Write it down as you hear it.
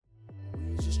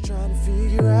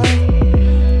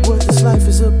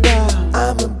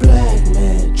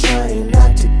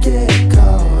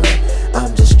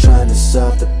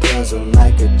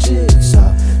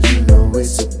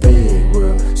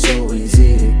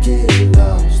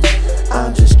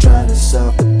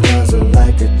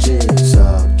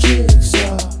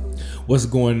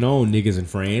going on, niggas and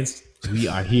friends? We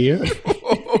are here.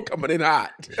 Coming in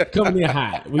hot. Coming in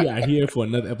hot. We are here for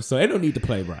another episode. They don't need to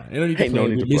play, Brian. They don't need to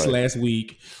play. We missed last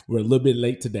week. We're a little bit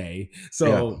late today.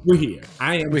 So we're here.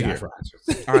 I am Josh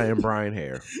Rogers. I am Bryan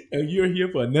Hare. And you're here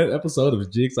for another episode of the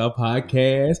Jigsaw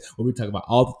Podcast, where we talk about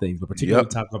all the things, but particularly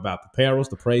talk about the perils,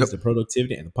 the praise, the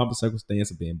productivity, and the pump and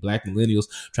circumstance of being Black millennials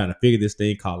trying to figure this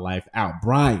thing called life out.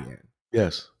 Brian.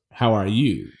 Yes. How are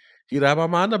you? Okay.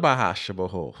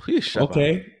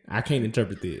 I can't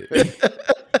interpret it.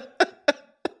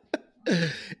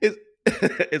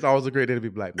 It's always a great day to be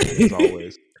Black, man. It's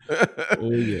always.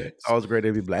 Oh yeah, it's always a great day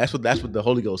to be Black. That's what the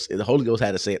Holy Ghost. The Holy Ghost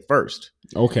had to say it first.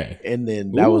 Okay, and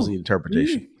then that was the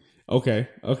interpretation. Okay,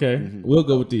 We'll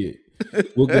go with it.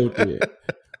 We'll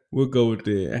go with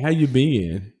it. How you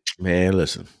been, man?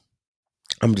 Listen,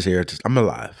 I'm just here. I'm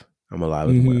alive. I'm alive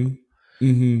as well.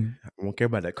 I won't care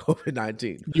about that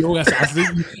COVID-19. Yo, I see.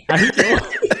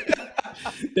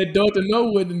 That Dr.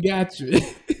 No wouldn't got you.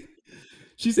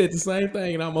 She said the same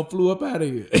thing, and I'm gonna flew up out of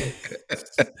here.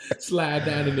 Slide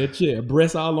down in that chair,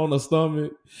 breasts all on her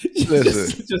stomach.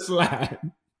 Just slide.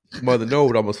 Mother No,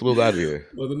 but I'm gonna flew out of here.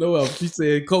 Mother No, she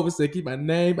said, COVID said, keep my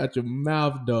name out your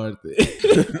mouth, Dorothy.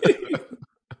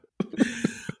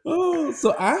 Oh,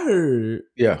 so I heard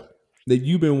that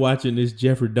you've been watching this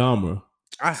Jeffrey Dahmer.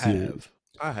 I have.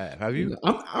 Have you?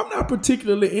 I'm not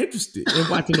particularly interested in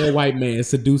watching that white man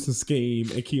seduce and scheme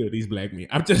and kill these Black men.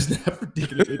 I'm just not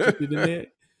particularly interested in that.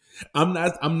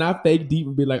 I'm not fake deep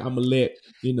and be like, I'm gonna let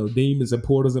demons and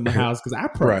portals in my house because I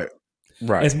pray.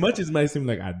 Right. As much as it may seem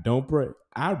like I don't pray,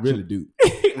 I really do.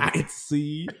 I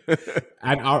see.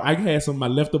 I had some of my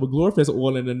leftover Glorifest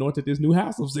oil and anointed this new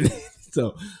house I'm sitting.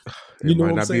 So you know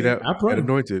what I'm saying? I pray.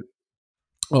 Anointed.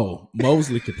 Oh,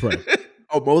 Mosley could pray.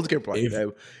 Oh, Moses can pray.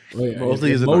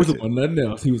 Mosley is Moses or nothing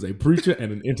else. He was a preacher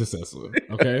and an intercessor.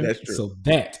 Okay, that's true. So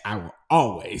that I will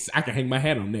always. I can hang my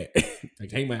hat on that. I can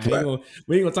hang my hat on.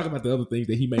 We ain't gonna talk about the other things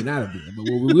that he may not have been,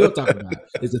 but what we will talk about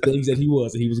is the things that he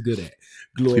was and he was good at.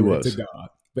 Glory to God.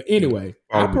 But anyway,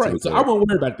 I pray. So I won't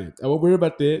worry about that. I won't worry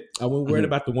about that. I won't worry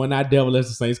about the one-eyed devil, as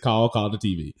the saints call the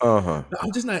TV.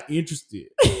 I'm just not interested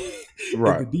in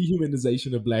the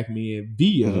dehumanization of Black men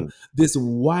via this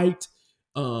white.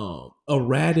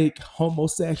 Erratic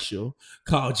homosexual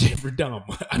called Jeffrey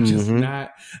Dahmer. I'm just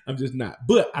not.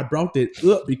 But I brought that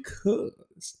up because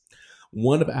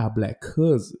one of our Black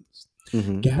cousins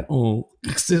got on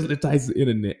Cicely Tyson's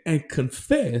internet and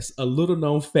confessed a little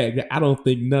known fact that I don't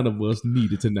think none of us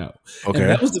needed to know. Okay. And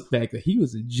that was the fact that he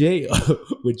was in jail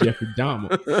with Jeffrey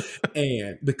Dahmer.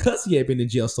 And because he had been in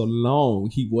jail so long,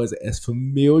 he wasn't as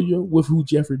familiar with who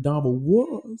Jeffrey Dahmer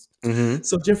was.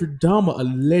 So Jeffrey Dahmer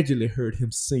allegedly heard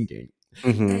him singing.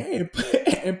 And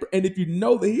if you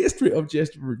know the history of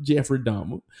Jeffrey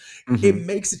Dahmer, it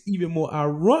makes it even more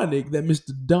ironic that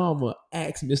Mr. Dahmer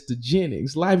asked Mr.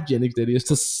 Jennings, Life Jennings that is,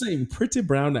 to sing Pretty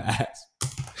Brown Eyes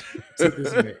to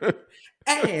this man.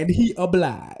 And he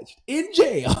obliged in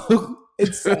jail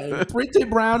and sang Pretty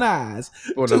Brown Eyes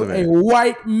to a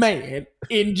white man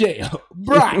in jail.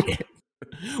 Brian.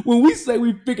 When we say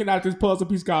we figured out this puzzle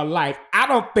piece called life, I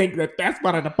don't think that that's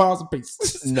one of the puzzle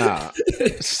pieces. Nah,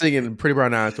 singing Pretty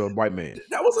Brown Eyes to a white man.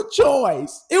 That was a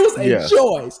choice. It was a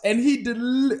choice. And he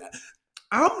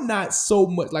I'm not so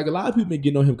much, like a lot of people been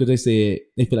getting on him because they said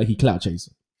they feel like he clout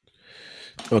chasing.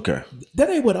 Okay. That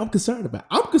ain't what I'm concerned about.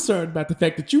 I'm concerned about the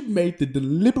fact that you made the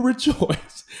deliberate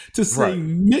choice to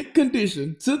sing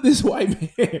mid-condition to this white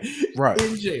man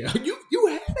in jail. You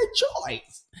had a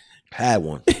choice. Had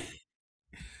one.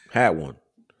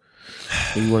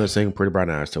 And you want to sing Pretty Brown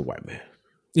Eyes to a white man.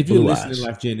 If you're listening to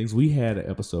Life Jennings, we had an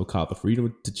episode called The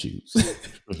Freedom to Choose.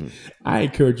 I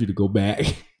encourage you to go back.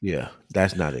 Yeah,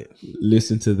 that's not it.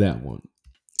 Listen to that one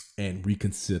and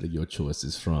reconsider your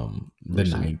choices from the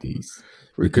 90s.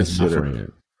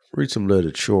 Read some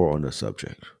literature on the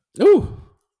subject. Ooh.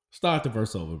 Start the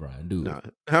verse over, Brian. Do it. No,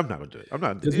 I'm not gonna do it. I'm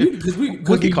not because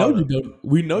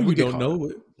we know you don't know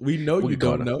it. We know you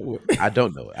don't know it. I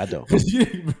don't know it. I don't.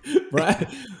 Brian,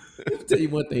 let me tell you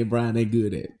one thing Brian ain't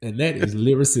good at, and that is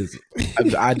lyricism.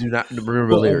 I do not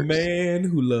remember lyrics. A man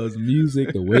who loves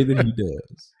music the way that he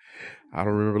does. I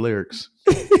don't remember lyrics.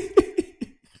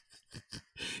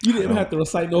 You didn't have to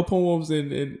recite no poems,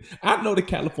 and I know the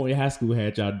California high school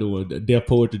had y'all doing their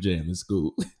poetry jam in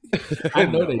school. I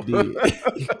know they did.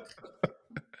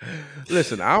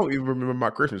 Listen, I don't even remember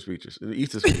my Christmas speeches, the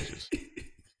Easter speeches.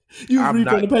 You read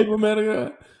from the paper,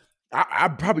 man. I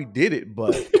probably did it,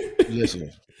 but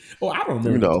listen. Oh, I don't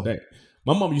remember today.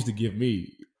 My mom used to give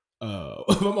me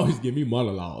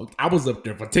monologue. I was up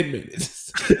there for 10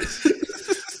 minutes.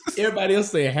 Everybody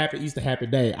else saying Happy Easter, Happy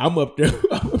Day. I'm up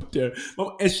there.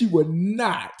 And she would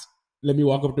not let me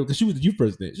walk up there because she was the youth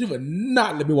president. She would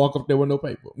not let me walk up there with no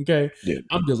paper. Okay. Yeah.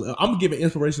 I'm giving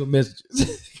inspirational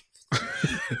messages.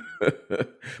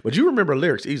 But you remember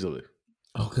lyrics easily.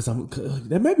 Oh, because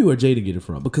that may be where Jaden get it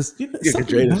from. Because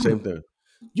Jaden, same thing.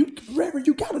 Reverend,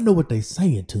 you gotta know what they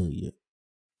saying to you.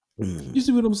 You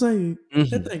see what I'm saying?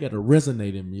 That thing got to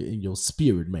resonate in your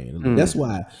spirit, man. That's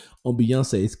why on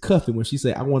Beyonce's Cuffing, when she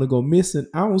say, I want to go missing,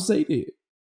 I don't say that.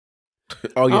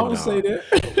 Oh, yeah, I don't say that.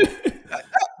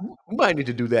 We might need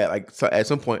to do that like at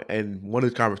some point in one of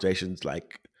the conversations,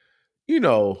 like,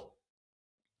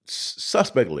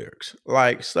 suspect lyrics,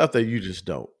 like stuff that you just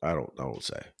don't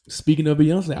say. Speaking of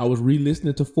Beyonce, I was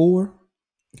re-listening to 4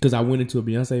 because I went into a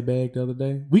Beyonce bag the other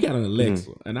day. We got an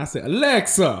Alexa, and I said,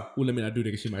 Alexa. Well, let me not do that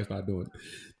because she might start doing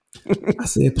it. I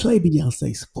said, play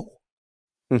Beyonce's 4.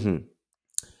 And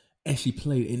she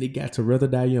played, and it got to Rather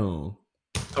Die Young.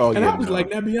 Oh, and I was like,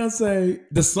 now Beyonce,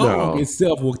 the song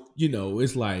itself,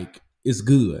 it's like, it's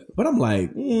good. But I'm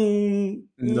like,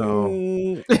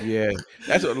 no. Yeah.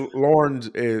 That's what Lauren's,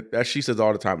 that she says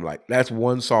all the time. Like, that's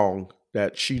one song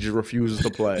that she just refuses to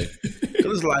play.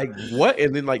 It's like, what?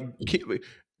 And then, like,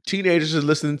 teenagers are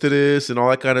listening to this and all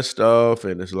that kind of stuff.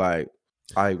 And it's like,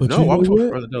 I was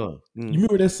further done. You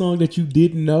remember that song that you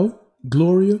didn't know?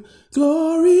 Gloria. That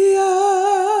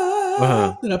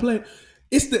I played.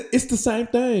 It's the same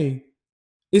thing.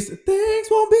 It's things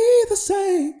won't be the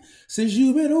same since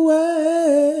you've been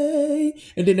away.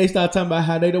 And then they start talking about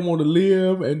how they don't want to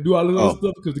live and do all this other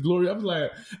stuff because the glory. I was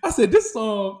like, I said, this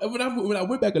song, when I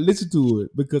went back and listened to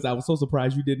it, because I was so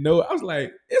surprised you didn't know it, I was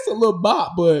like, it's a little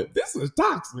bop, but this is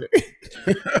toxic.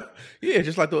 Yeah,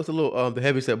 just like it's a little the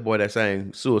heavyset boy that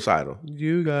sang Suicidal.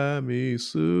 You got me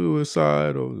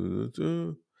suicidal.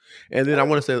 And then I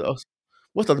want to say,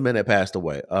 what's the other man that passed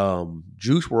away?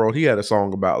 Juice WRLD, he had a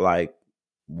song about like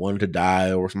wanting to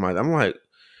die or something. I'm like,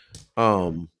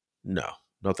 no,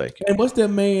 thank you. And what's that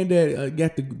man that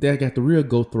got the real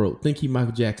go throat? Think he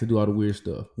Michael Jackson, do all the weird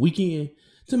stuff. Weekend.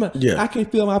 I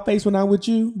can't feel my face when I'm with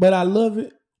you, but I love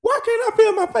it. Why can't I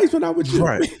feel my face when I'm with you?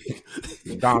 Right.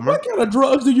 Dahmer. What kind of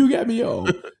drugs do you got me on?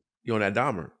 You on that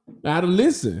Dahmer? I don't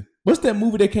listen. What's that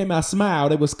movie that came out? Smile.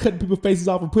 That was cutting people's faces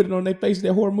off and putting it on their face.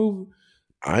 That horror movie.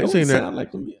 I ain't seen that.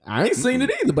 I ain't seen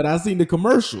it either, but I seen the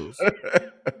commercials.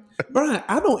 Bryan,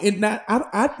 I don't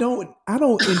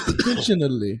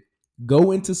intentionally go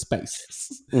into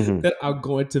spaces that are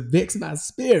going to vex my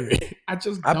spirit. I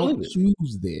just don't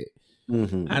choose that.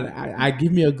 I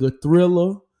give me a good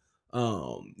thriller,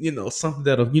 something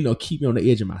that'll keep me on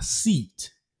the edge of my seat.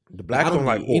 The blacks don't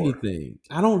like horror. Anything.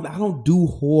 I don't do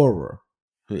horror.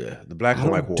 Yeah, the blacks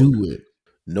don't like horror. Do it.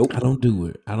 Nope. I don't do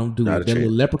it. That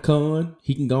little leprechaun,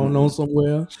 he can go on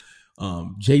somewhere.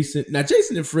 Jason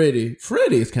and Freddy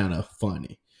is kind of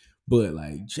funny, but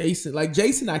like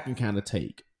Jason I can kind of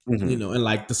take, and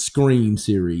like the Scream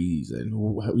series, and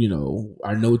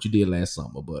I Know What You Did Last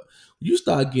Summer. But you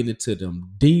start getting into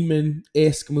them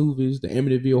demon-esque movies, the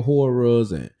Amityville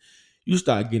horrors, and you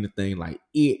start getting a thing like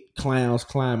It, clowns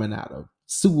climbing out of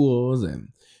sewers, and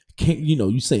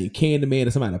you saying Candyman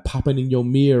and somebody popping in your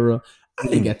mirror. I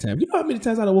ain't got time. You know how many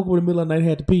times I woke up in the middle of the night and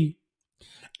had to pee?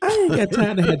 I ain't got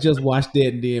time to have just watched that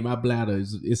and then my bladder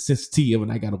is sensitive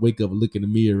and I got to wake up and look in the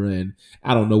mirror and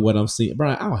I don't know what I'm seeing.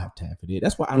 Bryan, I don't have time for that.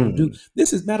 That's why I don't do.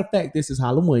 This is, matter of fact, this is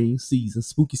Halloween season,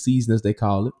 spooky season as they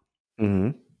call it.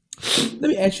 Let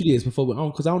me ask you this before we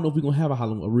because I don't know if we're gonna have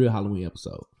a real Halloween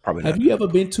episode. Probably not. Have you ever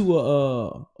been to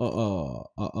a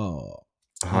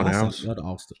haunted house?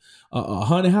 A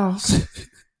haunted house?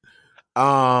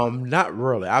 Not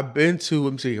really. I've been to,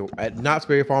 let me see, at Knott's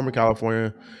Berry Farm in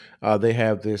California. They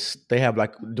have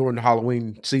like during the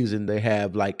Halloween season, they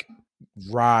have like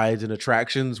rides and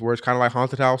attractions where it's kind of like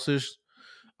haunted houses.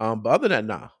 But other than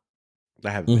that, nah,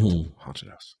 I haven't been to a haunted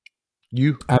house.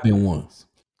 I've been once.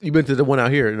 You been to the one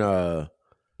out here in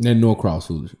Norcross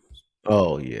Foolishness.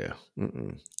 Oh yeah.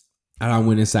 And I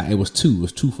went inside. It was two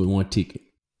for one ticket.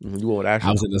 You went with Ashley?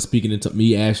 I was in there speaking into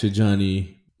me, Ashley,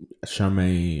 Johnny,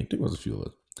 Charmaine, I think it was a few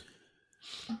others.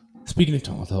 Speaking in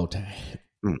tongues the whole time.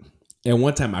 And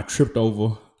one time I tripped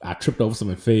over something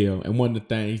and fell, and one of the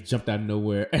things jumped out of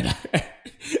nowhere, and I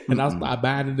started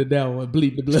binding the devil and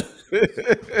bleeding the blood.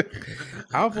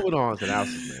 I'll put on to the house,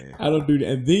 man. I don't do that.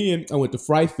 And then I went to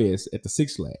Fright Fest at the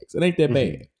Six Flags. It ain't that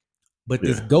bad. But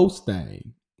this ghost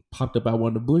thing popped up out one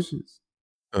of the bushes.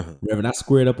 Reverend, I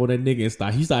squared up on that nigga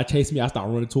and he started chasing me. I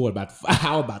started running toward I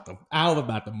was about to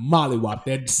mollywop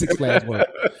that Six Flags one.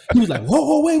 He was like,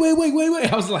 whoa,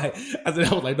 wait. I was like,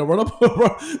 don't run up.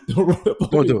 Don't run up.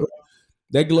 Don't do it.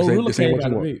 That Glorilla came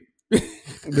out of me.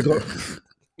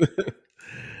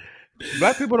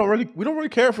 Black people don't really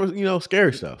care for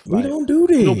scary stuff. We don't do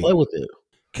that. We don't play with it.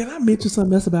 Can I mention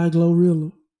something else about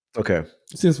Glorilla? Okay.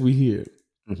 Since we here,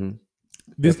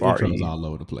 this F-R-E. intro is all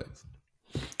over the place.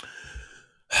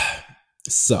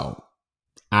 So,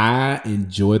 I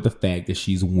enjoy the fact that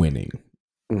she's winning,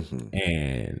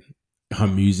 and her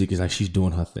music is like she's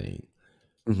doing her thing.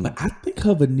 But I think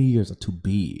her veneers are too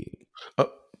big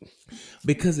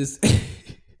because it's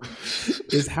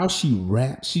it's how she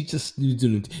raps. She just I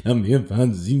mean,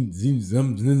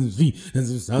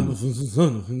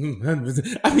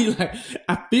 like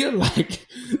I feel like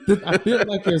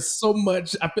there's so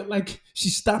much. I feel like she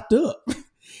stopped up.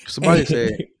 Somebody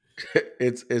said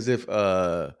it's as if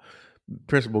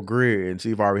Principal Greer and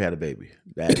Steve already had a baby.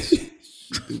 That's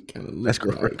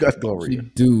correct. That's Gloria.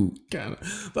 She do kind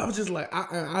of, but I was just like,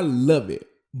 I love it,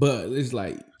 but it's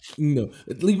like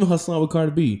leaving her song with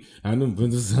Cardi B. I know, like,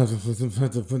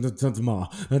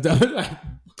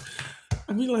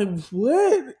 I mean, like,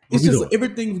 what? It's just like,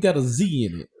 everything's got a Z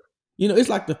in it. It's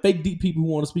like the fake deep people who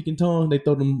want to speak in tongues. They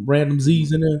throw them random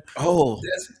Z's in there. Oh,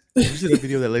 you see that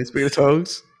video of that lady speaking in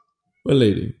tongues? What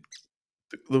lady?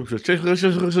 No,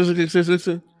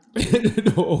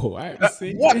 I haven't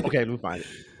seen it. Okay, let me find it.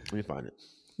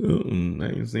 I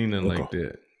ain't seen nothing like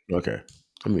that. Okay.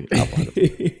 I mean, I'll find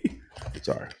it.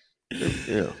 Sorry.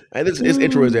 And his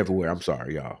intro is everywhere. I'm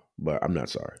sorry, y'all, but I'm not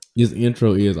sorry. His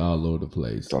intro is all over the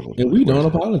place. And we don't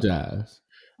apologize.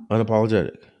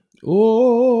 Unapologetic.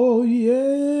 Oh,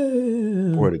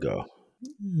 yeah. Where'd it go?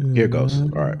 Here it goes. All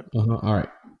right. All right.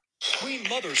 Queen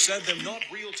Mother said them not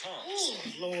real tongues. Oh,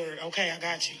 Lord. Okay, I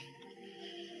got you.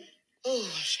 Oh,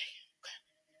 shit. Okay.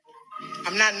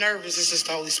 I'm not nervous. It's just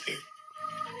the Holy Spirit.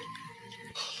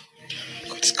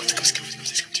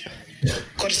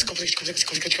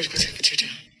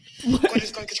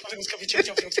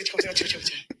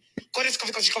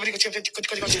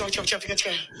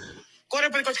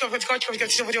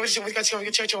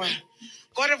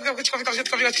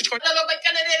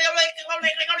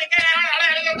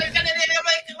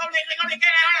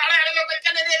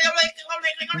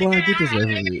 Boy, get this away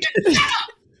from me.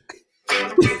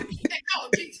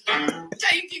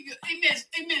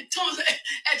 Amen. Tongues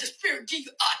as the Spirit give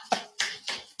you up.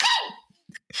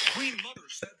 Queen Mother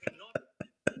said them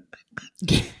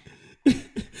not.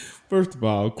 First of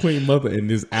all, Queen Mother and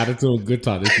this attitude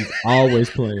guitar that she's always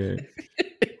playing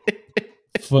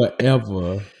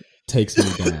forever takes me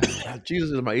down.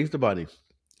 Jesus is my Easter bunny.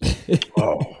 I'm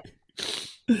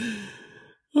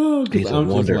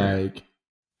just like,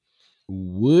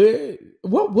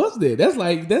 what was that? That's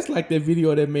like that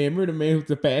video of that man. Remember the man who's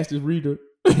the fastest reader?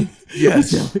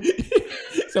 Yes.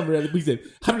 Somebody he said,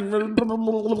 I'm like,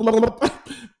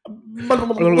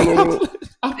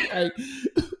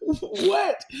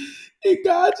 what in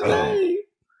God's name?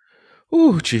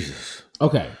 Oh, Jesus.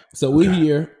 Okay, so we're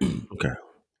here Okay.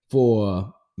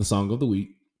 for the song of the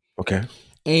week. Okay.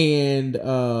 And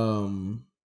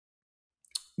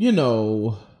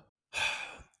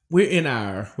we're in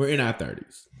our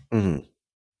 30s.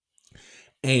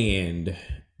 And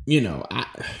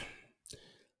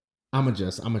I'ma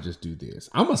just do this.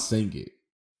 I'ma sing it.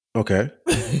 Okay.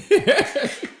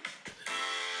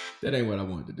 That ain't what I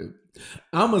wanted to do.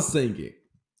 I'ma sing it.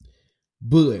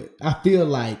 But I feel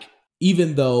like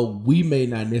even though we may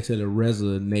not necessarily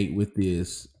resonate with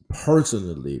this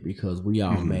personally because we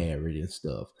all married and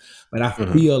stuff, but I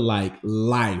feel like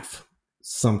life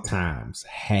sometimes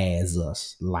has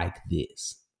us like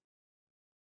this.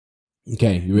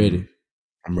 Okay, you ready?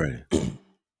 I'm ready.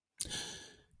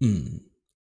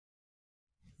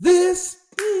 This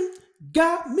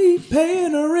got me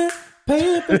paying the rent,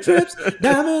 paying for trips,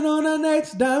 diamond on her neck,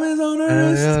 diamonds on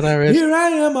her wrist. Here I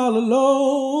am all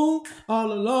alone.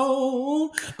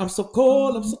 I'm so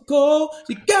cold.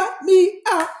 She got me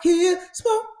out here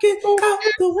smoking out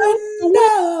the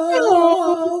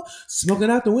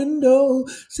window,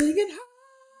 singing, how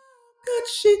could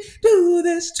she do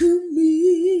this to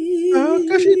me? How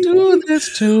could she do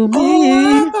this to me?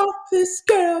 Oh, I thought this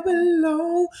girl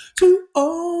belonged to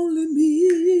only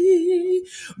me,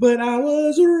 but I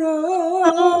was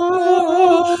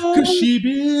wrong, 'cause she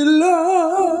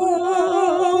belonged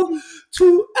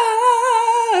to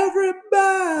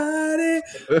everybody.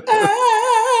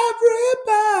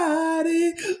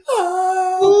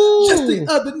 Oh, just the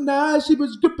other night she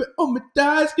was gripping on my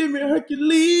thighs, giving me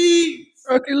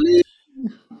Hercules.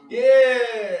 Yeah.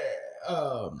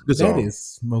 That is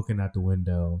Smoking Out the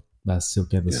Window by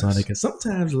Silk and the Sonic. And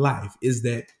sometimes life is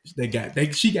that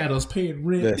she got us paying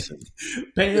rent,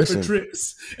 paying for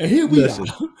trips, and here we are,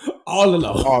 all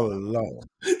alone. All alone.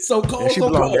 So cold, and she so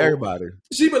belongs cold. to everybody.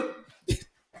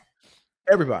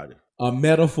 Everybody. A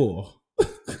metaphor.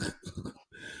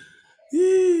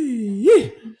 Yeah.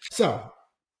 So,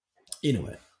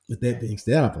 anyway, with that being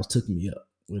said, that almost took me up.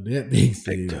 With that being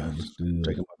said, understood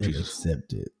and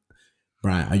accepted.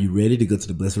 Bryan, are you ready to go to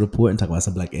the Blessed Report and talk about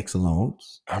some black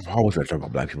excellence? I'm always ready to talk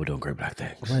about black people doing great black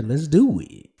things. All right, let's do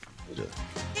it.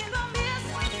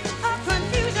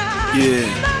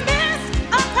 Yeah.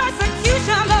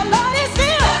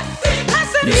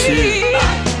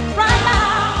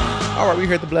 All right, we're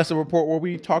here at the Blessed Report where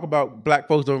we talk about black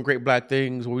folks doing great black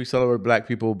things, where we celebrate black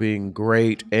people being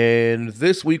great. And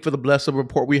this week for the Blessed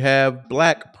Report, we have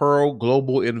Black Pearl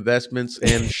Global Investments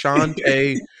and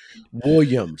Shante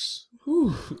Williams.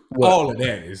 All of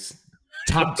that is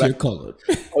top tier colored.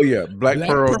 Oh yeah, Black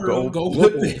Pearl Global.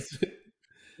 This.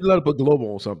 You let to put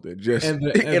global on something, just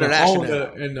international.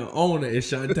 The owner is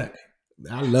Shante.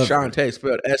 I love Shante,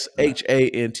 spelled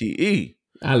Shante.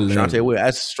 I love Shante Williams.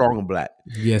 That's strong and black.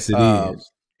 Yes, it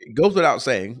is. It goes without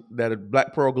saying that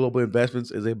Black Pearl Global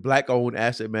Investments is a black-owned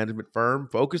asset management firm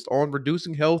focused on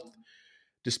reducing health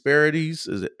disparities.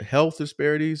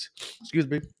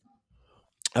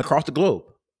 Across the globe.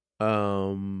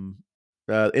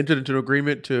 Entered into an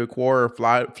agreement to acquire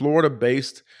a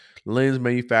Florida-based lens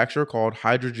manufacturer called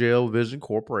Hydrogel Vision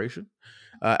Corporation.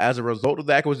 As a result of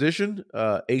the acquisition,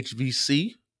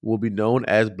 HVC will be known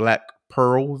as Black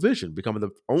Pearl Vision, becoming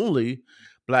the only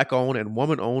black-owned and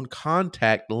woman-owned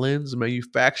contact lens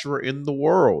manufacturer in the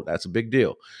world. That's a big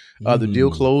deal. The deal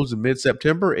closed in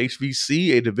mid-September.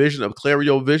 HVC, a division of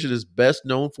Clario Vision, is best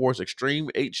known for its extreme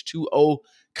H2O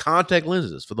contact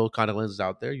lenses. For those contact lenses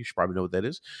out there, you should probably know what that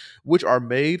is, which are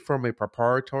made from a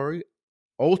proprietary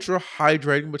ultra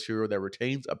hydrating material that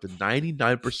retains up to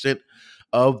 99%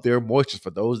 of their moisture for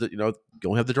those that,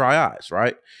 don't have the dry eyes,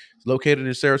 right? It's located in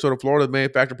Sarasota, Florida. The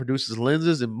manufacturer produces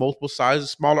lenses in multiple sizes,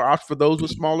 smaller options for those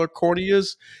with smaller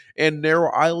corneas and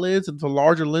narrow eyelids, and for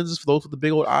larger lenses for those with the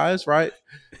big old eyes, right?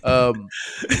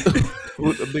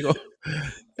 With the big old...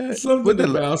 Something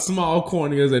about small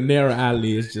corneas and narrow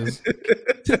eyelids just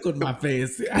tickled my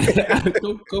fancy.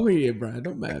 Go ahead, Bryan.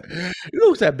 Don't matter. You know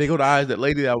what's that big old eyes? That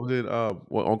lady that was in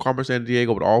on Carmen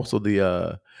Sandiego, but also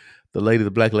the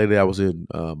black lady that was in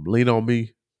Lean on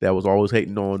Me, that was always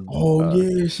hating on. Oh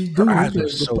yeah, she do.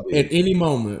 So at any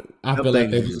moment, I feel like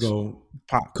they was going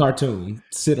pop cartoon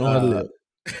sit on her lip.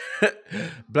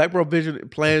 Black Pearl Vision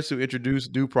plans to introduce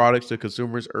new products to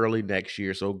consumers early next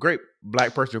year. So great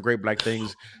black person, great black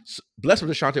things. Bless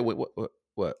with Shante.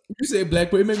 What? You said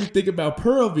Black Pearl. It made me think about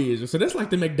Pearl Vision. So that's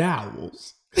like the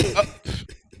McDowell's.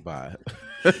 Bye.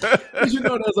 There's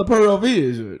a Pearl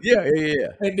Vision. Yeah.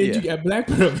 And then you got Black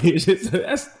Pearl Vision. So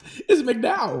it's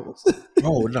McDowell's.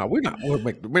 Oh no, we're not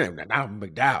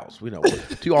McDowell's. We know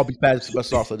to all be bad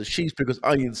sauce of the cheese, pickles,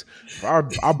 onions. Our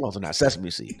buns are not sesame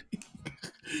seed.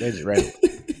 They just random.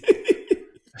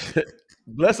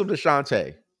 Bless them to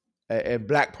Shante and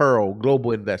Black Pearl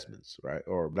Global Investments, right?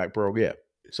 Or Black Pearl, yeah.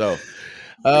 So,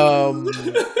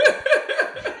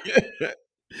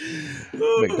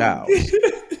 McDowell's.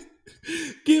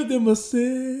 Give them a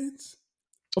sense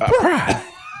of pride.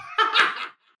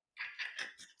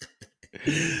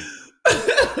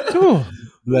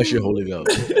 Bless your Holy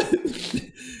Ghost.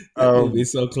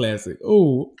 It's so classic.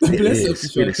 Oh, bless up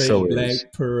to so Black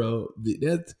Pearl.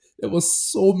 There was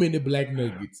so many black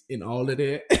nuggets in all of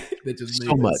that. That just made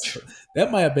so much.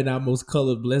 That might have been our most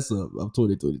colored bless up of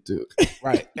 2022.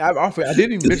 Right. I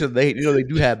didn't even mention they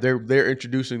do have they're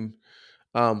introducing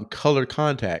colored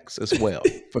contacts as well.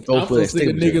 For those I'm so sick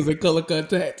of niggas in color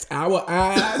contacts. Our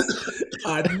eyes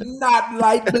are not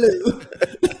light blue.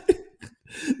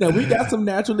 Now we got some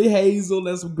naturally hazel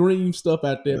and some green stuff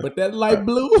out there, but that light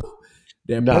blue,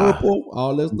 that purple,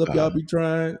 all that stuff y'all be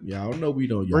trying, y'all know we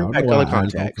don't. Y'all bring back color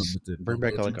contacts. Bring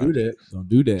back color contacts. Don't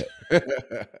do that.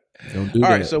 Don't do that.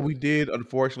 All right, so we did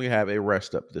unfortunately have a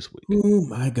rest up this week. Oh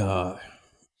my God.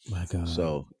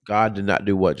 So God did not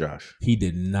do what, Josh? He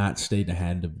did not stay the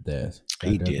hand of death.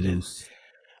 He didn't.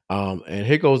 And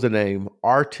here goes the name,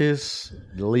 Artis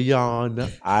Leon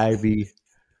Ivy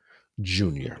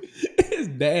Jr. His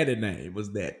daddy name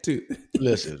was that too.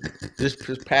 Listen,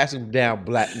 just passing down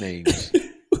black names.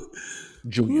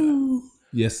 Jr.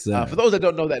 Yes, sir. For those that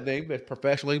don't know that name, that's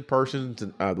professionally persons.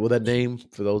 That name,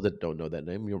 for those that don't know that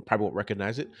name, you probably won't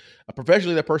recognize it.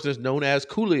 Professionally, that person is known as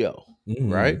Coolio,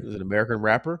 right? He's an American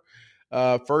rapper.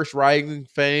 First rising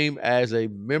fame as a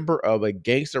member of a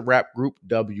gangster rap group,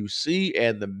 WC,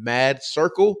 and the Mad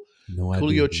Circle.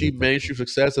 Coolio achieved mainstream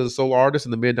success as a solo artist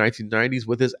in the mid-1990s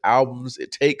with his albums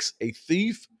It Takes a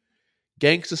Thief,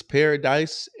 Gangsta's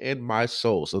Paradise, and My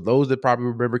Soul. So those that probably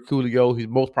remember Coolio, he's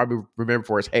most probably remembered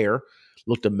for his hair.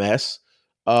 Looked a mess.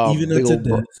 Even unto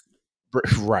death.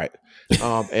 Right.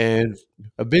 And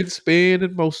I've been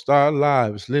spending most of our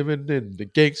lives living in the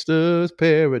gangster's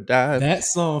paradise. That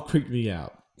song creeped me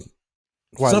out.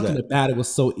 Why Something about it was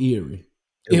so eerie.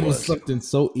 It was something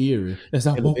so eerie. As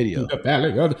I walk through the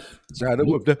valley.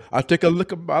 I take a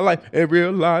look at my life and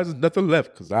realize there's nothing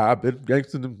left because I've been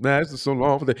gangster and nasty so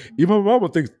long that even my mama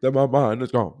thinks that my mind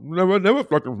is gone. Never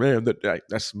fucking ran that day.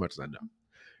 That's as much as I know.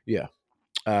 Yeah.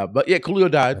 But yeah, Coolio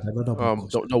died.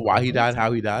 Don't know why he died,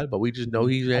 how he died, but we just know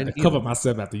he's. I had to cover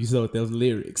myself after you said those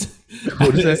lyrics.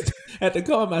 What is that? I had to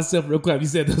cover myself real quick. You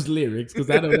said those lyrics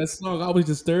because I know that song always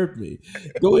disturbed me.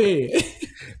 Go ahead.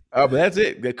 But that's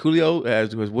it. That Coolio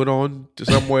has went on to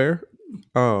somewhere.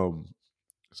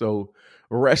 So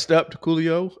rest up to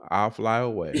Coolio. I'll fly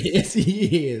away. Yes,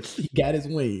 he is. He got his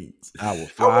wings. I will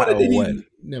fly away.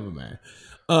 Never mind.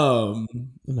 I'm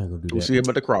not gonna do that. We'll see him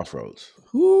at the crossroads.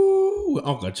 Ooh,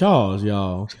 Uncle Charles,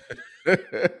 y'all.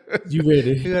 You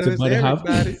ready to buddy hop?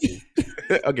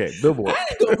 Okay, Billboard. I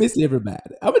ain't gonna miss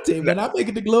everybody. I'm gonna tell you, when I make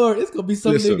it to glory, it's gonna be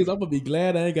some niggas I'm gonna be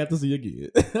glad I ain't got to see again.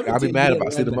 I'll be mad if I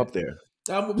see them up there.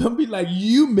 I'm gonna be like,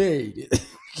 you made it.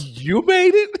 You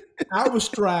made it? I was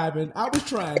trying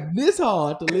this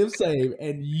hard to live safe,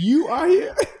 and you are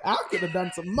here. I could have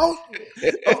done some more.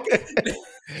 Okay.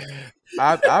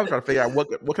 I'm trying to figure out what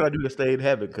can I do to stay in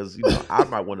heaven, because I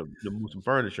might want to move some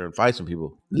furniture and fight some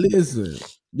people. Listen,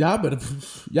 y'all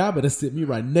better sit me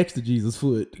right next to Jesus'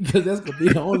 foot, because that's gonna be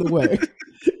the only way.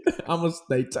 I'm gonna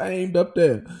stay tamed up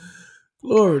there.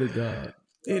 Glory to God.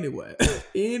 Anyway,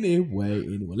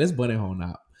 let's bunny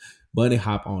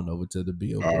hop on over to the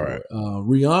Billboard. All right.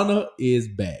 Rihanna is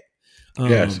back.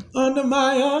 Yes. Under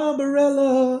my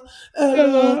umbrella,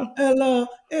 Ella,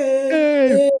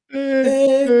 hey.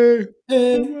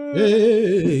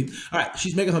 All right,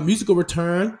 she's making her musical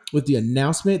return with the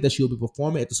announcement that she'll be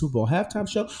performing at the Super Bowl halftime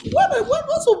show.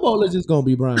 What Super Bowl is this going to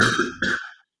be, Bryan?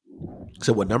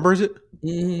 So what number is it?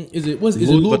 Is it Louis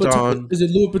Vuitton? Is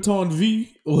it Louis Vuitton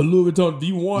V or Louis Vuitton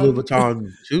V1? Louis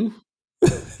Vuitton 2?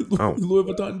 Louis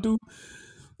Vuitton 2?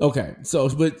 Okay,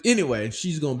 but anyway,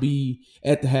 she's going to be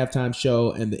at the halftime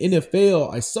show, and the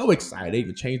NFL is so excited they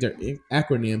even changed their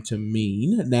acronym to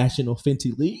mean National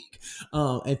Fenty League.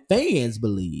 And fans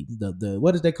believe, the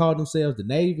what does they call themselves? The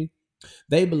Navy?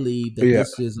 They believe that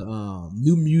this is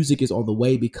new music is on the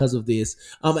way because of this.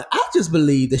 And I just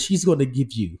believe that she's going to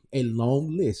give you a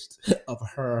long list of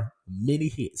her many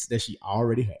hits that she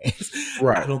already has.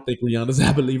 Right. I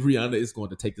believe Rihanna is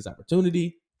going to take this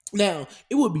opportunity. Now,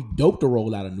 it would be dope to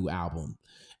roll out a new album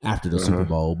after the Super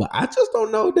Bowl, but I just don't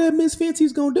know that Miss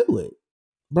Fenty's going to do it.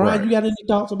 Bryan, you got any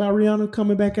thoughts about Rihanna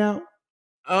coming back out?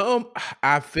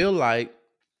 I feel like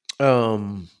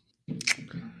if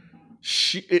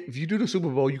you do the Super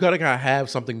Bowl, you gotta have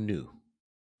something new.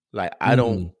 Like I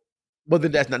don't, but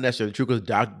then that's not necessarily true, because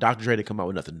Dr. Dre didn't come out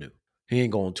with nothing new. He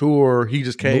ain't going on tour. He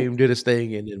just came, did his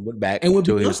thing, and then went back. And when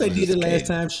Beyonce did it last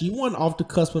time, she wasn't off the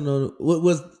cusp of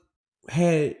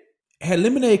had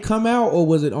Lemonade come out, or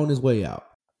was it on his way out?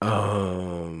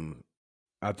 I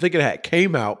think it had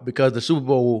came out because the Super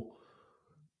Bowl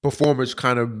performance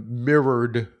kind of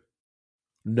mirrored.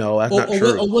 No, that's not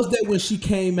true. Or was that when she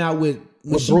came out with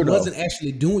she Bruno wasn't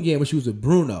actually doing it when she was with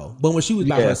Bruno, but when she was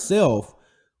by herself,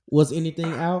 was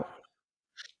anything out?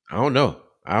 I don't know.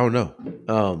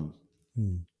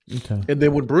 Okay. And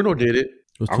then when Bruno did it,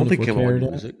 I don't think he came out with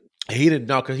music. He didn't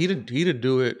know, because he didn't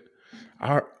do it.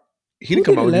 He didn't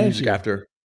come out with music after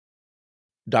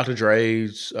Dr.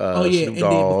 Dre's. Snoop Dogg, and then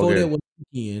before that was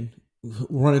Weeknd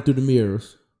running through the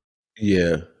mirrors.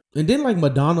 Yeah, and then like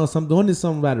Madonna or something. Wasn't there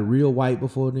something about a real white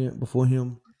before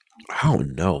him? I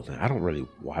don't know, man. I don't really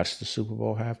watch the Super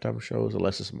Bowl halftime shows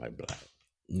unless it's somebody black.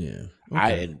 Yeah,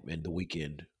 okay. And the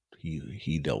Weeknd,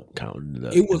 he don't count in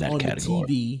it was that on category.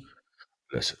 The TV.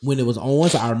 Listen, when it was on,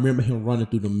 so I remember him running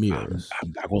through the mirrors.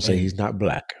 I'm not gonna say he's not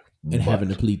black and having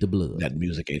to plead the blood. That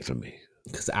music ain't for me,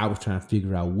 because I was trying to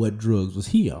figure out what drugs was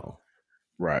he on.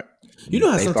 Right. You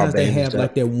know how sometimes they have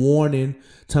like that warning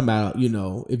talking about,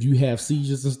 if you have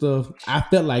seizures and stuff. I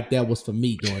felt like that was for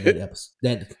me during that episode,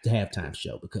 that halftime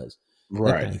show, because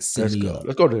right. Let's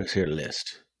go to this here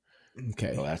list.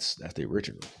 Okay. Oh, that's the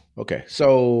original. Okay,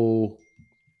 so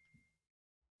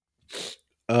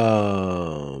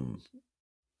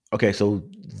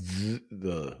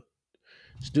the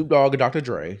Snoop Dogg and Dr.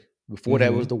 Dre. Before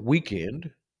that was The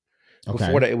Weeknd. Okay.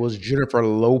 Before that, it was Jennifer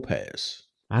Lopez.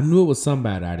 I knew it was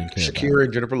somebody I didn't care Shakira about.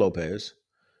 and Jennifer Lopez.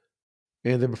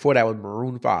 And then before that was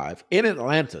Maroon 5 in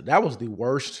Atlanta. That was the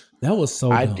worst. That was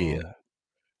so idea. Dumb.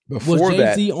 Before was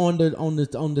Jay-Z on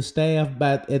the staff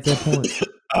at that point?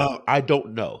 I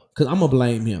don't know, because I'm gonna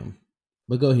blame him.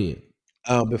 But go ahead.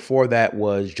 Before that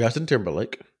was Justin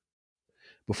Timberlake.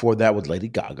 Before that was Lady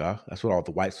Gaga. That's when all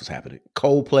the whites was happening.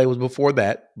 Coldplay was before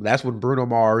that. That's when Bruno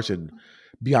Mars and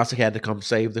Beyonce had to come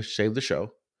save the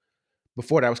show.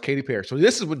 Before that was Katy Perry. So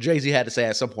this is what Jay-Z had to say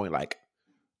at some point. Like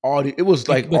it was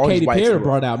like but all Katy these whites Perry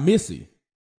brought out Missy.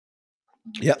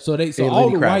 Yep. So all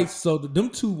the whites. So them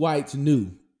two whites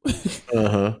knew.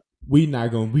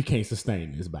 We can't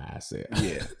sustain this by ourselves.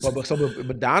 Yeah. But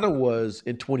Madonna was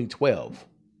in 2012.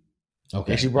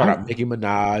 Okay. And she brought out Nicki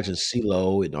Minaj and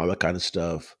CeeLo and all that kind of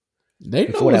stuff.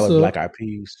 Before that was Black Eyed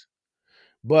Peas.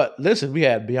 But listen, we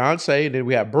had Beyonce and then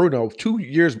we had Bruno 2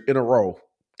 years in a row,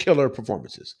 killer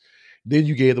performances. Then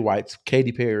you gave the whites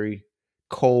Katy Perry,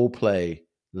 Coldplay,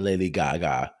 Lady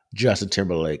Gaga, Justin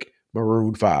Timberlake,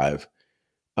 Maroon 5.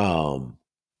 And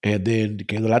then you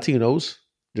gave the Latinos,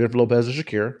 Jennifer Lopez and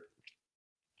Shakira.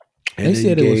 And they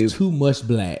said it was too much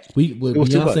black. With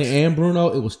Beyonce and Bruno,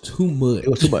 it was too much. It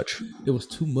was too much. It was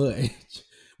too much.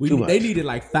 They needed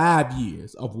like 5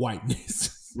 years of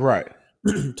whiteness. Right.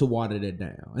 To water that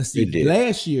down. And see,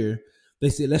 last year, they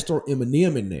said, let's throw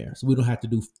Eminem in there so we don't have to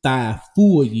do 5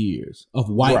 full years of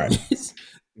whiteness.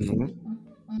 Right.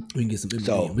 We can get some Eminem.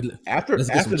 So after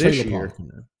this year,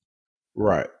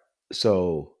 right.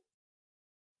 So,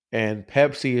 and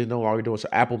Pepsi is no longer doing it. So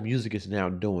Apple Music is now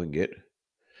doing it.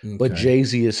 Okay. But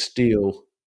Jay-Z is still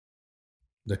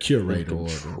the curator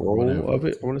of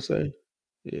it, I want to say.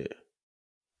 Yeah.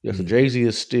 Yeah, so Jay-Z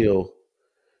is still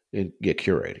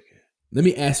curating it. Let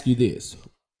me ask you this.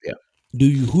 Yeah.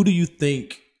 Who do you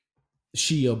think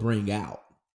she'll bring out,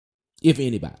 if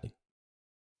anybody?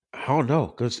 I don't know,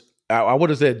 because I would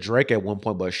have said Drake at one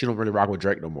point, but she don't really rock with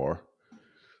Drake no more.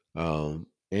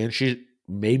 And she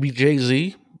maybe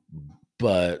Jay-Z,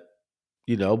 but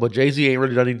Jay-Z ain't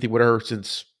really done anything with her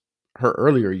since her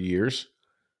earlier years.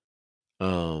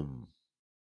 I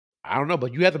don't know,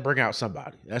 but you have to bring out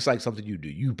somebody. That's like something you do.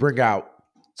 You bring out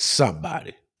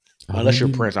somebody. Unless you're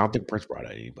Prince. I don't think Prince brought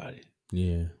out anybody.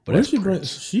 Yeah. But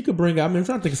she could bring out, I'm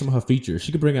trying to think of some of her features.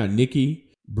 She could bring out Nicki,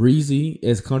 Breezy,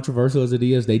 as controversial as it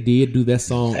is. They did do that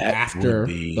song after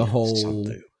the whole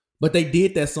something. But they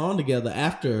did that song together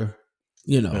after,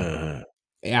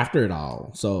 after it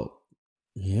all. So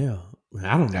yeah.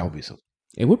 I don't know. That would be something.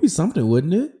 It would be something,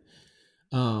 wouldn't it?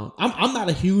 I'm not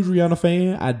a huge Rihanna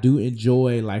fan. I do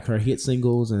enjoy like her hit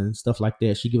singles and stuff like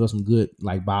that. She gives us some good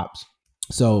like bops.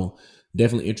 So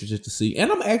definitely interested to see. And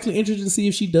I'm actually interested to see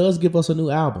if she does give us a new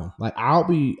album. Like I'll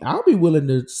be willing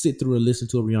to sit through and listen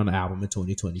to a Rihanna album in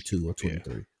 2022 or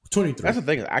 23. Yeah. 23. That's the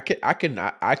thing.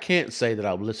 I can't say that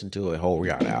I've listened to a whole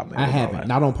Rihanna album. I haven't,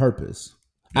 not on purpose.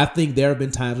 I think there have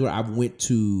been times where I went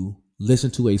to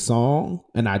listen to a song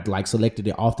and I'd like selected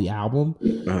it off the album,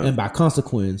 and by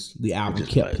consequence, the album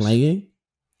kept playing.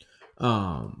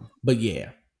 But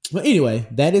yeah. But anyway,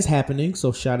 that is happening.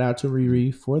 So shout out to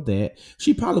Riri for that.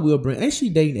 She probably will bring. Ain't she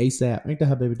dating ASAP? Ain't that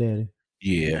her baby daddy?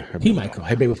 Yeah, he might come.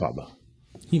 Hey, baby father.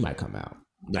 He might come out.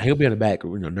 Now he'll be in the back,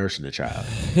 nursing the child.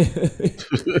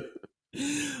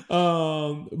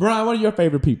 Bryan, one of your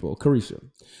favorite people, Carisha.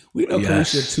 We know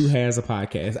Carisha too has a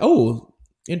podcast. Oh,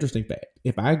 interesting fact.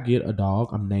 If I get a dog,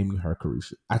 I'm naming her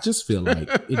Carisha. I just feel like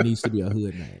it needs to be a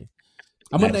hood name.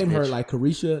 I'm gonna name her like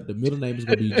Carisha. The middle name is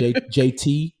gonna be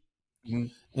JT. Mm-hmm.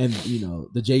 And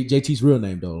the JT's real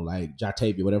name though, like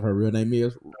Jatavia, whatever her real name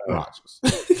is, Rogers.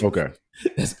 Okay,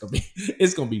 it's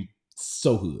gonna be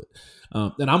so hood.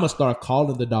 And I'm gonna start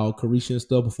calling the dog Carisha and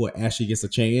stuff before Ashley gets a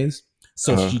chance,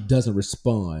 so she doesn't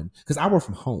respond. Because I work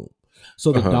from home,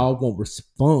 so the dog won't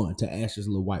respond to Ashley's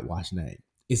little whitewash name.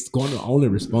 It's going to only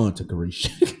respond to Carisha.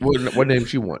 What name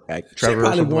she want? Trevor, she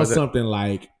probably wants something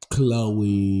like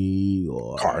Chloe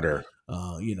or Carter.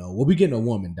 We'll be getting a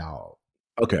woman dog.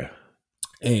 Okay.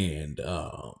 And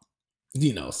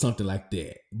something like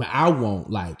that. But I want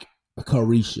like a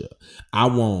Carisha. I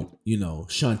want,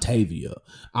 Shantavia.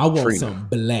 I want Trina. Some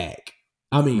black.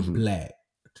 I mean black.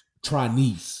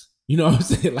 Trinice. You know what I'm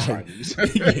saying? Like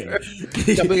yeah.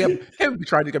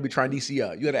 Gotta be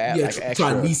Trinicia. You gotta add like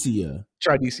extra.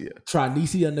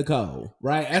 Trinicia Nicole.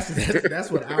 Right? That's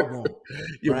what I want.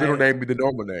 Your middle name be the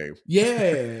normal name.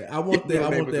 Yeah. I want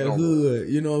that hood.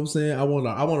 You know what I'm saying? I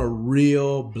want a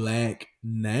real black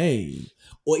name.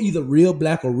 Or either real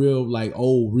black or real like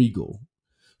old regal.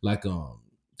 Like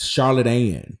Charlotte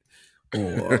Ann.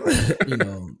 Or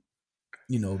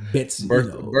Betsy.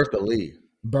 Bertha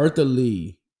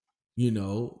Lee.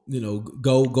 Go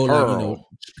like,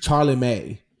 Charlie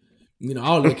May,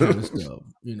 all that kind of stuff,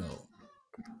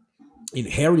 And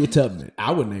Harriet Tubman.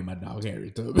 I would name my dog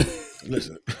Harriet Tubman.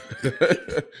 Listen.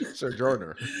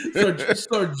 Sojourner.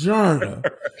 Sojourner.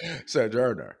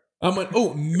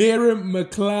 Mary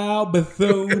McLeod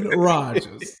Bethune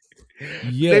Rogers.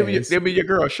 Yes. They be your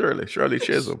girl, Shirley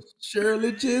Chisholm.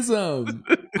 Shirley Chisholm.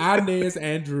 Inez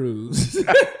Andrews.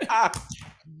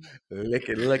 Look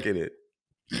at it.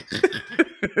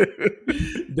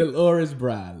 Dolores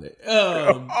Briley.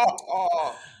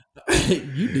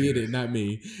 You did it, not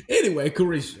me. Anyway,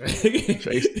 Carisha.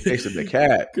 Chasing the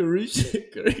cat.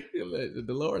 Carisha.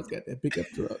 Dolores got that pickup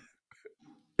truck.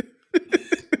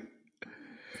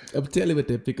 I'm telling you what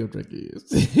that pickup truck is.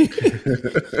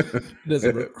 There's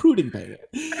a recruiting van.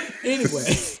 Anyway,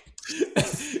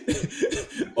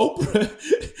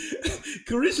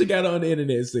 Carisha got on the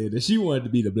internet and said that she wanted to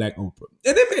be the Black Oprah.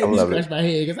 And it made me scratch my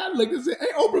head because I looked and said,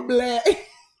 hey, Oprah Black.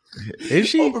 Is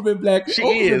she? Oprah been black. She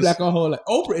Oprah is. Been black her whole life.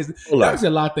 Oprah is. There's a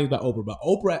lot of things about Oprah, but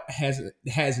Oprah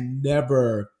has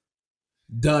never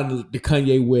done the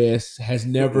Kanye West. Has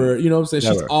never, you know what I'm saying?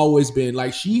 Never. She's always been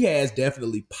like, she has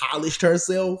definitely polished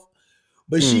herself,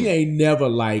 but she ain't never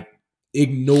like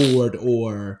ignored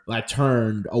or like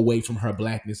turned away from her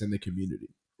blackness in the community.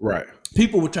 Right.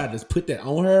 People would try to just put that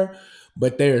on her,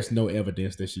 but there's no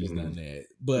evidence that she's done that.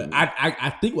 But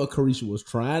I think what Carisha was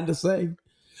trying to say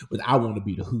was, I want to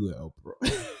be the hood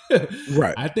Oprah.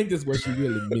 Right. I think that's what she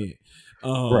really meant.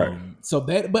 Right. So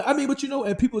that, but you know,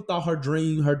 and people thought her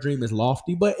dream is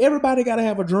lofty, but everybody got to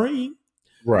have a dream.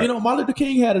 Right. You know, Martin Luther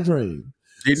King had a dream.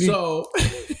 Didn't so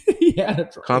he had a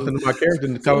dream. Something in my character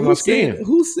in the color of my skin.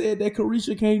 Who said that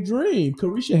Carisha can't dream?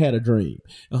 Carisha had a dream.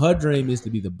 And her dream is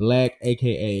to be the black,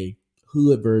 aka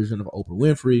hood version of Oprah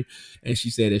Winfrey. And she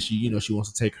said that she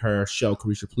wants to take her show,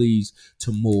 Carisha Please,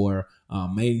 to more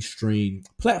mainstream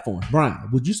platforms. Bryan,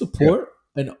 would you support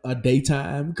a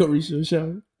daytime Carisha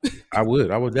show? I would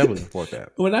definitely support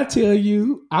that. When I tell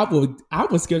you, I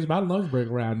would schedule my lunch break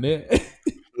around that.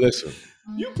 Listen,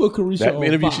 you put Carisha that on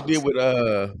interview Fox. she did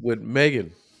with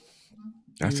Megan.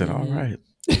 I said, all right,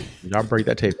 y'all break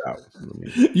that tape out.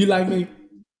 You like me?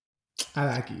 I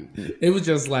like you. It was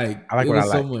just like, I like what I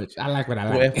like. So much. I like what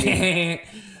I like.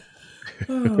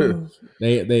 Oh,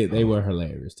 they were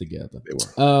hilarious together. They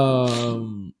were.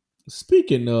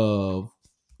 Speaking of,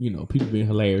 people being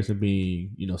hilarious and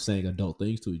being, saying adult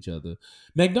things to each other,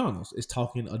 McDonald's is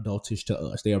talking adultish to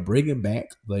us. They are bringing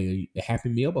back the Happy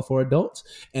Meal but for adults,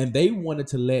 and they wanted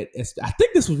to I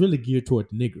think this was really geared toward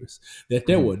the niggers, that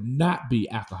there would not be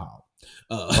alcohol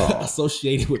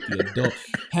associated with the adult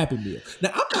Happy Meal. Now,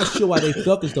 I'm not sure why they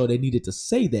felt as though they needed to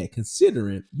say that,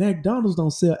 considering McDonald's don't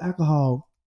sell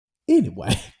alcohol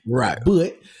anyway. Right.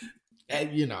 But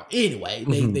anyway,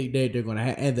 they're gonna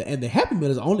have, and the Happy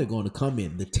Meal is only going to come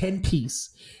in the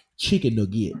 10-piece chicken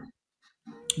nugget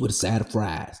with a side of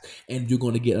fries, and you're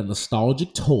going to get a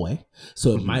nostalgic toy,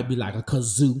 so it might be like a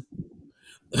kazoo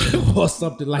or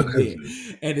something like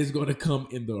that, and it's going to come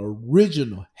in the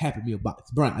original Happy Meal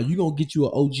box. Bryan, are you gonna get you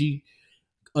an OG?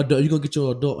 Are you gonna get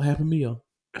your adult Happy Meal?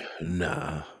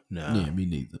 Nah. Yeah, me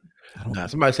neither.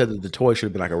 Somebody said that the toy should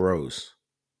have been like a rose,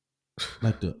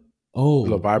 like the. Oh,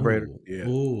 little vibrator. Yeah.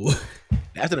 Oh,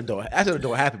 That's an adult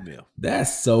Happy Meal.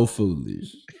 That's so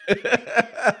foolish.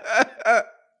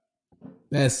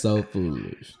 That's so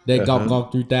foolish. That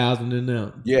Gawk 3000 in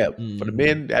there. Yeah, for the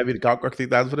men, that'd be the Gawk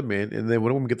 3000 for the men, and then when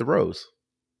the women get the rose.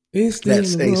 It's the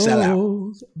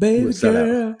rose, baby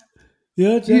girl.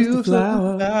 You're just a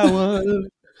flower.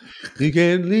 You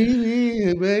can't leave me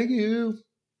and make you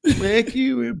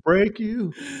and break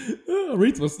you.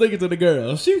 Reese was singing to the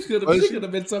girl. She could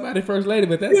have been somebody's first lady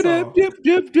with that song.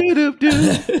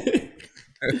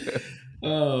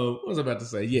 What was I about to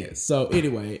say? Yeah. So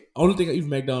anyway, only thing I eat from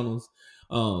McDonald's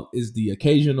is the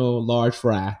occasional large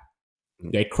fry,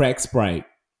 that cracked Sprite,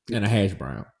 and a hash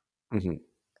brown. Mm-hmm.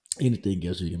 Anything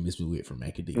else you can miss me with from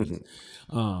Macadamia.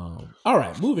 All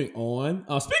right, moving on.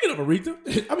 Speaking of Aretha,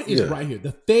 it's right here.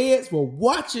 The feds were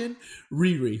watching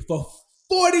Riri for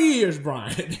 40 years,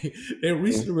 Bryan. They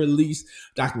recently released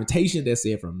documentation that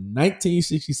said from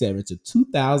 1967 to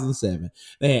 2007,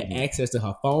 they had access to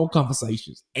her phone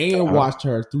conversations and watched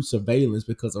her through surveillance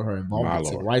because of her involvement in the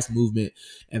civil rights movement.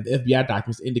 And the FBI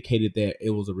documents indicated that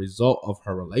it was a result of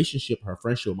her relationship, her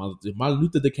friendship with Martin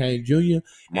Luther King Jr.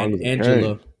 and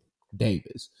Angela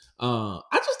Davis. I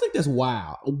just think that's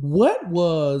wild. What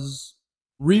was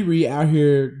Riri out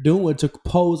here doing to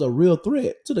pose a real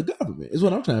threat to the government is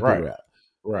what I'm trying to figure out.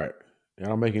 Right. It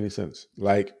don't make any sense.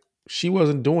 Like, she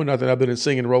wasn't doing nothing other than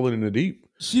singing Rolling in the Deep.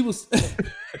 She was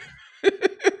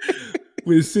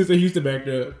with Sister Houston back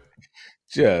there.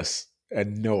 Just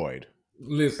annoyed.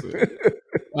 Listen,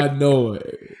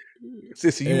 annoyed.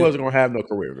 Sissy, you wasn't going to have no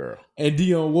career, girl. And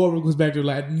Dionne Warwick was back there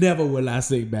like, never will I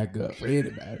sing back up for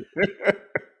anybody.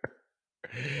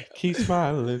 Keep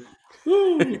smiling.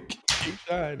 Keep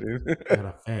shining. Matter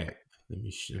of fact, Let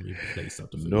me play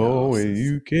something for Knowing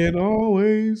you can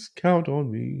always count on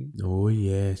me. Oh,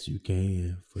 yes, you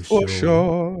can. For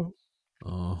sure.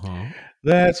 Uh-huh.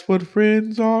 That's what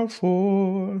friends are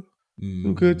for.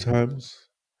 Through good times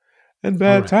and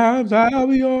bad times, I'll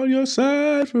be on your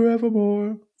side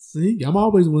forevermore. See, I'm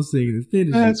always one singing.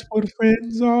 Finish That's it. what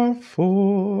friends are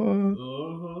for.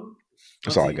 Uh-huh.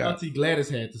 That's all I got. Auntie Gladys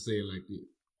had to say it like this.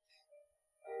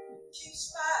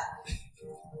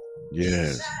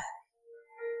 Yes.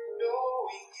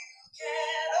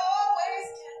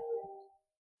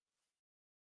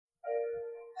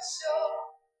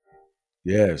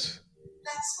 Yes.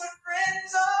 That's what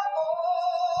friends are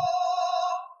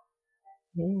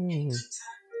for. And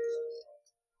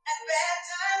bad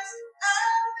times,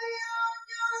 I'll be on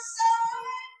your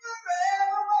side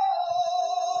forevermore.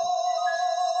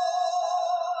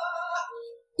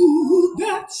 Ooh,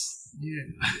 that's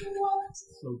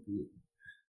so good.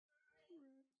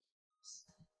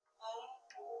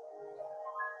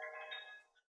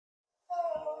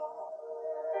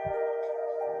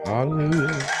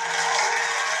 Hallelujah.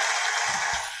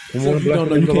 So if you don't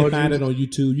know, you can't find it on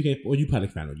YouTube. You probably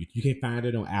find it on YouTube. You can't find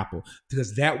it on Apple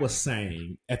because that was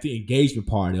sang at the engagement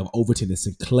party of Overton and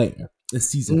Sinclair in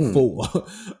season 4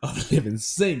 of Living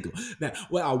Single. Now,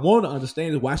 what I want to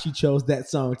understand is why she chose that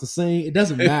song to sing. It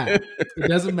doesn't matter. It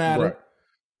doesn't matter. Right.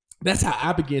 That's how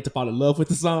I began to fall in love with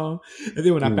the song. And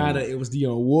then when I found out it was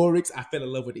Dionne Warwick's, I fell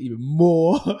in love with it even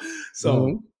more.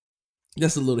 So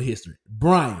that's a little history.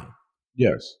 Bryan.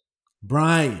 Yes.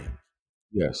 Bryan.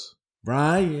 Yes.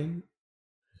 Bryan.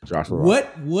 Joshua.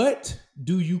 What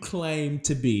do you claim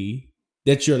to be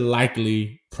that you're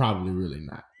probably really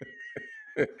not?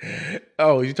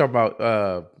 Oh, you talking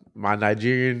about my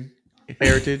Nigerian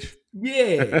heritage?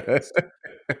 Yeah.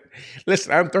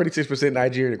 Listen, I'm 36%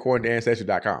 Nigerian according to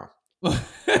Ancestry.com.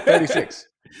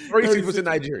 36%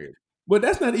 Nigerian. But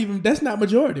that's not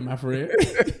majority, my friend.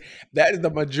 That is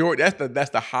the majority. That's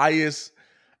the highest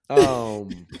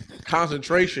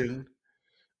concentration.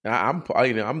 I'm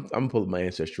pulling my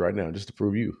ancestry right now just to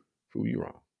prove you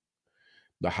wrong.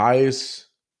 The highest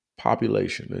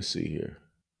population. Let's see here.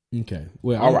 Okay.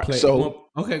 Well, all right.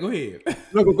 Okay, go ahead.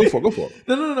 No, go for it.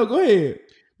 No. Go ahead.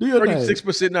 Do your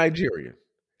 36% Nigerian.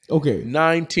 Okay.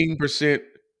 19%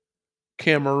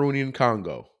 Cameroonian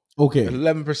Congo. Okay.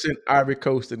 11% Ivory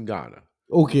Coast and Ghana.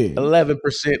 Okay. 11%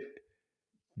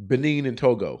 Benin and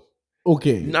Togo.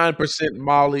 Okay. 9%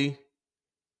 Mali.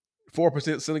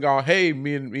 4% Senegal. Hey,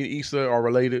 me and Issa are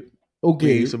related. Okay.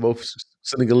 Me and Issa both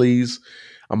Senegalese.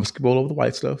 I'm gonna skip all over the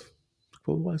white stuff.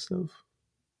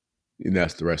 And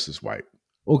that's the rest is white.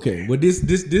 Okay. Well,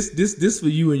 this for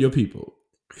you and your people.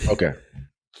 Okay.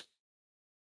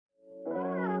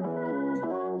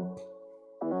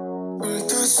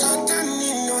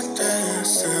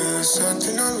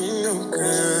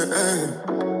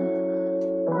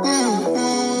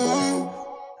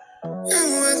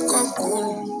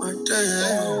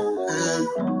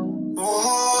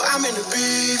 Oh, I'm in a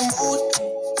big mood.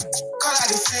 Call I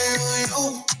feel you.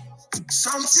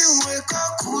 Something wake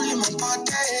up cool in my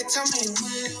body. Tell me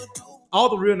what you do. All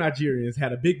the real Nigerians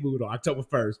had a big mood on October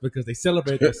 1st because they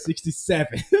celebrate their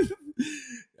 67th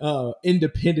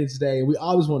Independence Day. We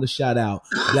always want to shout out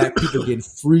Black people getting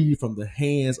free from the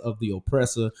hands of the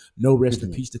oppressor. No rest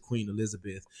in peace to Queen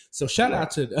Elizabeth. So shout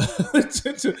out to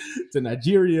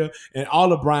Nigeria and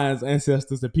all of Bryan's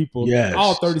ancestors and people. Yes.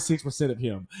 All 36% of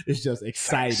him is just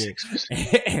excited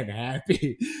and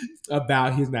happy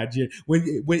about his Nigeria.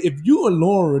 If you and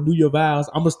Lauren renew your vows,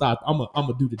 I'm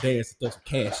gonna do the dance and throw some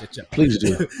cash at you. Please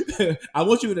do. I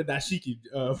want you in a dashiki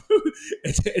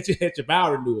at your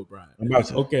vow renewal, Bryan. I'm about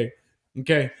to. Okay.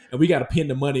 And we got to pin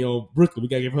the money on Brooklyn. We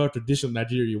got to give her a traditional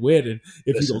Nigerian wedding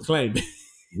if you gonna claim it.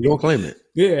 You gonna claim it?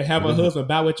 Yeah, have her husband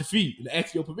bow at your feet and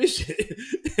ask your permission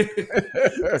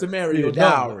to marry your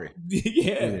dowry.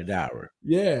 Yeah, dowry.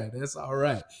 Yeah, that's all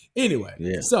right.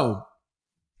 Anyway, so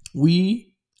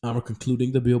we are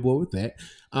concluding the billboard with that.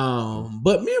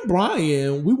 But me and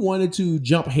Bryan, we wanted to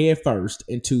jump head first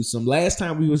into some. Last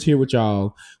time we was here with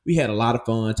y'all, we had a lot of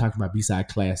fun talking about B-side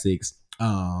classics.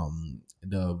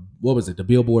 The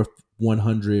Billboard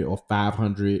 100 or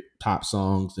 500 top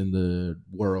songs in the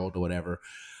world or whatever.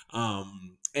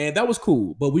 And that was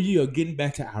cool. But we are getting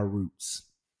back to our roots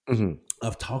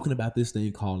of talking about this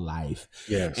thing called life.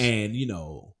 Yes. And,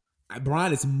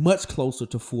 Bryan is much closer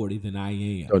to 40 than I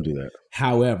am. Don't do that.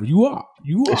 However, you are.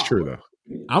 It's true, though.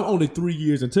 I'm only 3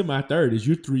 years into my 30s.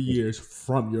 You're 3 years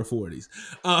from your 40s.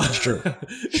 It's true.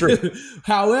 True.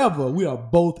 However, we are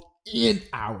both in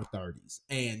our 30s.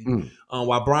 And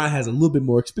while Bryan has a little bit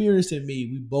more experience than me,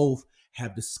 we both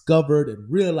have discovered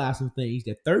and realized some things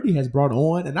that 30 has brought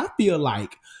on. And I feel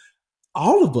like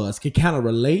all of us can kind of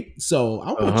relate. So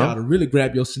I want y'all to really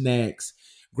grab your snacks,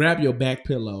 grab your back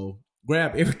pillow,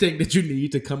 grab everything that you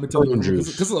need to come into the room.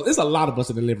 Because there's a lot of us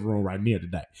in the living room right near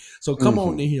today. So come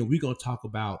on in here. We're going to talk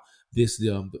about this,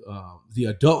 the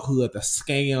adulthood, the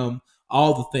scam,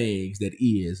 all the things that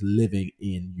is living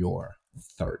in your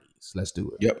 30s. Let's do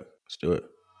it. Yep. Let's do it.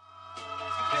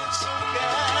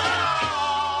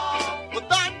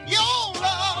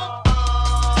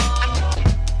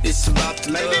 It's about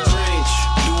the love change.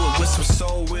 Do it with some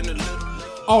soul in a little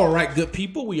love. All right, good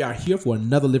people. We are here for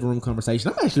another living room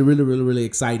conversation. I'm actually really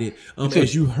excited.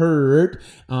 As you heard,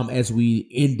 as we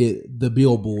ended the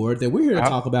billboard, that we're here to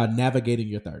talk about navigating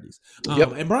your 30s.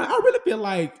 And Bryan, I really feel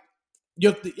like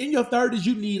in your 30s,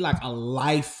 you need like a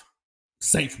life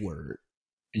safe word.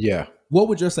 Yeah. What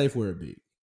would your safe word be?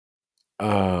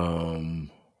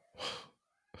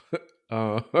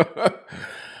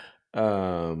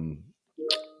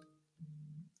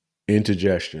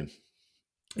 Indigestion.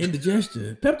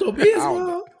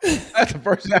 Pepto-Bismol. That's the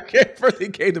first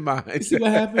thing came to mind. You see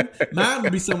what happened? Mine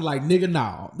would be something like nigga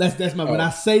no. That's my when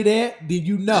I say that, then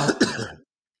you know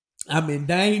I'm in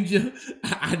danger.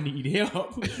 I need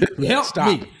help. Help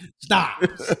me. Stop.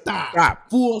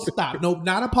 Full stop. No,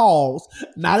 not a pause,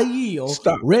 not a yield.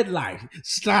 Stop. Red light.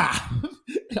 Stop.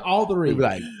 All three.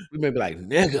 We may be like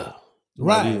nigga.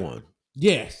 Right.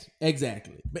 Yes,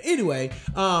 exactly. But anyway,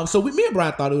 so me and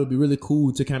Bryan thought it would be really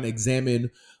cool to kind of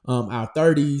examine our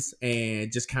 30s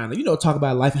and just kind of, talk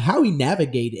about life and how we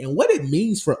navigate it and what it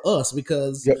means for us.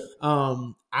 Because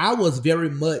I was very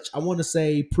much, I want to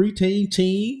say, preteen,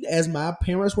 teen, as my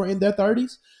parents were in their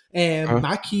 30s. And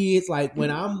my kids, like when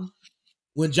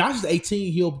Josh is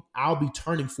 18, I'll be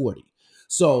turning 40.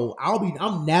 So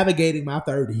I'm navigating my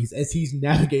 30s as he's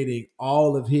navigating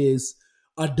all of his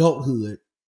adulthood.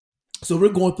 So we're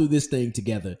going through this thing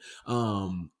together.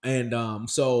 So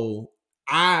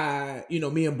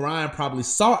me and Bryan probably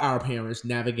saw our parents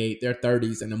navigate their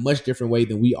 30s in a much different way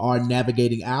than we are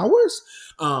navigating ours.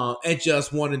 And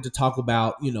just wanted to talk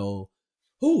about,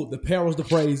 the perils, the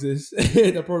praises,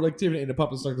 the productivity, and the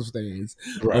public circumstance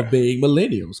of being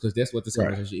millennials, because that's what this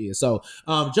conversation is. So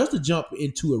just to jump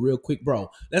into it real quick, bro,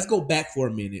 let's go back for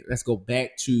a minute. Let's go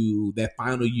back to that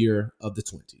final year of the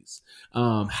 20s.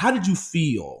 How did you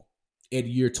feel at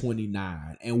year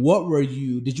 29, and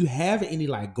did you have any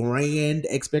like grand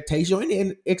expectations or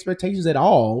any expectations at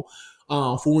all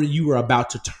for when you were about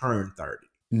to turn 30?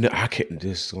 No, I can't.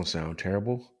 This is gonna sound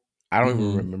terrible. I don't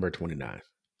even remember 29.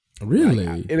 Really?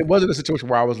 And it wasn't a situation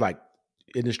where I was like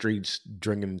in the streets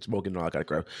drinking, smoking, and all that kind of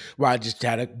crap, where I just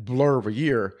had a blur of a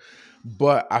year.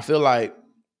 But I feel like,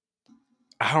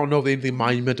 I don't know if anything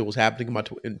monumental was happening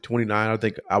in 29. I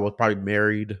think I was probably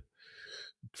married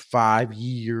 5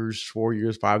 years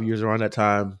around that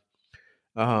time.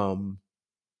 A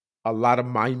lot of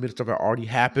monumental stuff had already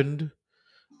happened.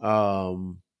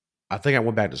 I think I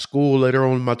went back to school later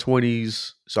on in my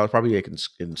 20s, so I was probably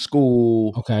in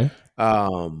school. Okay.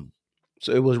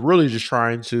 So it was really just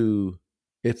trying to,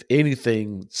 if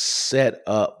anything, set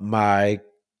up my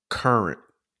current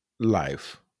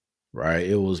life. Right?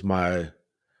 It was my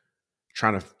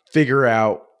trying to figure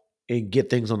out and get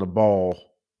things on the ball.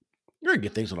 You're gonna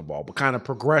get things on the ball, but kind of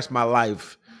progress my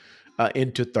life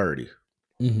into 30.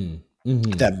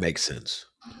 If that makes sense.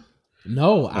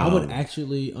 No, I would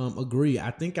actually agree.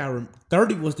 I think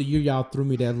 30 was the year y'all threw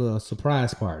me that little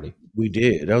surprise party. We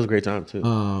did. That was a great time too.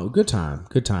 Good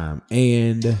time.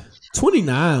 And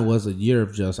 29 was a year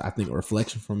of just, I think,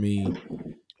 reflection for me.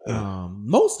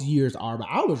 Most years are, but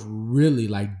I was really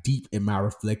like deep in my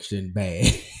reflection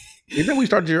bag. Isn't that when you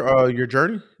started your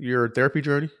journey, your therapy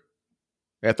journey?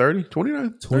 At 30?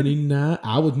 29? 29.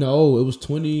 I would know. It was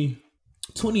 28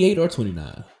 or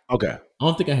 29. Okay. I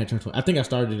don't think I had turned 20. I think I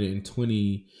started it in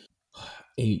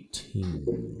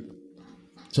 2018.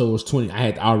 So it was 20. I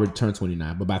had already turned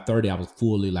 29, but by 30, I was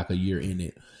fully like a year in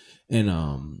it. And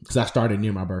because I started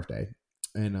near my birthday.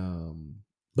 And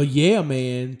but yeah,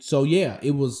 man. So yeah,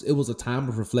 it was a time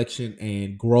of reflection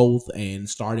and growth and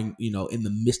starting, in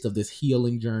the midst of this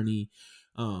healing journey.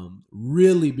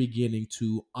 Really beginning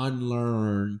to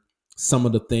unlearn some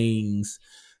of the things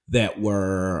that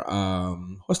were,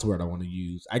 what's the word I want to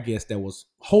use? I guess that was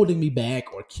holding me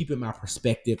back or keeping my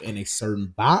perspective in a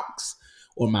certain box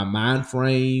or my mind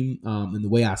frame, and the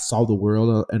way I saw the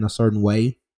world in a certain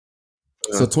way.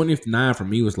 So 29 for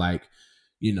me was like,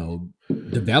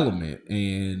 development.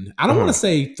 And I don't want to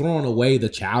say throwing away the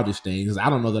childish things. I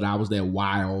don't know that I was that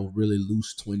wild, really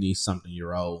loose 20-something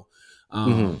year old.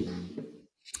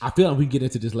 I feel like we get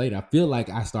into this later. I feel like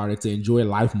I started to enjoy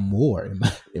life more in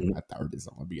my 30s.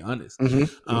 I'm gonna be honest.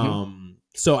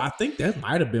 So I think that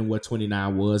might have been what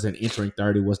 29 was, and entering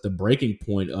 30 was the breaking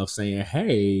point of saying,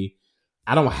 "Hey,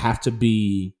 I don't have to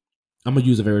be." I'm gonna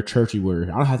use a very churchy word.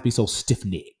 I don't have to be so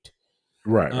stiff-necked.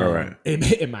 Right.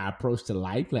 In my approach to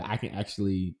life, like I can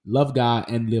actually love God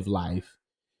and live life,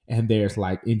 and there's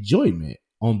like enjoyment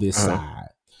on this side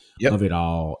of it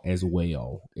all as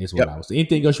well. Is what I was.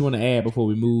 Anything else you want to add before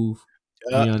we move?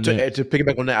 To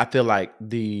piggyback on that, I feel like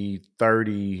the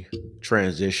 30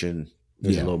 transition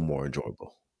is a little more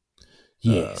enjoyable.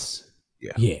 Yes.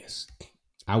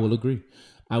 I will agree.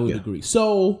 Agree.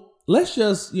 So let's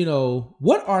just,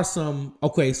 what are some,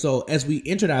 so as we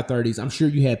entered our 30s, I'm sure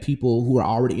you had people who are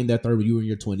already in their 30s, you were in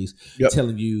your 20s,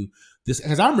 telling you this,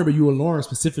 because I remember you and Lauren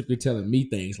specifically telling me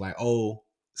things like, oh,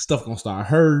 stuff gonna start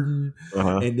hurting,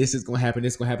 and this is gonna happen,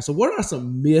 this is gonna happen. So what are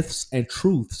some myths and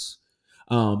truths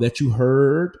that you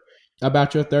heard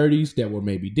about your 30s that were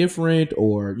maybe different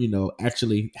or,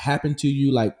 actually happened to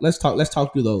you? Like, let's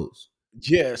talk through those.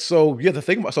 Yeah. So the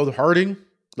thing about the hurting,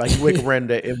 like you wake up one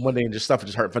day and just stuff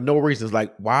just hurt for no reason. It's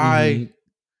like, why?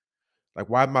 Like,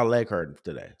 why my leg hurting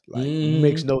today? Like,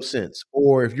 makes no sense.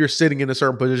 Or if you're sitting in a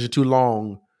certain position too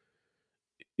long,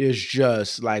 it's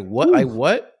just like, what? Like,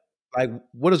 what? Like,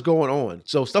 what is going on?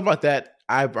 So stuff like that,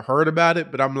 I've heard about it,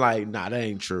 but I'm like, nah, that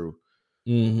ain't true.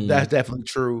 That's definitely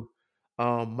true.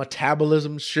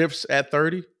 Metabolism shifts at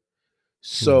 30.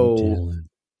 So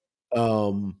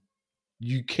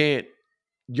you can't,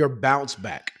 your bounce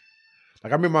back.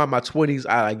 Like I remember in my 20s,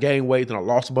 I gained weight, then I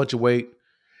lost a bunch of weight.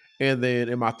 And then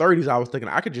in my 30s, I was thinking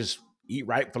I could just eat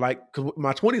right for because in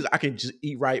my 20s, I can just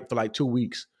eat right for 2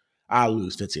 weeks. I'll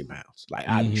lose 15 pounds. Like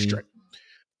I'd be straight.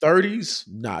 30s,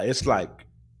 nah, it's like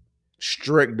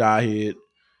strict diet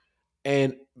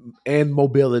and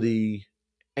mobility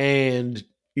and,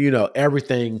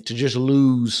 everything to just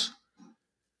lose,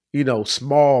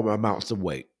 small amounts of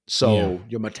weight. So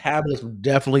your metabolism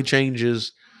definitely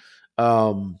changes.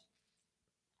 Your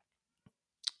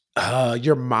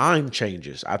mind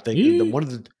changes. I think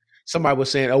somebody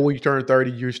was saying, oh, when you turn 30,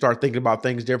 you start thinking about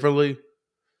things differently.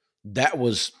 That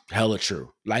was hella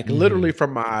true. Like literally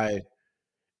from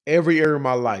every area of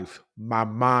my life, my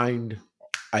mind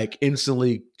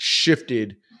instantly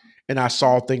shifted and I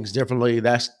saw things differently.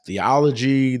 That's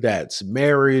theology, that's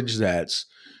marriage, that's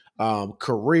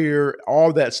career,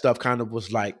 all that stuff kind of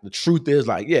was like, the truth is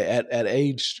at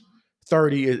age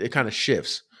 30, it kind of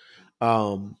shifts.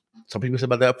 Some people say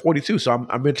about that 42. So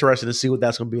I'm interested to see what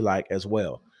that's going to be like as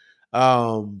well.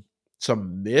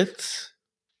 Some myths.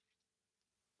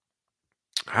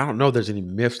 I don't know if there's any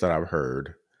myths that I've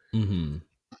heard.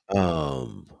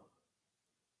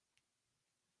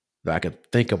 That I can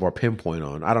think of or pinpoint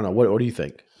on. I don't know. What do you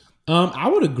think? I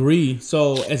would agree.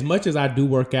 So as much as I do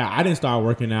work out, I didn't start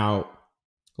working out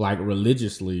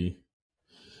religiously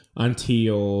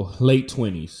until late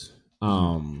 20s.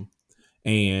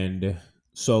 And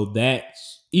so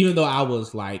that's, even though I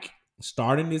was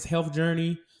starting this health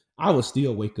journey, I would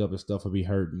still wake up and stuff would be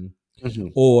hurting.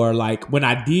 Or when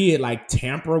I did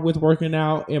tamper with working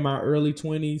out in my early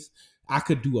 20s, I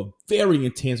could do a very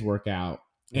intense workout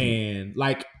and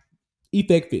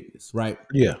Effect Fitness, right?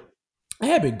 Yeah. I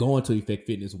had been going to Effect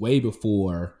Fitness way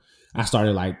before I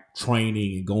started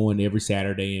training and going every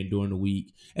Saturday and during the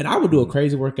week. And I would do a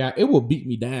crazy workout. It would beat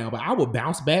me down, but I would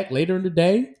bounce back later in the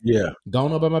day. Yeah.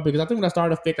 Going up by my, because I think when I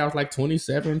started Effect, I was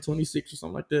 27, 26 or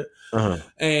something like that.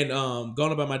 And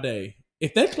going about my day.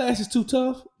 If that class is too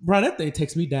tough, Bryan, that thing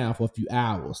takes me down for a few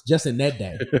hours just in that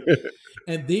day.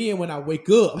 And then when I wake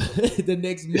up the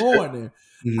next morning,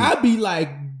 I be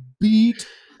beat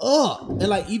up. And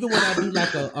even when I do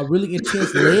a really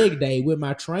intense leg day with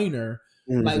my trainer,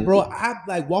 bro,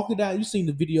 I walking down, you seen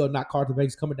the video of Not Carter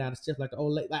Banks coming down the steps like the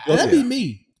old lady. That'd be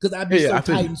me, because I'd be so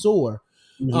tight and sore.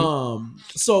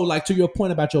 So to your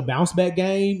point about your bounce back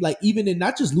game, even in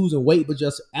not just losing weight, but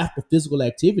just after physical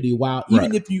activity,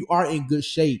 even if you are in good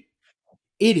shape,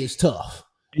 it is tough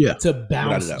to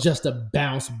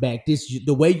bounce back.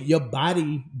 The way your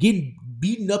body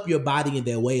beating up your body in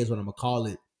that way is what I'm gonna call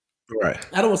it. Right.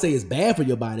 I don't want to say it's bad for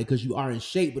your body because you are in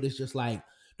shape, but it's just the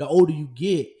older you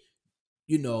get,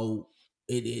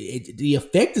 the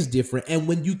effect is different. And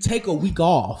when you take a week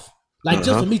off,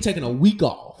 just for me taking a week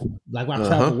off, when I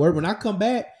travel work, when I come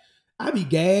back, I be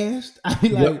gassed. I be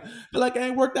feel like I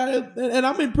ain't worked out, and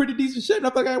I'm in pretty decent shape. And I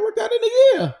feel like I ain't worked out in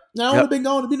a year. Now I only been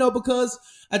going, because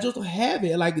I just don't have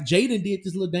it. Jaden did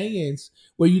this little dance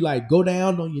where you go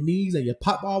down on your knees and you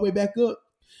pop all the way back up.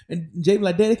 And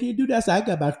Jaden Daddy, can you do that? So I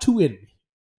got about 2 in me.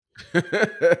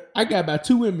 I got about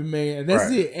 2 women, man. And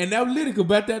that's it. And that was lyrical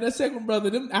about that second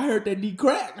brother. I heard that knee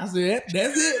crack. I said,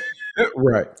 that's it.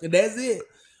 Right. And that's it.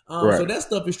 So that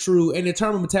stuff is true. And in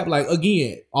terms of metabolism, like,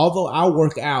 again, although I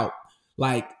work out,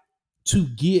 like, to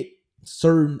get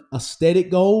certain aesthetic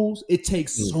goals, it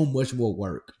takes so much more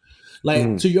work.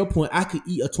 Like, to your point, I could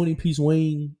eat a 20-piece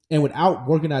wing and without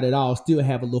working out at all, still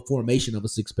have a little formation of a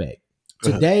 6-pack.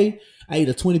 Today, I ate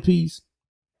a 20-piece.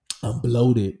 I'm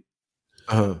bloated.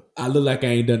 I look like I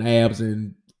ain't done abs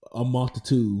in a month or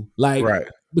two. Like,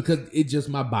 because it just,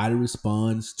 my body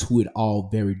responds to it all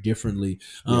very differently.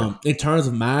 In terms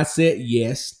of mindset,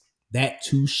 yes, that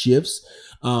too shifts.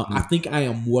 I think I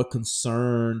am more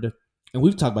concerned, and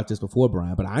we've talked about this before,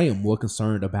 Bryan, but I am more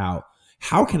concerned about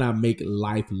how can I make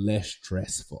life less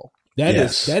stressful? That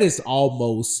is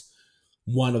almost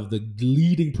one of the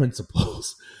leading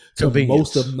principles to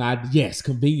most of my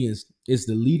convenience is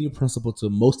the leading principle to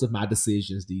most of my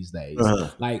decisions these days.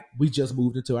 Like, we just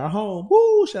moved into our home.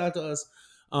 Woo! Shout out to us.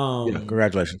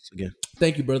 Congratulations again.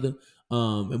 Thank you, brother.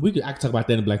 And I can talk about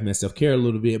that in Black Man Self-Care a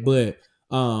little bit, but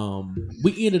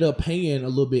we ended up paying a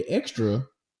little bit extra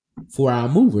for our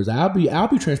movers. I'll be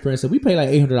transparent. So we pay like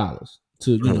 $800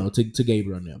 to to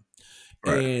Gabriel and them.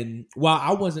 And while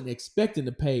I wasn't expecting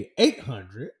to pay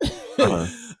 $800,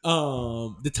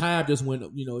 the time just went.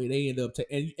 They ended up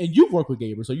and you work with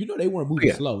Gabriel, so they weren't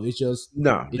moving slow. It's just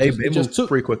it just took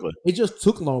pretty quickly. It just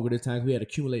took longer this time. We had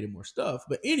accumulated more stuff.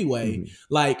 But anyway,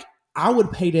 like, I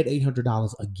would pay that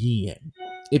 $800 again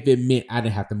if it meant I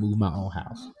didn't have to move my own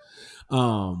house.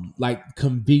 Like,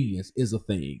 convenience is a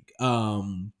thing.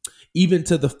 Even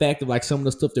to the fact of, like, some of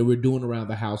the stuff that we're doing around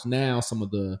the house now, some of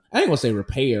the, I ain't gonna say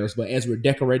repairs, but as we're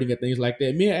decorating and things like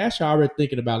that, me and Ash are already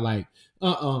thinking about, like,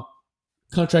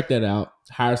 contract that out,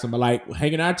 hire somebody, like,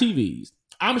 hanging our TVs.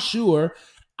 I'm sure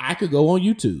I could go on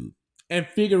YouTube and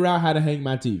figure out how to hang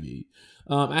my TV.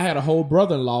 I had a whole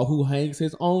brother-in-law who hangs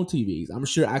his own TVs. I'm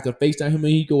sure I could FaceTime him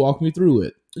and he could walk me through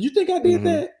it. Did you think I did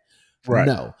that? Right.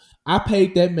 No. I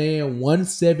paid that man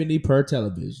 $170 per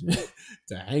television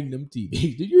to hang them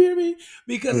TVs. Did you hear me?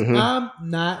 Because I'm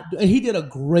not, and he did a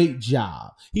great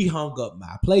job. He hung up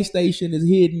my PlayStation is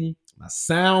hidden, my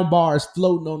sound bar is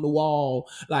floating on the wall,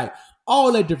 like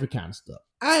all that different kind of stuff.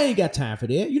 I ain't got time for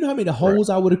that. You know how many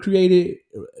holes I would have created?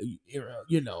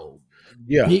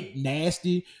 Big,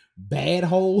 nasty, bad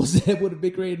holes that would have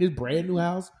been created in this brand new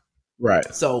house. Right.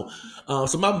 So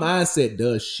my mindset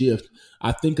does shift.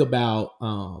 I think about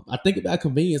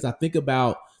convenience. I think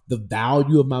about the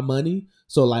value of my money.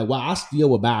 So, like, while I still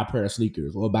would buy a pair of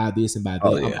sneakers or buy this and buy that,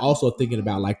 I'm also thinking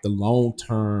about, like, the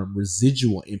long-term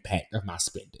residual impact of my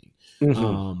spending.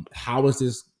 How is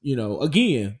this,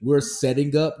 again, we're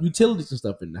setting up utilities and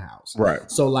stuff in the house. Right.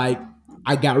 So, like,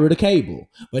 I got rid of cable,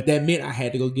 but that meant I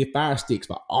had to go get Fire Sticks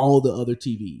for all the other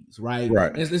TVs, right?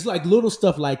 Right. And it's like little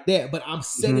stuff like that, but I'm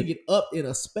setting it up in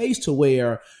a space to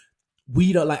where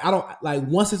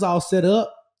once it's all set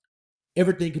up,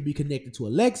 everything can be connected to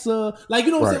Alexa. Like,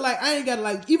 you know what I'm saying? Like, I ain't got,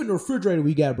 like, even the refrigerator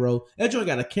we got, bro, that joint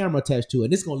got a camera attached to it,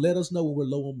 and it's going to let us know when we're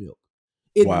low on milk.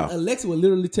 Alexa will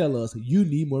literally tell us, you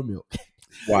need more milk.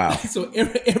 Wow. So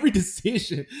every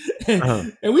decision,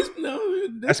 and we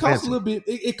that costs a little bit.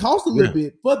 It costs a little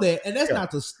bit for that, and that's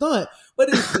not to stunt, but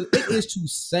it is to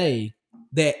say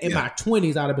that in my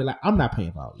 20s, I'd have been like, I'm not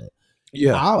paying for all that.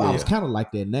 I was kind of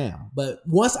like that now, but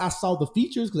once I saw the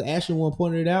features, because Ashley one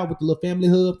pointed it out with the little family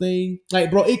hub thing, like,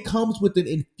 bro, it comes with an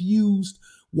infused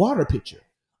water pitcher.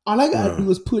 All I gotta do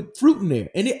is put fruit in there,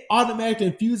 and it automatically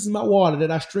infuses my water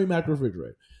that I stream out the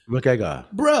refrigerator. Look at God.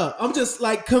 Bruh, I'm just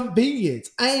like,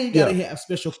 convenience. I ain't gotta have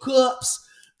special cups.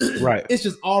 Right. It's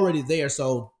just already there.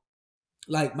 So,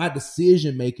 like, my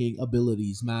decision-making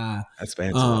abilities, that's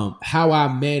fancy. How I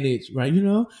manage, right?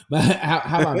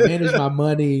 How I manage my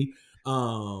money.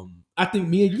 I think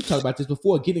me and you talked about this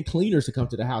before, getting cleaners to come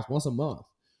to the house once a month.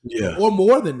 Yeah. Or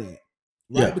more than that.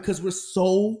 Right? Yeah. Because we're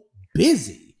so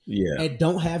busy. Yeah. And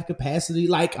don't have capacity.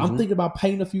 Like, I'm thinking about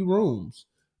painting a few rooms.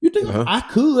 You think I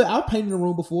could? I painted a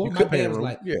room before. My dad was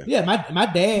like, my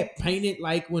dad painted,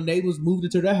 like, when they was moved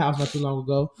into their house not too long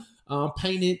ago,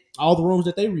 painted all the rooms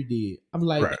that they redid. I'm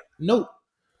like, nope.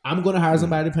 I'm going to hire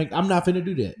somebody to paint. I'm not finna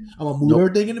do that. I'm going to move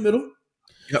everything in the middle.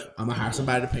 Yep. I'm going to hire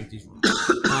somebody to paint these rooms.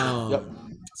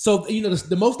 So,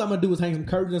 the most I'm going to do is hang some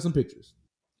curtains and some pictures.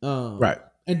 Right.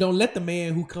 And don't let the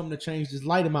man who come to change this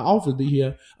light in my office be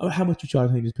here. How much you charge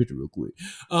to hang this picture real quick?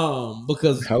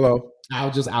 Because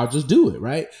I'll just do it,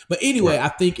 right? But anyway, I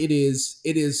think it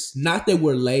is not that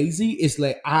we're lazy. It's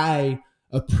like I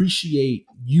appreciate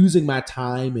using my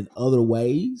time in other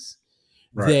ways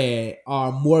that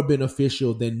are more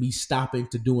beneficial than me stopping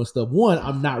to doing stuff. One,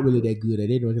 I'm not really that good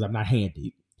at it because I'm not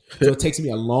handy. So it takes me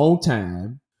a long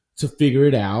time to figure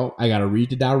it out. I got to read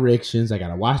the directions. I got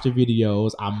to watch the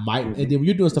videos. I might, and then when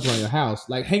you're doing stuff around your house,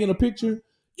 like hanging a picture,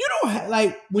 you don't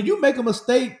like when you make a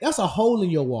mistake, that's a hole in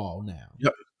your wall now.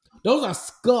 Yep. Those are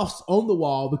scuffs on the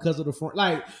wall because of the front.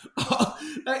 Like,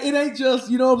 it ain't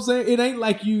just, you know what I'm saying? It ain't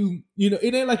like it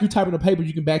ain't like you typing a paper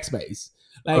you can backspace.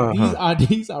 Like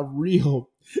these are real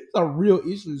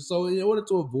issues. So in order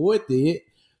to avoid that,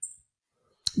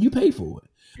 you pay for it.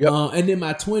 Yep. And in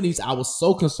my 20s, I was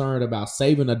so concerned about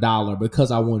saving $1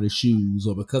 because I wanted shoes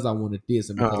or because I wanted this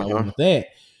and because I wanted that.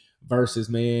 Versus,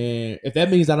 man, if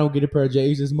that means I don't get a pair of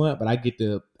J's this month, but I get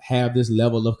to have this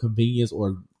level of convenience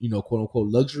or, quote unquote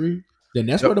luxury, then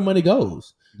that's where the money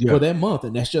goes for that month.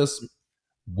 And that's just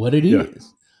what it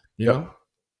is. You know?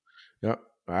 Yeah.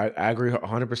 I agree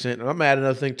 100%. And I'm adding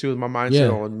another thing too. My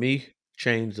mindset on me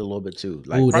changed a little bit too.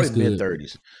 Like probably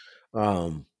mid-30s.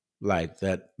 Like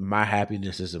that my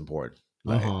happiness is important.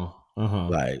 Like,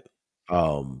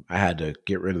 I had to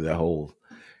get rid of that whole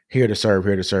here to serve.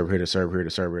 Like,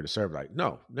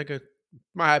 no, nigga,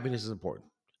 my happiness is important.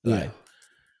 Like,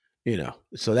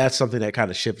 so that's something that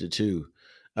kind of shifted to,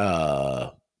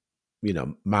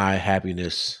 my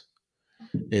happiness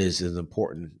is as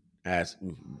important as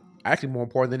actually more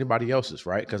important than anybody else's,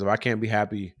 right? Because if I can't be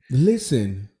happy,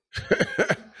 listen,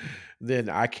 then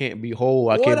I can't be whole.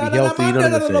 I can't be healthy.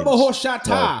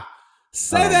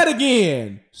 Say that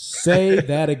again. Say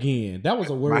that again. That was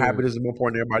a word. My happiness is more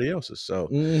important than everybody else's. So,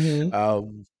 and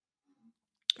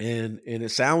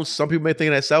it sounds, some people may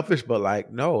think that's selfish, but like,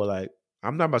 no, like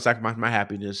I'm not about to sacrifice my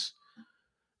happiness,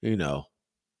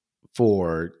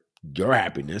 for your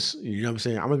happiness. You know what I'm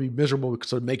saying? I'm gonna be miserable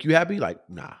so to make you happy. Like,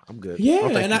 nah, I'm good.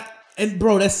 Yeah, and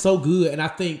bro, that's so good. And I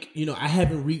think I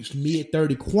haven't reached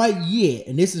mid-30 quite yet,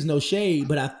 and this is no shade,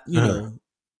 but I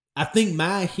think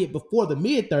mine hit before the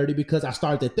mid-30 because I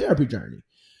started that therapy journey.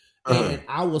 And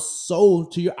I was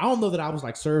so I don't know that I was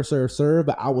like serve,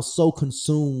 but I was so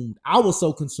consumed.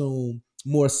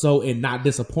 More so in not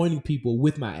disappointing people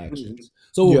with my actions.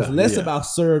 So it was less about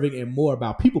serving and more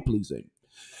about people pleasing.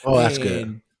 Oh, that's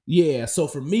good. Yeah, so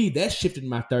for me, that shifted in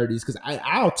my 30s because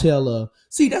I'll tell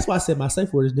that's why I said my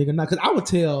safe word is nigga not, because I would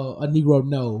tell a Negro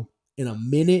no in a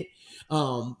minute.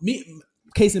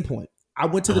 Case in point, I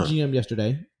went to the gym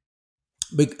yesterday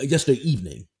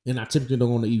evening, and I typically don't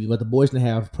go in the evening, but the boys didn't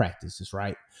have practices,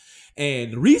 right?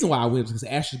 And the reason why I went was because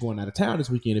Ashley's going out of town this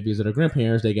weekend to visit her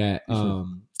grandparents. They got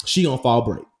she on fall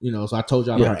break, so I told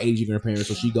y'all about her aging grandparents,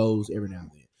 so she goes every now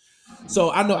and then.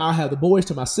 So I know I'll have the boys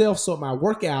to myself, so my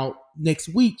workout next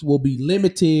week will be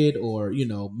limited or,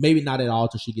 maybe not at all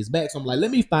till she gets back. So I'm like, let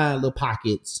me find little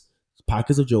pockets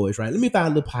of joys, right? Let me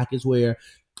find little pockets where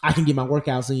I can get my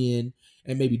workouts in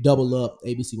and maybe double up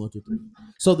ABC 1, 2, 3.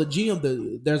 So the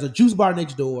gym, there's a juice bar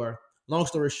next door. Long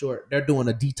story short, they're doing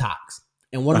a detox.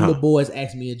 And one of the boys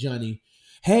asked me and Johnny,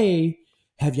 hey,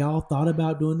 have y'all thought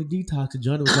about doing the detox? And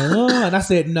Johnny was like, and I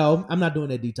said, no, I'm not doing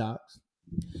that detox.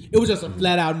 It was just a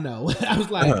flat out no. I was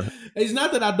like, it's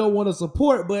not that I don't want to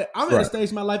support, but I'm at a stage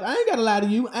in my life. I ain't got to lie to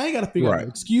you. I ain't got to figure out an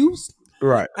excuse.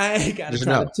 Right. I ain't got to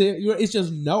try to tell you. It's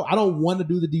just no. I don't want to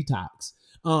do the detox.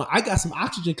 I got some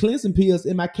oxygen cleansing pills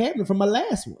in my cabinet from my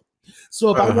last one.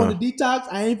 So if I want to detox,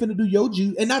 I ain't finna do your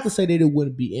juice. And not to say that it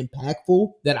wouldn't be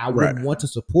impactful, that I wouldn't want to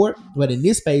support. But in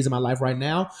this phase of my life right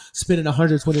now, spending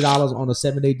 $120 on a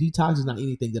 7-day detox is not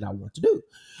anything that I want to do.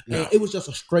 No. And it was just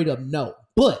a straight up no.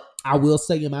 But I will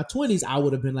say in my 20s, I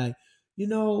would have been like,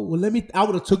 I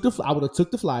would have took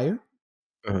the flyer.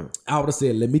 I would have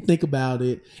said, let me think about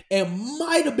it. And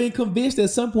might have been convinced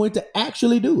at some point to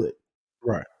actually do it.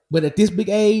 Right. But at this big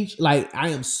age, like I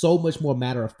am so much more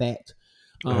matter of fact.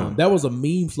 There was a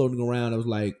meme floating around. It was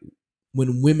like,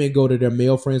 when women go to their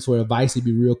male friends for advice, it'd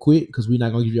be real quick because we're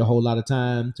not going to give you a whole lot of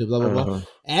time to blah, blah, blah.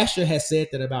 Asher has said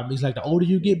that about me. He's like, the older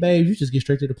you get, babe, you just get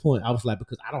straight to the point. I was like,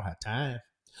 because I don't have time.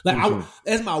 Like,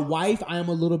 as my wife, I am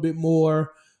a little bit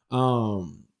more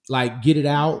like get it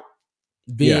out,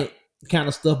 vent kind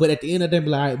of stuff. But at the end of the day,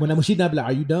 like, when she's not like,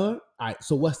 are you done? All right,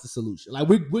 so what's the solution? Like,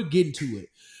 we're getting to it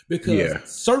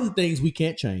because certain things we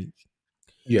can't change.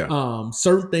 Yeah.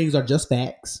 Certain things are just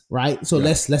facts, right? So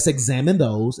let's examine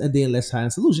those and then let's find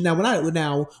a solution.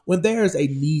 Now, when there's a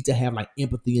need to have like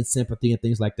empathy and sympathy and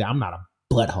things like that, I'm not a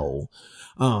butthole.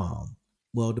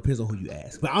 Well, it depends on who you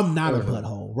ask, but I'm not a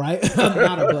butthole, right? I'm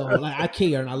not a butthole. Like, I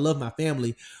care and I love my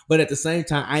family, but at the same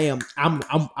time,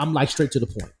 I'm like straight to the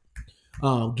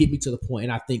point. Get me to the point,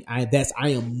 and I think I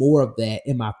am more of that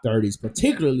in my 30s,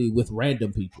 particularly with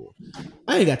random people.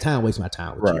 I ain't got time to waste my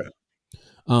time with you.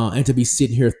 And to be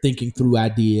sitting here thinking through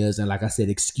ideas and, like I said,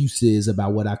 excuses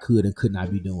about what I could and could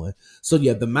not be doing. So,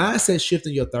 yeah, the mindset shift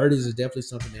in your 30s is definitely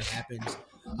something that happens.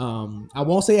 I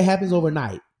won't say it happens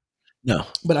overnight. No.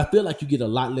 But I feel like you get a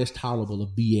lot less tolerable of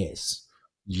BS.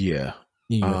 Yeah.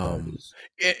 In your 30s.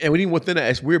 And even within that,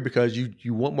 it's weird because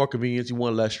you want more convenience, you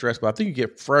want less stress, but I think you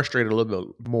get frustrated a little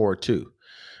bit more too.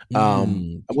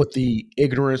 With the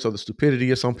ignorance or the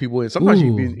stupidity of some people. And sometimes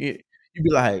you be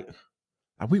like,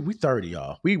 we 30,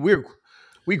 y'all. We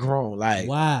grown. Like,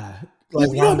 why? Like,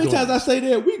 you know how many times I say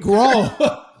that? We grown.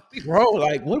 We grown.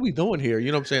 Like, what are we doing here?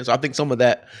 You know what I'm saying? So I think some of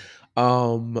that.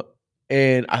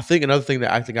 And I think another thing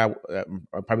that I'm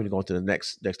probably going to the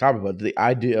next topic, but the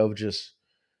idea of just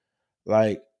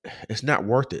like, it's not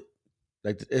worth it.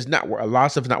 Like, it's not a lot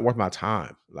of stuff is not worth my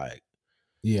time. Like,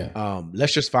 yeah.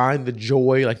 Let's just find the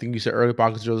joy. Like I think you said earlier,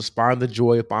 just find the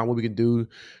joy, find what we can do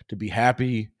to be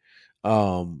happy.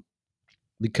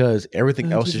 Because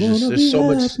everything else is just there's so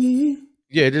much.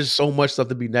 Yeah, there's so much stuff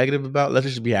to be negative about. Let's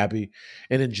just be happy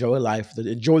and enjoy life.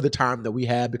 Enjoy the time that we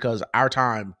have because our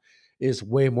time is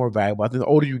way more valuable. I think the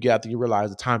older you get, I think you realize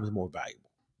the time is more valuable.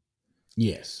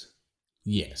 Yes.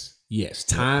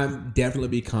 Time definitely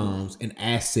becomes an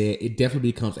asset. It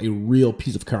definitely becomes a real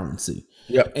piece of currency.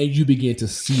 Yep. And you begin to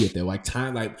see it there. Like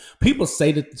time, like people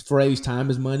say that the phrase time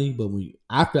is money, but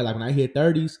I felt like when I hit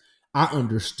 30s, I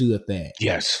understood that.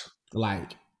 Yes.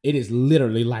 Like it is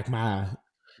literally like my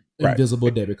invisible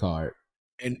debit card.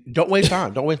 And don't waste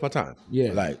time. Don't waste my time.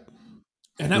 Yeah. Like,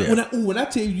 and when I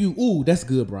tell you, that's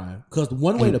good, Bryan. Because the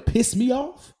one way to piss me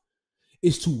off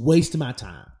is to waste my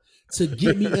time. To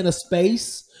get me in a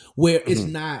space where it's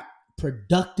not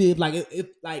productive. Like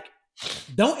like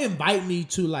don't invite me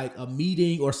to like a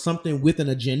meeting or something with an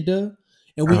agenda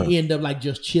and we end up like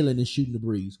just chilling and shooting the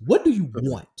breeze. What do you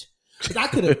want? Because I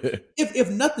could have, if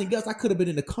nothing else, I could have been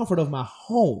in the comfort of my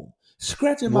home,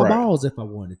 scratching my balls if I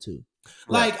wanted to.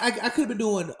 Like I could have been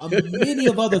doing many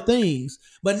of other things,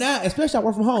 but now, especially I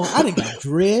work from home, I didn't get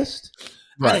dressed.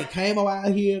 I didn't came out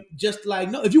here just like,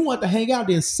 no, if you want to hang out,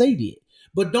 then say it.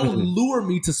 But don't lure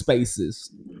me to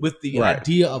spaces with the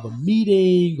idea of a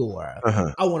meeting or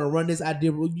I want to run this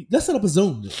idea. Let's set up a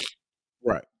Zoom.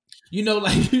 Right. You know,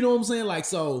 like, you know what I'm saying? Like,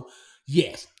 so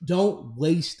yes, don't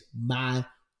waste my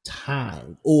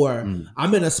time. Or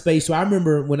I'm in a space where I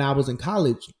remember when I was in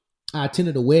college, I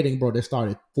attended a wedding, bro, that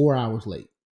started 4 hours late.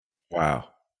 Wow.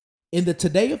 In the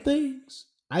today of things,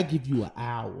 I give you an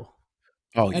hour.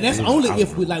 Oh, and that's only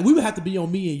if we would have to be on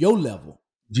me and your level.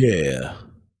 Yeah.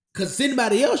 Because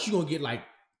anybody else, you're going to get like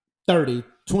 30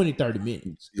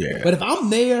 minutes. Yeah. But if I'm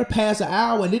there past an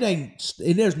hour and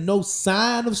there's no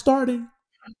sign of starting,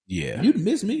 you'd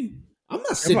miss me. I'm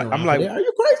not sitting around there. Are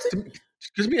you crazy?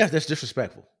 Because me, that's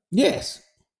disrespectful. Yes.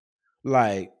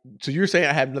 Like, so you're saying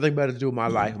I have nothing better to do in my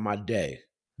life, in my day,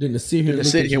 than to sit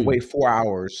here and wait 4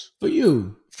 hours for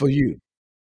you.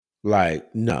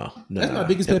 Like, no. That's my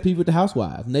biggest pet peeve with the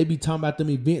housewives. And they be talking about them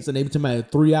events and they be talking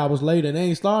about 3 hours later and they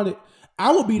ain't started.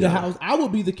 I will be I will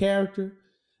be the character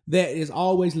that is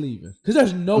always leaving. Because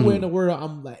there's nowhere in the world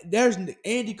I'm like, there's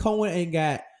Andy Cohen ain't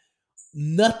got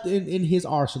nothing in his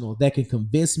arsenal that can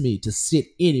convince me to sit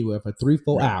anywhere for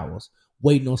 3-4 hours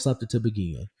waiting on something to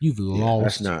begin. You've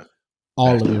lost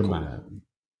all of your mind.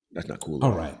 That's not cool.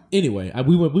 All right. Anyway,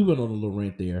 we went on a little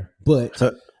rant there, but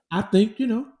I think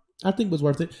it was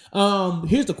worth it.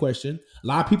 Here's the question. A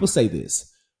lot of people say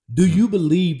this. Do you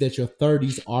believe that your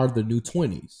 30s are the new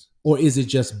 20s? Or is it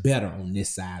just better on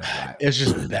this side of life? It's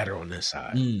just better on this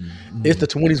side. It's the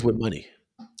 20s with money.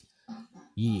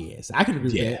 Yes, I can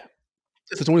agree with that.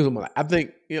 It's the 20s with money. I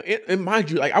think, and mind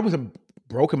you, like I was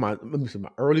broke in my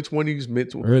early 20s,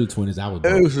 mid-20s. Early 20s, I was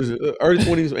broke. Early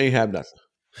 20s, ain't have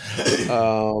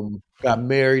nothing. Got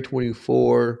married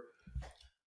 24.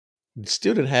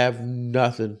 Still didn't have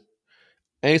nothing.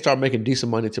 I ain't started making decent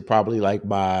money to probably like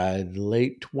my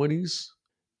late 20s.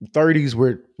 30s,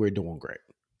 we're doing great.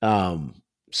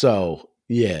 So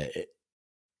yeah.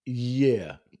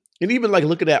 And even like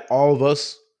looking at all of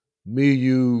us, me,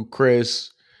 you,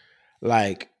 Chris,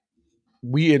 like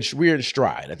we're in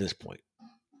stride at this point.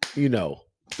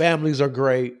 Families are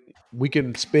great. We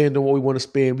can spend on what we want to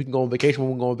spend. We can go on vacation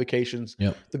when we go on vacations.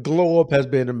 Yep. The glow up has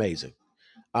been amazing.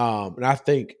 And I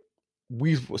think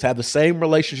we've had the same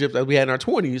relationships as we had in our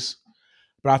 20s,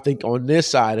 but I think on this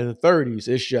side in the 30s,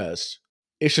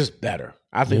 it's just better.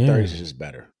 I think 30s is just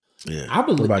better. Yeah. I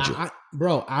believe, what about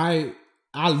you?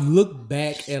 I look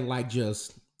back at like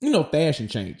just, fashion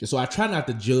changes. So I try not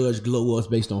to judge glow ups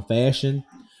based on fashion.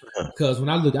 Because when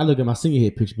I look at my senior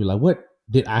head picture, be like, what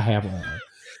did I have on?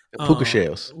 Puka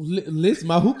shells. List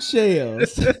my hook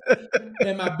shells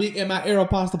and my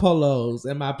Aeropostale polos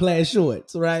and my plaid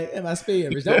shorts, right? And my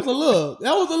Sperry's. That was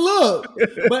a look.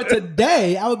 But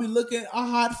today I would be looking a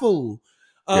hot fool.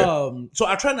 So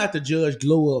I try not to judge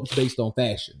glow ups based on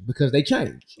fashion because they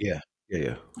change. Yeah.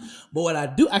 But what I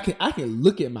do, I can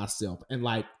look at myself and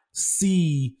like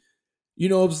see, you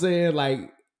know what I'm saying,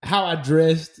 like how I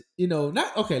dressed. You know,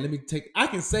 not okay. I'm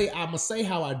gonna say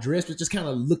how I dressed, but just kind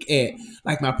of look at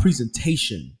like my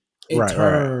presentation in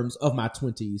terms of my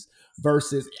 20s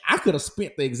versus I could have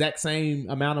spent the exact same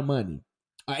amount of money,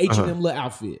 H&M little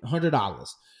outfit, $100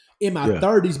 in my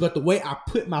 30s, but the way I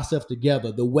put myself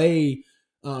together, the way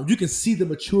you can see the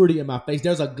maturity in my face.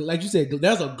 There's like you said,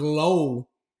 there's a glow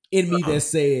in me that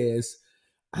says,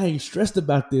 I ain't stressed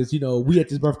about this. You know, we at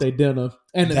this birthday dinner,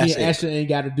 and me and Ashley ain't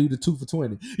got to do the 2 for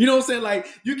 $20. You know what I'm saying? like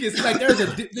you can see, like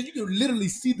you can literally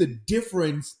see the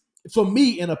difference for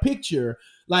me in a picture.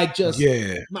 Like just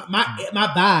my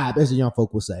vibe, as the young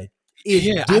folk would say, is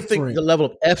different. I think the level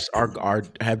of F's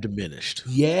have diminished.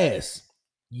 Yes.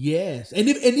 And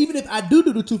even if I do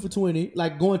the 2 for $20,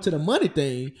 like going to the money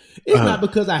thing, it's not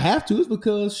because I have to. It's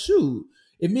because shoot,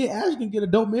 if me and Ash can get a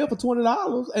dope meal for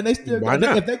 $20 and they still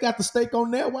if they got the steak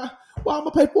on there, why I'm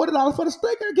gonna pay $40 for the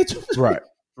steak? I get you right.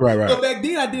 So back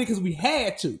then I did it because we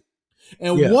had to,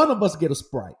 and one of us get a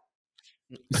Sprite.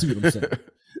 You see what I'm saying?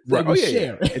 Right. We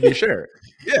share it. And they share it.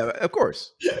 Yeah, of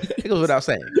course. It goes without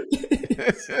saying.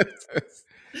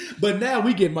 But now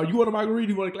we get you want a margarita,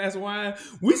 you want a glass of wine,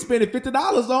 we spending $50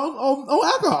 on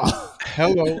alcohol.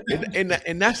 Hello.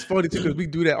 And that's funny too, because we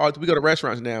do that. We go to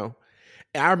restaurants now.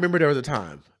 And I remember there was a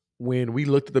time when we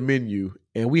looked at the menu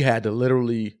and we had to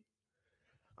literally,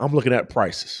 I'm looking at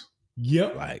prices.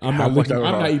 Yep. Like I'm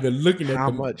not even looking at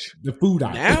how much the food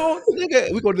item. Now,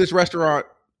 nigga, we go to this restaurant,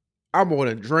 I'm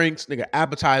ordering drinks, nigga,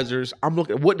 appetizers. I'm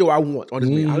looking at what do I want on this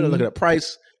menu. I'm not looking at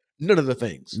price, none of the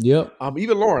things. Yep.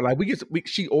 Even Lauren, like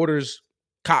she orders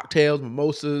cocktails,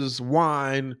 mimosas,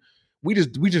 wine. We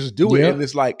just do it, and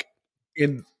it's like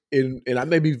in I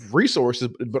maybe resources,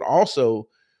 but also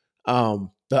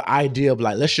the idea of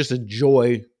like let's just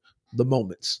enjoy the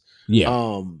moments.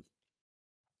 Yeah.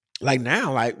 Like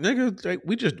now, like nigga, like,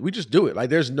 we just do it. Like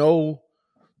there's no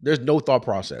thought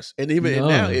process, and even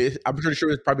now, I'm pretty sure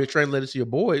it's probably translated to your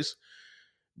boys.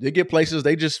 They get places.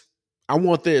 They just, I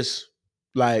want this.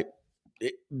 Like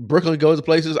Brooklyn goes to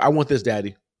places. I want this,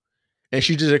 daddy, and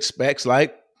she just expects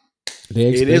like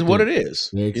it is what it is.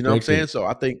 You know what I'm saying? So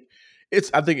I think it's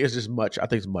just much. I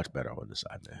think it's much better on this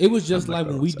side, man. It was just like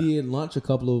when we did lunch a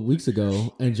couple of weeks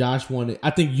ago, and Josh wanted.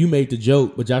 I think you made the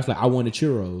joke, but Josh like, I wanted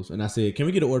churros, and I said, "Can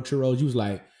we get an order churros?" You was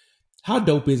like, "How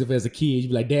dope is it if as a kid you'd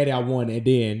be like, Daddy, I want it," and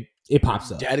then it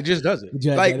pops up. Daddy just does it.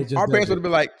 Like our parents would have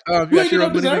been like, "You got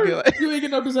churros, dessert? You ain't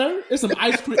get no dessert. It's some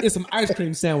ice cream. It's some ice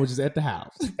cream sandwiches at the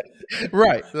house,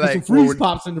 right? Like some freeze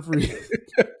pops in the freezer."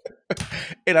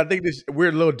 And I think we're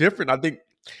a little different. I think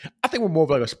we're more of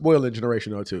like a spoiling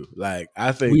generation though too. Like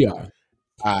I think we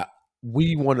are.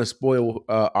 We want to spoil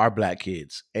our black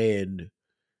kids, and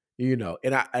you know,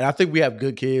 and I think we have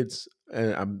good kids.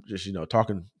 And I'm just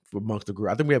talking amongst the group.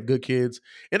 I think we have good kids,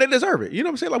 and they deserve it. You know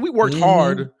what I'm saying? Like we worked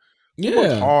hard. We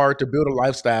worked hard to build a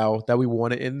lifestyle that we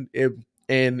wanted, and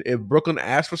if Brooklyn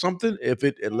asks for something,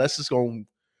 unless it's gonna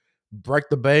break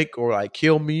the bank or like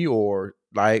kill me or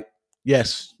like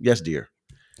yes, dear.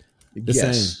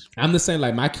 Same. I'm the same.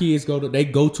 Like my kids go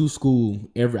to school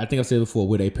I think I've said before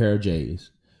with a pair of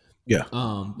J's. Yeah.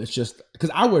 It's just because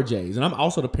I wear J's, and I'm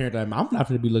also the parent that I'm not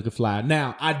going to be looking fly.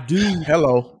 Now I do.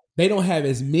 Hello. They don't have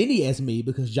as many as me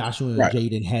because Joshua and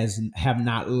Jaden have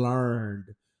not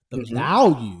learned the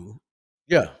value.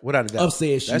 Yeah, without a doubt. Of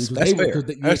said shoes. That's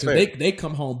fair. They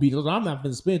come home beat. I'm not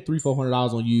going to spend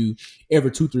 $300-$400 on you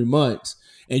every 2-3 months,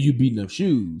 and you beating up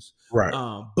shoes. Right.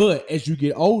 But as you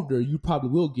get older, you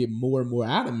probably will get more and more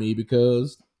out of me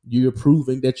because you're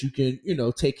proving that you can,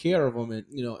 take care of them and,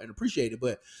 and appreciate it.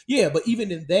 But yeah, but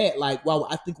even in that, like, while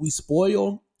I think we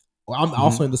spoil, I'm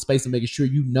also in the space of making sure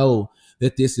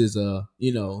that this is I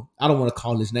don't want to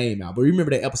call his name out, but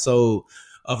remember that episode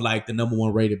of like the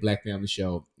 #1 rated black family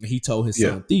show, and he told his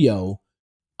son Theo,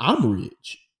 "I'm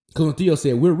rich." Because when Theo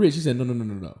said we're rich, he said,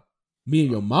 "No. Me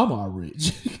and your mama are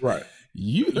rich." Right.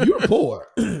 You're poor,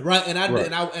 right? And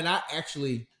I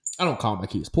actually, I don't call my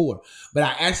kids poor, but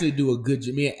I actually do a good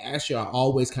job. Me and Asher are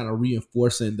always kind of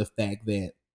reinforcing the fact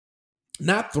that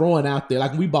not throwing out there,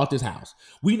 like when we bought this house,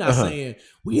 we not saying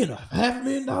we in a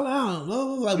 $500,000 house.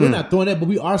 Like we're not throwing that, but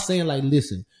we are saying like,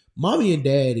 listen, mommy and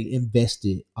daddy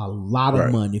invested a lot of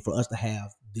money for us to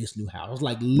have this new house.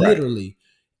 Like literally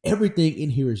everything in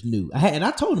here is new.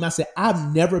 I told him, I said,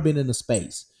 I've never been in a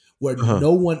space where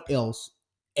no one else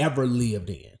ever lived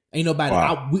in. Ain't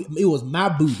nobody. It was my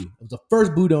booty. It was the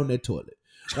first booty on that toilet.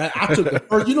 Right? I took the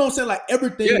first. You know what I'm saying? Like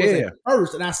everything was at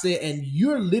first. And I said, and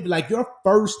you're living like your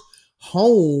first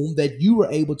home that you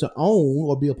were able to own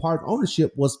or be a part of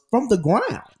ownership was from the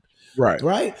ground.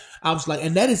 Right. I was like,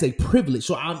 and that is a privilege.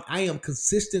 So I am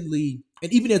consistently,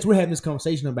 and even as we're having this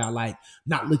conversation about like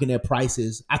not looking at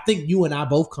prices, I think you and I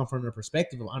both come from the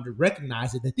perspective of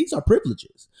recognizing that these are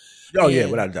privileges. Oh, yeah,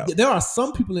 without a doubt. There are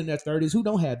some people in their 30s who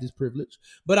don't have this privilege,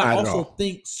 but I also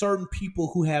think certain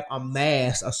people who have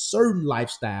amassed a certain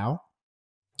lifestyle,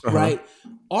 right,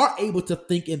 are able to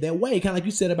think in that way. Kind of like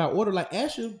you said about order, like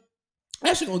Asher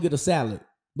gonna get a salad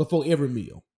before every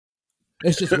meal.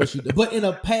 It's just what she does. But in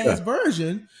a past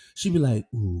version, she'd be like,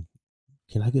 "Ooh,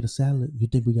 can I get a salad? You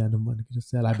think we got enough money to get a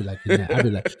salad?" I'd be like, "Nah."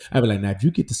 I'd be like, "Now if you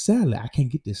get the salad, I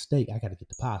can't get this steak. I got to get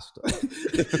the pasta."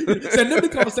 So then the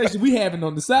conversation we having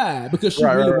on the side because she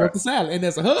really wants the salad. And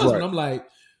as a husband, I'm like,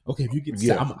 "Okay, if you get the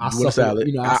salad, I suffer.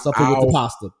 I suffer with the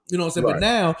pasta." You know what I'm saying? But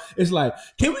now it's like,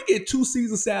 "Can we get 2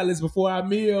 Caesar salads before our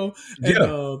meal?"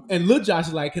 And Lil Josh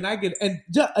is like, "Can I get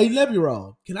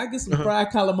 11-year-old? Can I get some fried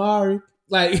calamari?"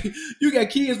 Like, you got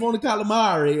kids wanting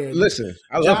calamari. And listen,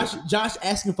 I love Josh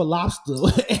asking for lobster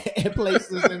at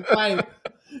places and like,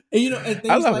 and and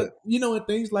things like and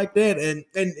things like that. And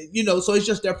so it's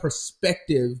just their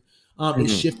perspective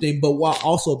is shifting, but while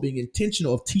also being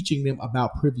intentional of teaching them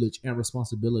about privilege and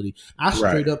responsibility. I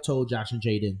straight up told Josh and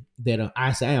Jaden that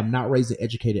I am not raising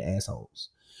educated assholes.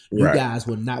 You guys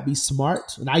would not be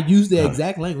smart. And I use the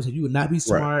exact language. You would not be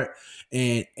smart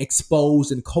and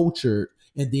exposed and cultured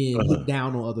and then look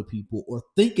down on other people or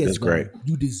think as though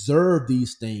you deserve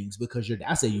these things because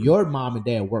your mom and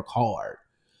dad work hard,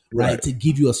 right, to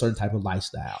give you a certain type of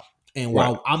lifestyle. And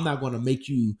while I'm not going to make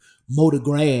you mow the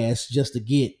grass just to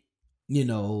get,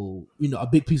 a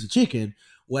big piece of chicken,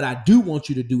 what I do want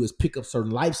you to do is pick up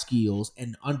certain life skills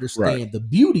and understand the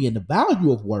beauty and the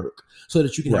value of work so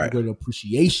that you can have a greater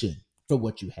appreciation for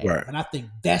what you have. And I think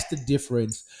that's the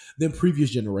difference than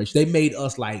previous generations. They made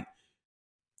us like,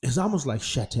 it's almost like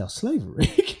chattel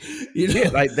slavery.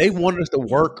 Like they wanted us to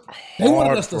work hard. They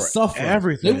wanted us to suffer.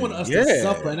 Everything. They wanted us to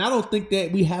suffer. And I don't think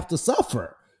that we have to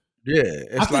suffer. Yeah.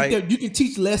 I think that you can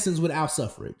teach lessons without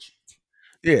suffrage.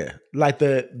 Yeah. Like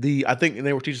I think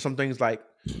they were teaching some things like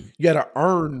you got to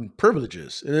earn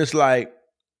privileges. And it's like,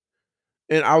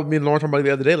 and me and Lauren talking about it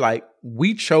the other day, like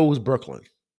we chose Brooklyn,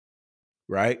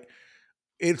 right?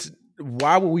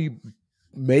 Why would we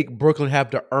make Brooklyn have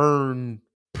to earn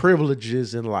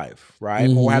privileges in life, right?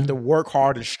 Or have to work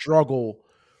hard and struggle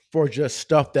for just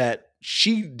stuff that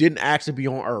she didn't ask to be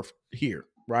on earth here,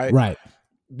 right?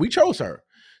 We chose her.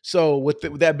 So with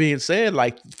that being said,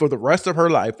 like for the rest of her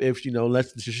life, if she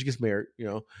gets married,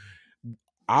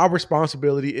 our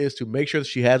responsibility is to make sure that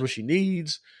she has what she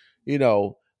needs.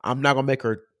 I'm not gonna make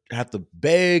her have to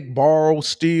beg, borrow,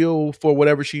 steal for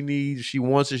whatever she needs. She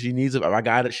wants it, she needs it. If I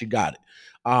got it, she got it.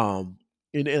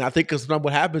 And I think because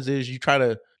what happens is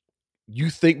you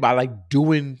think by like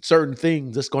doing certain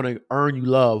things that's going to earn you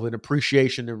love and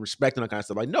appreciation and respect and that kind of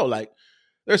stuff. Like, no, like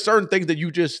there's certain things that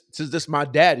since this is my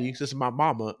daddy, this is my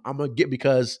mama, I'm going to get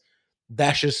because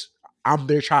I'm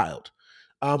their child.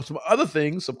 Some other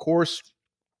things, of course,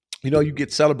 you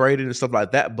get celebrated and stuff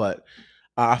like that. But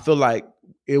I feel like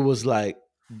it was like,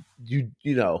 you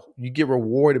get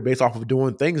rewarded based off of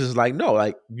doing things. It's like, no,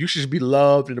 like you should be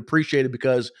loved and appreciated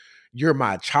because you're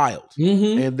my child.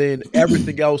 And then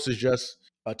everything else is just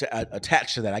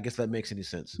attached to that. I guess that makes any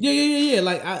sense. Yeah.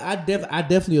 Like I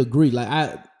definitely agree.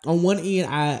 Like on one end,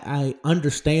 I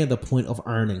understand the point of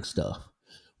earning stuff,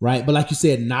 right? But like you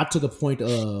said, not to the point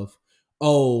of,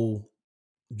 oh,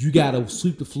 you got to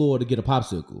sweep the floor to get a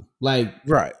popsicle. Like,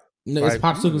 it's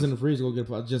popsicles in the freezer. Go get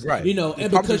a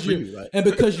popsicle. And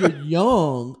because you're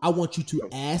young, I want you to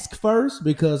ask first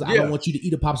because I don't want you to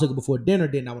eat a popsicle before dinner.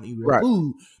 Then I want to eat real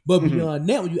food. But beyond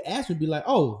that, when you ask me, be like,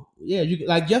 "Oh, yeah."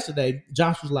 Like yesterday,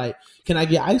 Josh was like, "Can I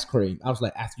get ice cream?" I was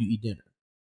like, "After you eat dinner."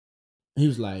 And he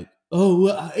was like, "Oh,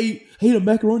 well, I ate a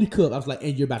macaroni cup." I was like,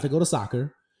 "And you're about to go to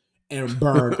soccer and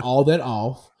burn all that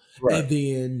off, and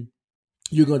then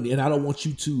you're going to, and I don't want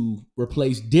you to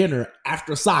replace dinner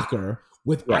after soccer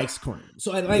with ice cream."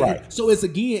 So so it's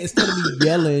again, instead of me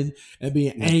yelling and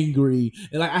being angry,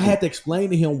 and like I had to explain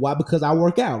to him why, because I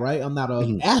work out, right? I'm not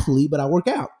an athlete, but I work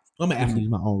out. I'm an athlete in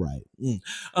my own right.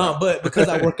 But because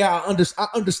I work out, I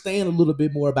understand a little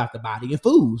bit more about the body and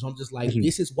food. So I'm just like,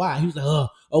 this is why. He was like, "Oh,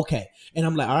 okay." And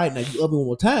I'm like, "All right, now you love me one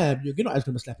more time, you'll get no ice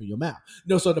cream and slap in your mouth."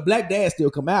 So the black dad still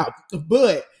come out.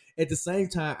 But at the same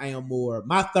time, I am more,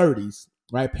 my 30s,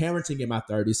 right? Parenting in my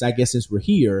 30s, I guess since we're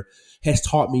here, has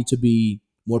taught me to be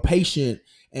more patient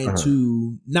and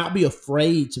to not be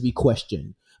afraid to be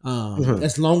questioned.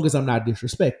 As long as I'm not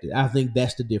disrespected. I think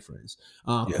that's the difference.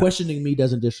 Questioning me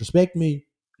doesn't disrespect me.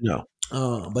 No.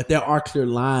 But there are clear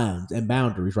lines and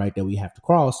boundaries, right, that we have to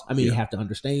cross. I mean, you have to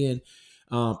understand.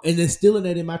 And instilling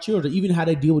that in my children, even how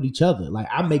they deal with each other. Like,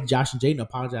 I make Josh and Jaden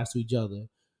apologize to each other.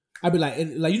 I'd be like,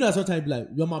 and like, you know, sometimes be like,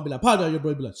 your mom be like, apologize, your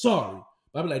brother be like, sorry.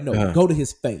 But I'd be like, no, go to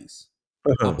his face,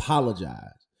 apologize.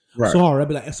 Right. Sorry. I'd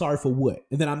be like, sorry for what?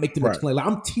 And then I make them explain. Like,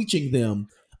 I'm teaching them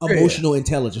emotional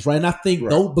intelligence, right? And I think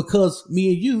though, because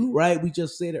me and you, right, we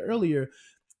just said it earlier,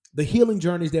 the healing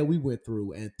journeys that we went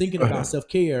through and thinking about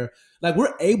self-care, like,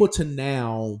 we're able to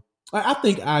now, I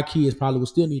think our kids probably will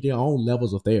still need their own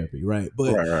levels of therapy, right?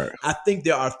 But I think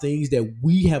there are things that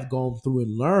we have gone through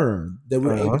and learned that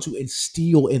we're able to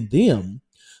instill in them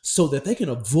so that they can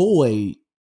avoid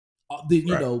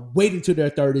waiting to their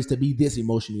 30s to be this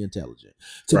emotionally intelligent,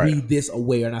 to be this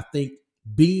aware. And I think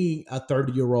being a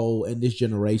 30-year-old in this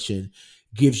generation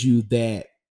gives you that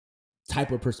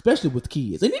type of perspective with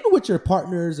kids, and even with your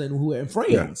partners and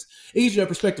friends. It gives you a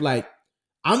perspective like,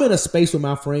 I'm in a space with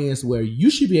my friends where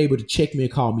you should be able to check me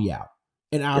and call me out,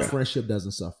 and our friendship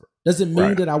doesn't suffer. Doesn't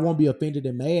mean that I won't be offended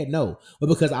and mad, no. But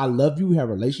because I love you, we have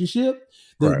a relationship,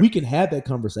 then we can have that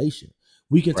conversation.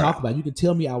 We can talk about it. You can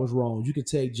tell me I was wrong. You can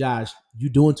tell Josh, you're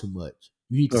doing too much.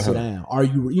 You need to sit down. Are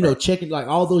you, checking, like,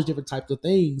 all those different types of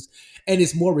things. And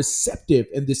it's more receptive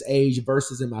in this age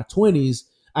versus in my 20s.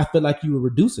 I feel like you were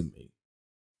reducing me.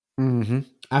 Mm-hmm.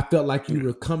 I felt like you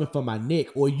were coming for my neck,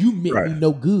 or you meant me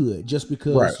no good just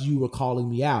because you were calling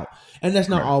me out. And that's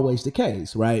not always the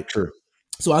case, right? True.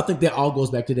 So I think that all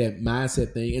goes back to that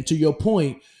mindset thing. And to your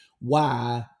point,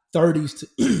 why 30s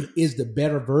is the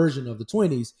better version of the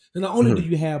 20s. And not only do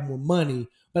you have more money,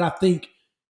 but I think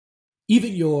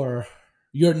even your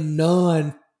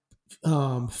non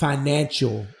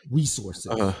financial resources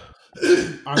are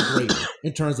greater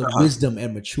in terms of wisdom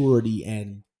and maturity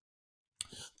and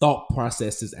thought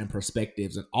processes and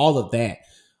perspectives, and all of that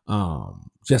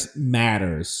just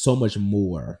matters so much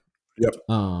more. Yep.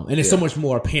 And it's so much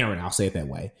more apparent, I'll say it that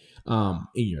way, in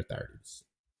your 30s.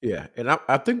 Yeah. And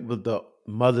I think with the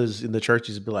mothers in the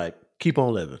churches be like, keep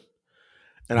on living.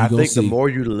 And I think the more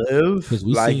you live,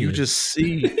 like, you just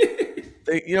see, you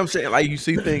know what I'm saying? Like, you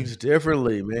see things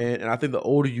differently, man. And I think the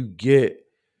older you get,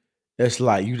 it's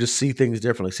like you just see things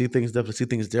differently, see things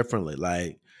differently.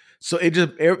 Like, so it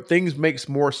just, things makes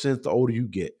more sense the older you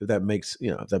get, if that makes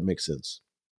sense.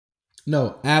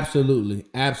 No, absolutely.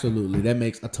 Absolutely. That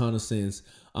makes a ton of sense.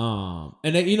 And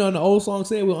then, in the old song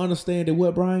said, we'll understand it.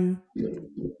 What, Bryan?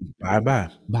 Bye and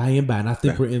bye. And I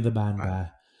think we're in the bye and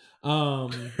bye.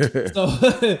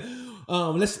 So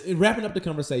let's wrapping up the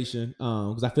conversation,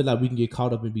 because I feel like we can get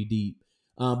caught up and be deep.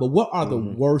 But what are the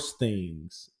worst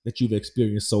things that you've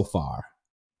experienced so far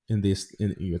in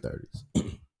your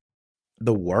 30s?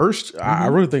 The worst? I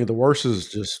really think the worst is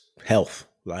just health.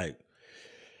 Like,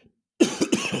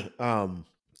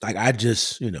 I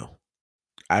just,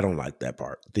 I don't like that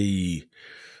part. The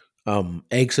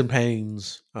aches and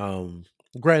pains.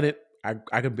 Granted,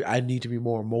 I need to be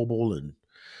more mobile and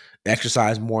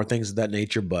exercise more, things of that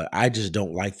nature, but I just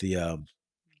don't like the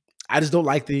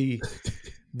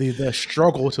the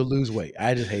struggle to lose weight.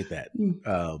 I just hate that.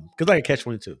 Because I can catch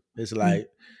 22. It's like,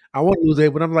 I want to lose weight,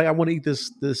 but I'm like, I want to eat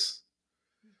this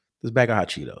bag of hot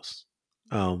Cheetos.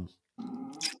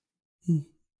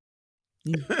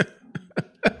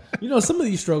 Some of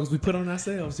these struggles we put on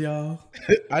ourselves, y'all.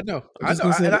 I know. I've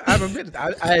admitted.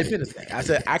 I admitted that. I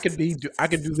said I can do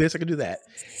this, I can do that.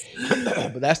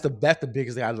 But that's the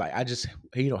biggest thing I like. I just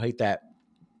hate that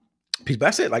piece. But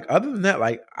I said, like, other than that,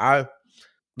 like,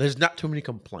 there's not too many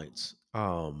complaints.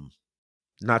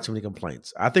 Not too many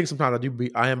complaints. I think sometimes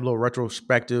I am a little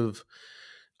retrospective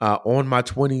on my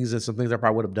 20s and some things I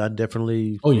probably would have done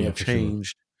differently.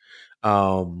 Changed.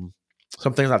 Sure.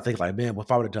 Some things I think, like, man,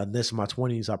 if I would have done this in my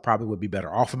 20s, I probably would be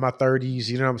better off in my 30s.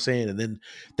 You know what I'm saying? And then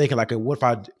thinking, like, what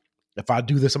if I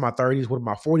do this in my 30s, what do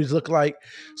my 40s look like?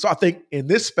 So I think in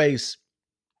this space,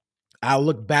 I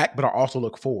look back, but I also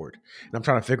look forward, and I'm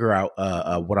trying to figure out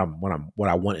what I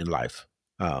want in life.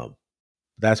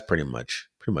 That's pretty much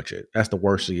it. That's the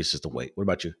worst thing. It's just the weight. What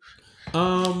about you?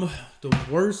 The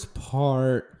worst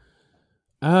part,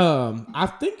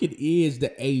 I think it is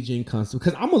the aging concept,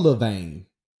 because I'm a little vain.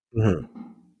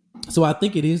 Mm-hmm. So I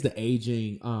think it is the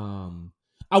aging.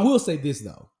 I will say this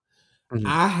though. Mm-hmm.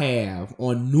 I have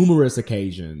on numerous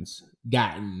occasions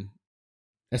gotten,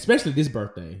 especially this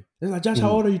birthday, it's like, Josh,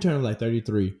 how old are you turning? Like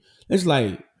 33. It's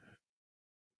like,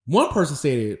 one person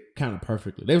said it kind of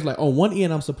perfectly. They was like, on one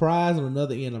end I'm surprised, on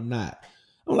another end I'm not.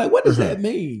 I'm like, what does that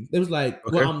mean? They was like,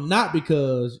 well, I'm not,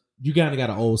 because you kind of got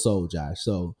an old soul, Josh.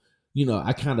 So,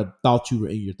 I kind of thought you were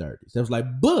in your 30s. They was like,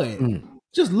 but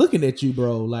just looking at you,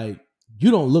 bro, like,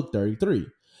 you don't look 33.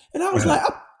 And I was like,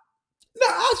 No,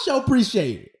 I sure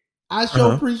appreciate it. I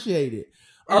appreciate it.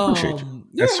 I appreciate you.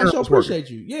 Yeah, I sure appreciate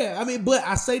you. Yeah, I mean, but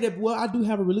I say that, well, I do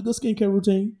have a really good skincare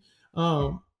routine.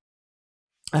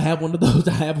 I have one of those.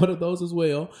 I have one of those as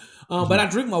well. But I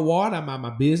drink my water. I mind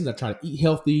my business. I try to eat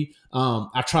healthy.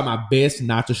 I try my best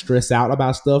not to stress out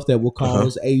about stuff that will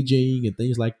cause aging and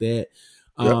things like that.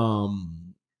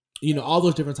 You know, all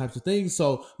those different types of things.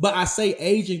 So, but I say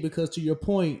aging because, to your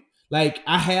point, like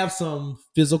I have some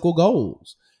physical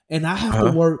goals and I have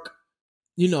to work,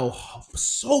 you know,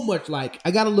 so much. Like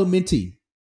I got a little mentee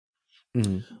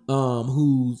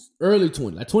who's early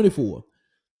 20, like 24.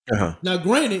 Now,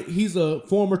 granted, he's a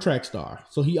former track star,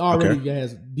 so he already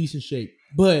has decent shape.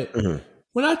 But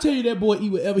when I tell you that boy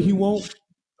eat whatever he wants,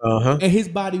 and his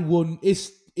body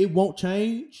it won't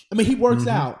change. I mean, he works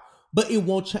out, but it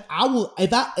won't change.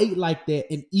 If I ate like that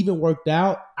and even worked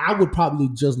out, I would probably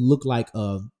just look like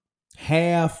a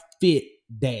half fit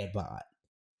dad bod.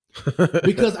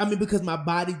 because my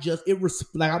body just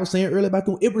like I was saying earlier about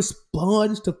it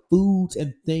responds to foods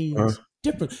and things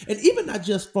different, and even not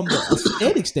just from the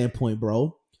aesthetic standpoint,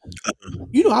 bro.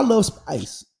 You know, I love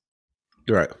spice.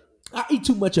 Right. I eat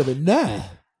too much of it now.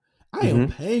 I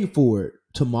am paying for it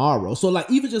tomorrow. So,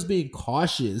 like, even just being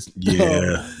cautious,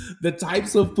 the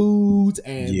types of foods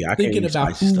and thinking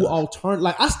about food alternative.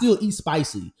 Like, I still eat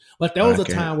spicy, but there was a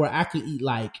time where I could eat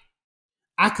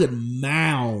I could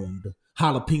mound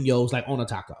jalapenos like on a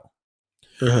taco.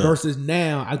 Versus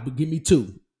now, I give me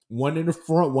two. One in the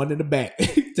front, one in the back.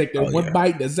 Take that one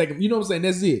bite, that second. You know what I'm saying?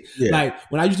 That's it. Yeah. Like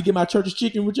when I used to get my church's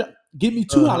chicken, give me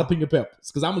 2 jalapeno peppers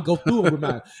because I'm gonna go through it with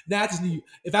mine. Now I just need.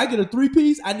 If I get a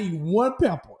 3-piece, I need 1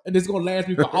 pepper, and it's gonna last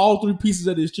me for all 3 pieces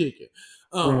of this chicken.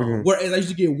 Whereas I used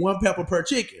to get 1 pepper per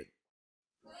chicken.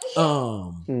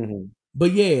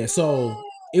 But yeah, so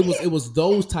it was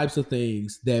those types of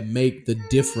things that make the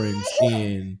difference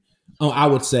in. I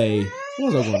would say.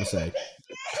 What was I going to say?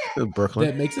 Brooklyn.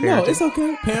 That makes it. No, it's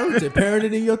okay.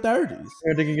 Parenting in your 30s.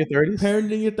 Parenting in your 30s.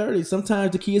 Parenting in your 30s.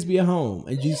 Sometimes the kids be at home,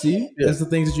 and you see that's the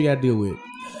things that you got to deal with.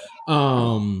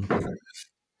 Oh,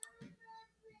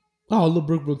 little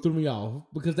Brooke threw me off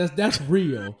because that's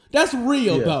real. That's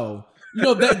real though. You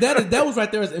know that was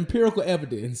right there as empirical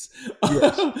evidence, and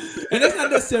that's not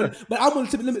necessarily. But I'm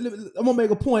gonna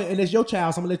make a point, and it's your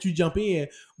child, so I'm gonna let you jump in.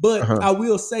 But I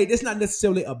will say that's not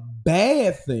necessarily a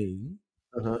bad thing.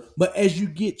 But as you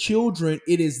get children,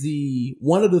 it is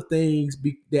one of the things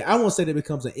that I won't say that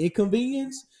becomes an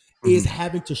inconvenience is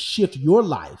having to shift your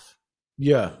life,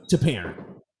 to parent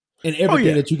and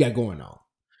everything that you got going on.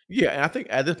 Yeah, and I think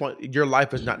at this point, your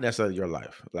life is not necessarily your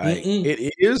life. Like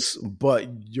it is, but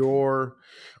when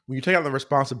you take out the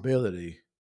responsibility,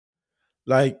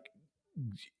 like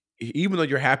even though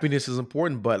your happiness is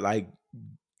important, but like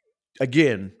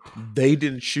again, they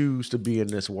didn't choose to be in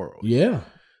this world. Yeah.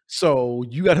 So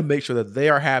you got to make sure that they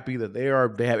are happy, that they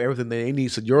have everything they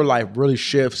need. So your life really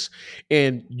shifts.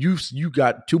 And you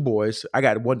got 2 boys. I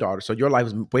got 1 daughter. So your life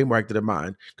is way more active than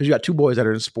mine because you got 2 boys that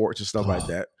are in sports and stuff like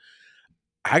that.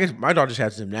 I guess my daughter just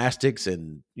has gymnastics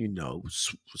and, you know,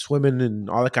 swimming and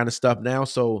all that kind of stuff now.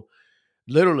 So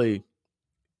literally,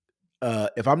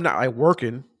 if I'm not like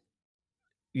working,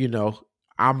 you know,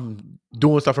 I'm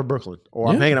doing stuff for Brooklyn or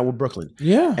I'm hanging out with Brooklyn.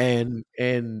 Yeah. And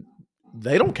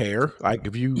they don't care. Like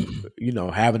if you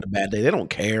know, having a bad day, they don't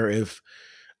care if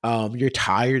you're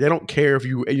tired. They don't care if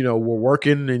you know, were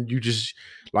working and you just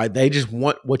like, they just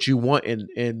want what you want.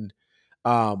 And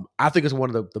I think it's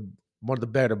one of the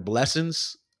better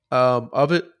blessings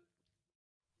of it,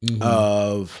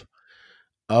 of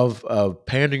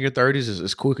parenting your 30s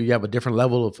is cool because you have a different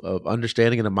level of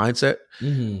understanding and a mindset.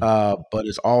 But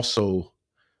it's also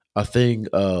a thing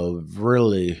of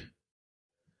really,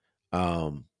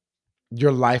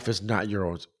 your life is not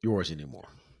yours anymore.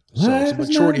 So some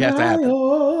maturity has to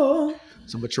happen.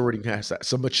 Some maturing has to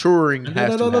happen.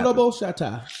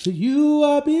 To you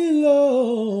I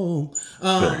belong.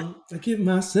 I give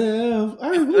myself.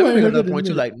 Let me make another point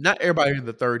too. Like not everybody in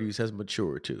the 30s has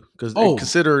matured too, because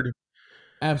considered.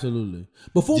 Absolutely.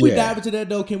 Before we dive into that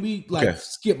though, can we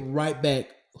skip right back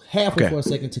halfway for a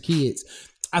second to kids?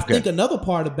 I think another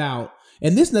part about,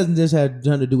 and this doesn't just have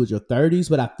nothing to do with your 30s,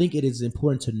 but I think it is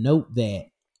important to note that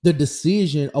the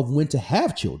decision of when to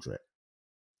have children.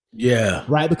 Yeah.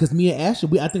 Right? Because me and Asher,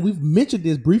 I think we've mentioned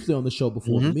this briefly on the show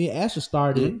before. Me and Asher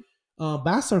started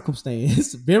by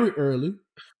circumstance very early.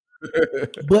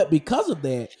 But because of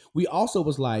that, we also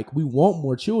was like, we want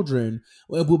more children,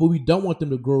 but we don't want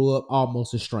them to grow up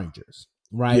almost as strangers.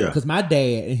 Right? Because my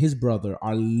dad and his brother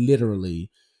are literally,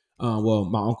 my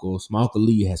uncle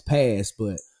Lee has passed,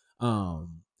 but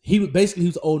he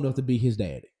was old enough to be his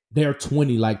daddy. They're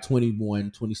 21,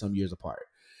 20 some years apart.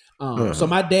 So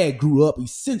my dad grew up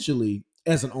essentially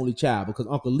as an only child because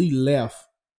Uncle Lee left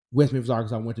West Memphis,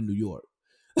 Arkansas, went to New York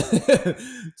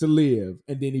to live.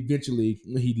 And then eventually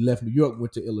when he left New York,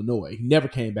 went to Illinois. He never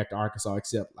came back to Arkansas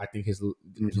except I think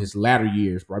his latter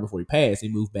years, right before he passed, he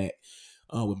moved back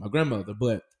with my grandmother.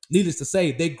 But needless to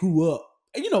say, they grew up,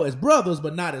 as brothers,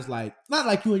 but not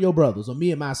like you and your brothers or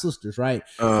me and my sisters, right?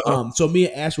 So me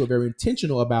and Ash were very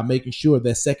intentional about making sure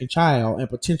that second child and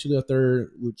potentially a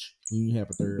third, which we didn't have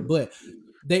a third, but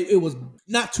it was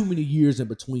not too many years in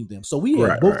between them. So we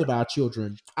had both of our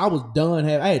children. I was done.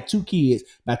 I had 2 kids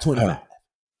by 25.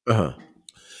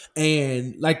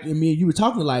 And like me and you were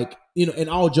talking, like, and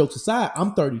all jokes aside,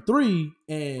 I'm 33,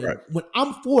 and when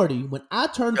I'm 40, when I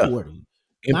turn 40,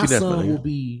 my son will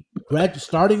be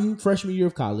starting freshman year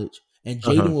of college, and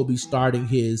Jaden will be starting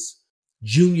his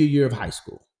junior year of high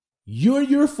school.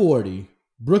 You're 40.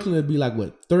 Brooklyn would be like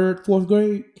what, 3rd, 4th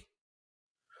grade?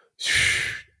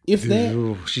 If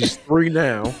that. She's 3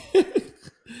 now.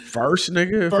 First,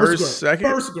 nigga. First,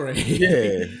 second. First grade.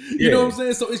 Yeah. You know what I'm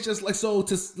saying? So it's just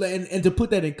like, and to put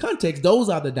that in context, those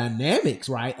are the dynamics,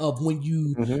 right? Of when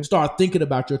you start thinking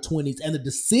about your 20s and the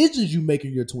decisions you make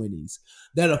in your 20s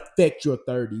that affect your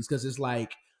 30s. Cause it's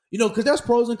like, cause there's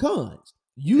pros and cons.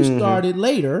 You started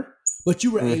later, but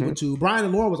you were able to. Bryan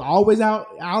and Laura was always out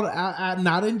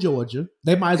not in Georgia.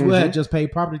 They might as well have just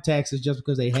paid property taxes just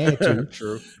because they had to.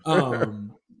 True.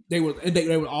 They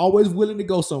were always willing to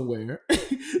go somewhere.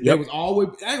 They was always,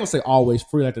 I ain't gonna say always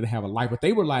free like they have a life, but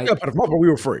they were like, we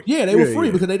were free. Yeah, they were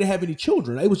free because they didn't have any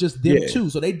children. It was just them too,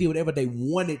 so they did whatever they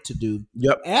wanted to do.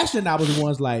 Ashley and I was the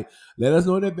ones like, let us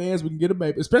know in advance we can get a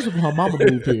baby, especially when her mama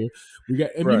moved here.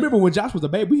 Remember when Josh was a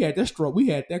baby, we had that stroke, we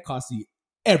had that car seat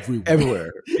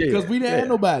everywhere because we didn't have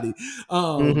nobody.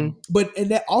 But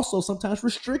and that also sometimes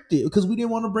restricted because we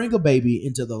didn't want to bring a baby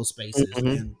into those spaces.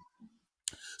 And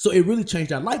so it really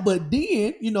changed our life. But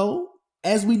then,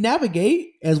 as we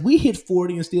navigate, as we hit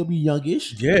 40 and still be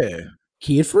youngish,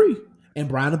 kid free. And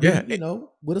Bryan will be,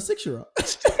 with a 6-year-old.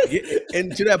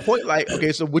 And to that point, like,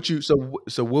 okay, so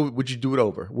what would you do it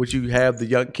over? Would you have the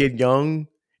young kid and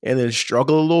then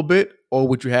struggle a little bit, or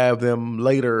would you have them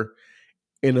later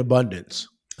in abundance?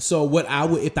 So what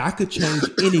if I could change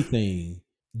anything,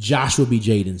 Josh would be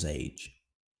Jaden's age.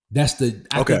 I think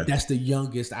that's the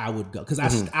youngest I would go because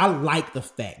I like the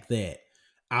fact that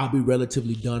I'll be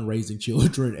relatively done raising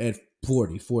children at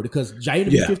 40 because Jaden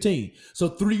will be 15. So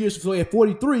 3 years before at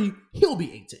 43, he'll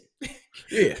be 18.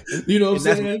 Yeah. You know what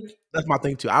I'm saying? That's my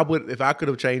thing too. I would, if I could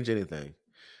have changed anything.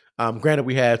 Granted,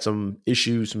 we had some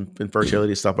issues and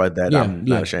infertility, stuff like that. I'm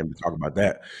not ashamed to talk about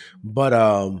that.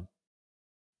 But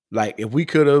like if we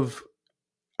could have,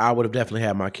 I would have definitely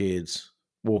had my kids.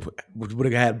 Well, would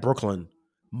have had Brooklyn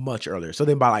much earlier. So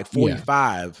then by like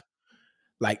 45,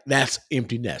 like that's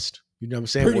empty nest. You know what I'm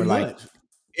saying? Pretty We're much. like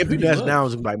empty nest now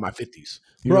is like my 50s.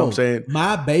 You know what I'm saying?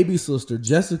 My baby sister,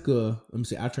 Jessica, let me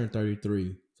see, I turned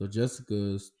 33. So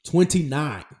Jessica's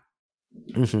 29.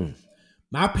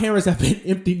 My parents have been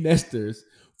empty nesters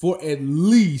for at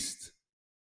least,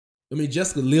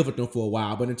 Jessica lived with them for a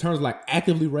while, but in terms of like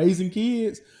actively raising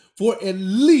kids, for at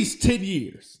least 10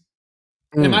 years.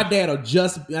 And my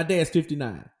dad's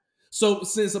 59. So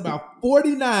since about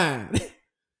 49,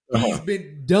 he's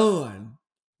been done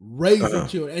raising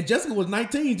children. And Jessica was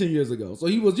 19 10 years ago. So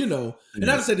he was, and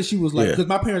not to say that she was like, because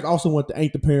my parents also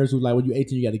ain't the parents who like, when you're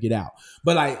 18, you got to get out.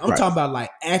 But like, I'm talking about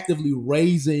like actively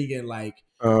raising and like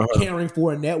caring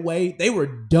for in that way. They were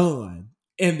done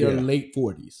in their late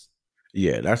 40s.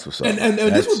 Yeah, that's what's up. And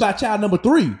this was by child number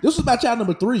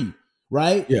 3.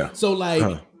 Right? Yeah. So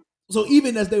like, so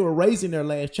even as they were raising their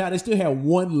last child, they still had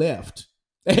one left.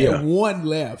 They had one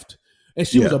left. And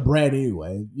she was a brat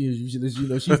anyway. She's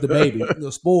the baby,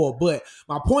 spoiled. But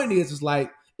my point is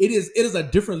like, it is a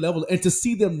different level. And to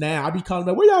see them now, I be calling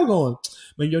them, where y'all going?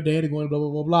 Man, your daddy going blah, blah,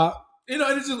 blah, blah. And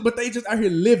it's just, but they just out here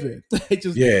living. They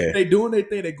doing their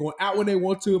thing. They going out when they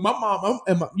want to. My mom,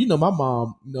 my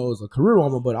mom is a career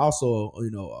woman, but also,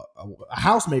 a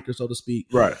housemaker, so to speak.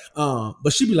 Right.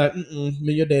 But she be like, man,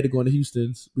 your daddy going to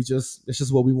Houston. It's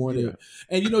just what we wanted. Yeah.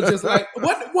 And just like,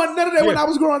 what none of that when I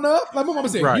was growing up. Like my mama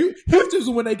said, Houston's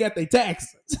when they got their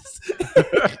taxes.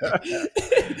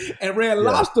 And Red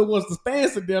Lobster was the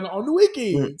fancy dinner on the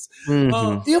weekends.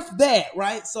 If that,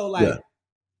 right? So like,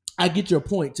 I get your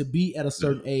point to be at a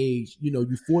certain age, you're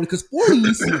 40, because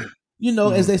 40s,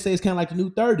 as they say, it's kind of like the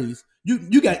new 30s.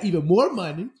 You got even more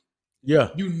money. Yeah.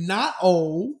 You're not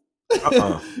old.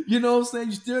 You know what I'm saying?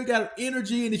 You still got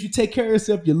energy. And if you take care of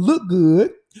yourself, you look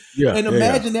good. Yeah. And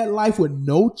imagine that life with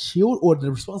no children or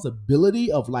the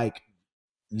responsibility of like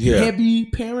heavy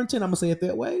parenting. I'm going to say it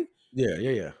that way.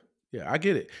 Yeah. Yeah, I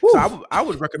get it. Woo. So I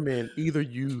would recommend either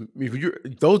you, if you're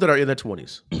those that are in their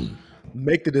 20s,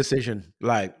 make the decision.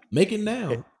 Like, make it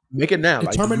now. Make it now.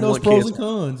 Determine those pros and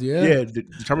cons. Yeah.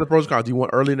 Determine the pros and cons. Do you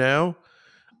want early now?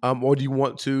 Or do you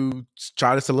want to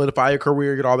try to solidify your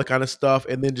career, get all that kind of stuff,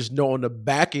 and then just know on the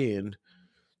back end,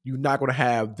 you're not going to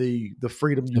have the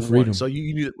freedom you want. So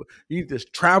you need to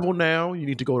travel now. You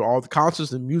need to go to all the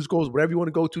concerts and musicals, whatever you want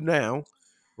to go to now,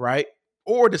 right?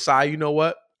 Or decide, you know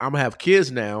what, I'm gonna have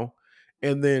kids now,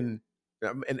 and then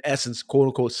in essence, quote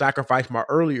unquote, sacrifice my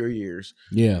earlier years,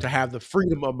 to have the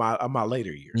freedom of my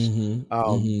later years.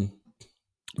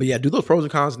 But yeah, do those pros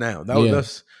and cons now.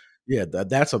 That's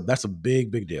a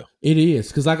big deal. It is,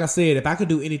 because like I said, if I could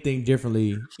do anything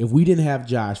differently, if we didn't have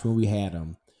Josh when we had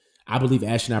him, I believe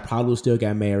Ashley and I probably still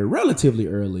got married relatively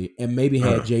early, and maybe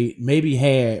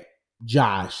had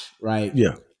Josh, right?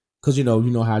 Yeah, because you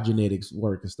know how genetics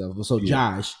work and stuff. So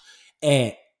Josh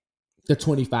at the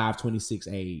 25, 26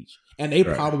 age, and they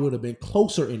probably would have been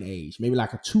closer in age, maybe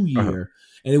like a 2 year,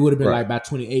 and it would have been like by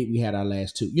 28 we had our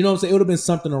last two. You know what I'm saying? It would have been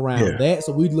something around that.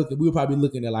 So we were probably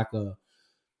looking at like a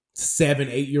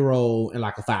 7-8 year old and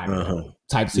like a 5-year-old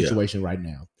type situation right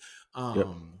now.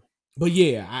 But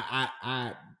yeah,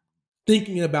 I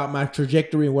thinking about my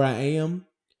trajectory and where I am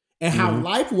and how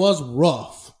life was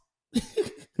rough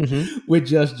with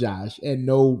just Josh and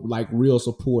no like real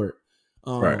support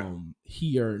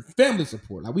here, family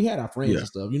support. Like we had our friends and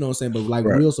stuff, you know what I'm saying? But like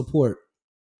real support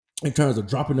in terms of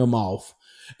dropping them off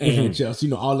and just,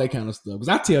 all that kind of stuff. Because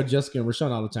I tell Jessica and Rashawn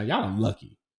all the time, y'all are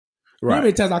lucky. Right. How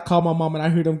many times I call my mom and I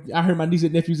heard my niece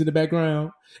and nephews in the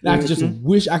background. And I just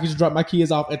wish I could just drop my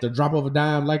kids off at the drop of a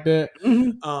dime like that.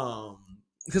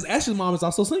 Because Ashley's mom is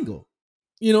also single.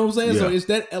 You know what I'm saying? So it's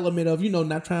that element of,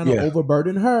 not trying to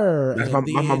overburden her. That's my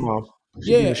mom.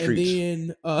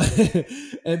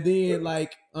 And then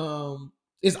like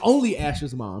it's only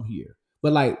Ashley's mom here.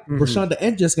 But like Rashonda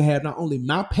and Jessica have not only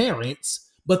my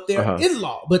parents, but their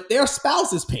in-law, but their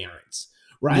spouse's parents.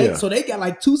 Right. Yeah. So they got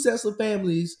like 2 sets of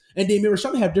families, and then me and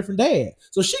Rashonda have different dads.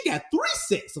 So she got 3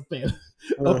 sets of families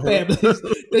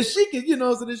that she can,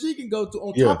 so that she can go to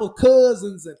on top of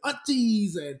cousins and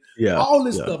aunties and all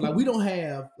this stuff. Like we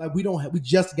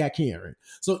just got Karen.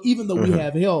 So even though we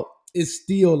have help, it's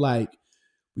still like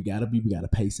we gotta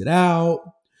pace it out.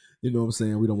 You know what I'm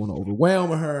saying? We don't want to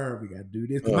overwhelm her. We gotta do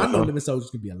this. My no limit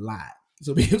soldiers can be a lot.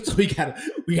 So we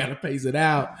gotta pace it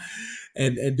out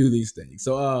and do these things.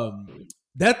 So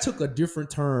that took a different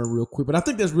turn real quick, but I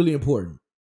think that's really important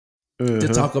to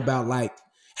talk about, like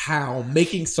how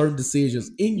making certain decisions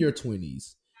in your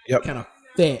 20s kind of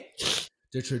affect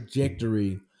the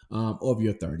trajectory of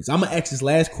your 30s. I'm gonna ask this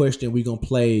last question. We're gonna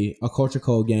play a culture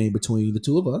code game between the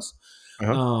two of us.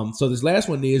 So this last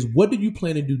one is: what do you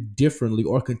plan to do differently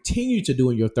or continue to do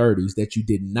in your 30s that you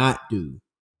did not do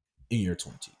in your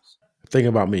 20s? Think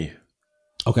about me.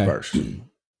 Okay. First,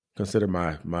 consider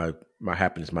my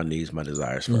happiness, my needs, my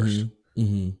desires first.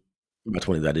 In my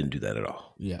 20s, I didn't do that at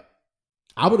all. Yeah.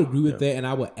 I would agree with that. And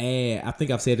I would add, I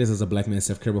think I've said this as a black man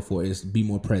self-care before, is be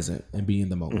more present and be in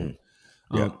the moment.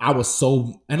 I was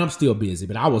so, and I'm still busy,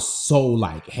 but I was so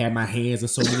like, had my hands in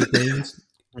so many things,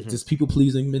 this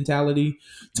people-pleasing mentality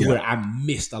to where I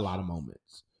missed a lot of moments.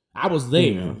 I was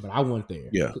there, but I wasn't there.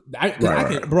 Yeah.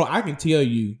 I can tell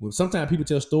you, when sometimes people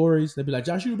tell stories, they'll be like,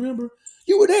 Josh, you remember?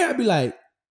 You were there. I'd be like,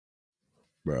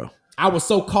 bro, I was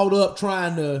so caught up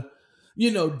trying to,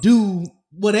 do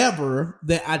whatever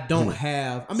that I don't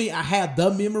have. I mean, I have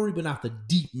the memory, but not the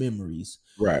deep memories.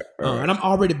 Right. And I'm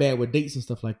already bad with dates and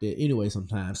stuff like that anyway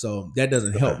sometimes. So that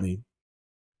doesn't help me.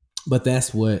 But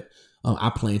that's what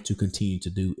I plan to continue to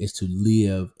do, is to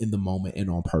live in the moment and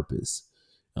on purpose.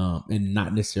 And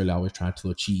not necessarily always trying to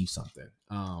achieve something.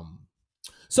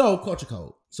 So culture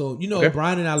code. So,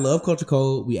 Bryan and I love culture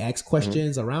code. We ask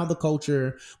questions around the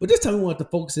culture, but this time we want to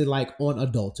focus it like on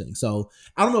adulting. So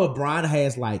I don't know if Bryan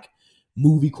has like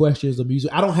movie questions or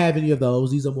music. I don't have any of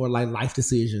those. These are more like life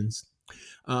decisions.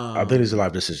 I think these are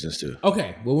life decisions too.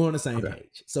 Okay. Well, we're on the same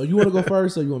page. So you want to go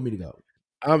first or you want me to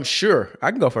go? Sure.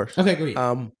 I can go first. Okay, go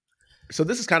ahead. So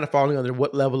this is kind of falling under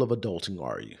what level of adulting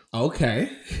are you?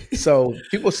 Okay. So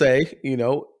people say,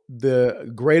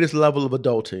 the greatest level of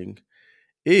adulting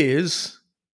is,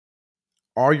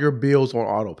 are your bills on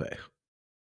auto pay?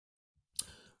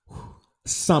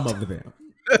 Some of them.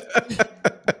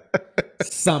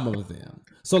 Some of them.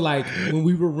 So like when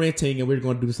we were renting and we were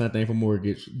going to do something for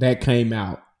mortgage, that came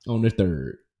out on the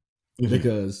 3rd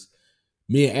because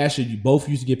me and Ashley, you both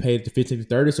used to get paid at the 15th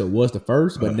to 30th, so it was the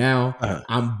 1st, but now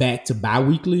I'm back to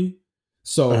bi-weekly.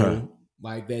 So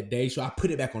like that day, so I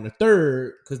put it back on the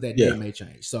 3rd because that day may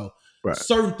change. So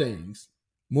certain things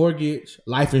mortgage,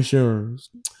 life insurance.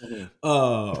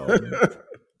 Mm-hmm.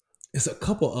 It's a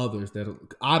couple others that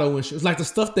auto insurance, like the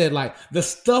stuff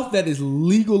that is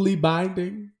legally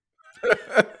binding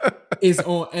is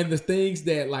on, and the things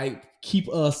that like keep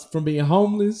us from being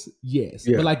homeless. Yes,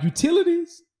 but like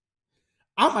utilities,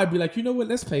 I might be like, you know what?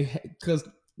 Let's pay, because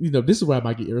this is where I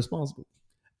might get irresponsible.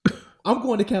 I'm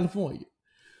going to California,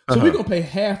 so we're gonna pay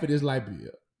half of this light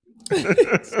bill.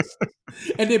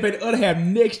 And then pay the other half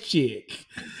next check.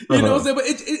 You know what I'm saying?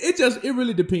 But it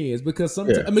really depends, because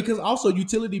sometimes because also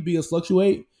utility bills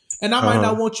fluctuate, and I might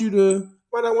not want you to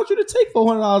take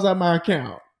 $400 out of my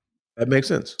account. That makes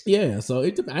sense. Yeah, so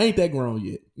I ain't that grown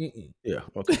yet. Mm-mm. Yeah.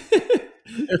 Okay.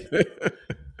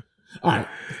 All right.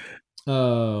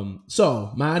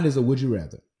 So mine is a would you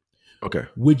rather. Okay.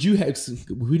 Would you have?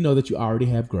 We know that you already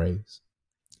have grays.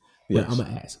 But I'm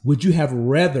gonna ask: would you have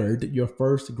rathered your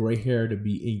first gray hair to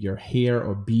be in your hair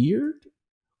or beard,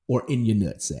 or in your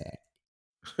nutsack?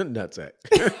 Nutsack.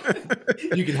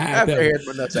 You can have gray hair in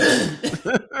my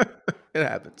nutsack. It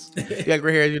happens. You got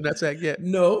gray hair in your nutsack yet?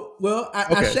 No. Well,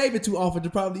 I shave it too often to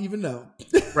probably even know.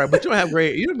 Right, but you don't have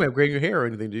gray. You don't have gray in your hair or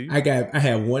anything, do you? I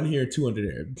have one here, two under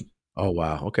there. Oh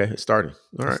wow. Okay, it's starting.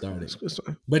 All right. It's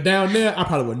but down there, I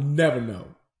probably would never know.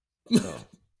 No.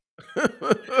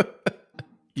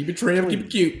 Keep it trim, keep it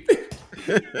cute.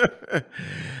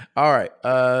 All right.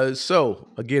 So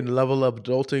again, level of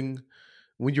adulting.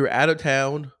 When you're out of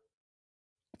town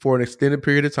for an extended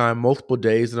period of time, multiple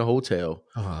days in a hotel,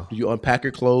 do you unpack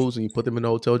your clothes and you put them in the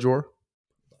hotel drawer?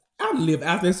 I live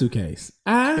out that suitcase.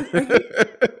 I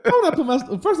don't put my.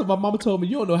 First of all, Mama told me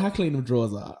you don't know how clean them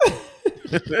drawers are.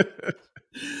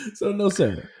 So no,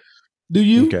 sir. Do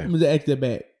you? Okay. I'm gonna ask that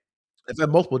back. If at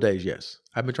multiple days, yes.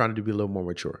 I've been trying to be a little more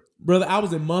mature. Brother, I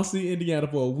was in Muncie, Indiana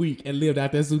for a week and lived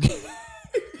out that suitcase.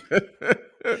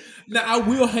 Now, I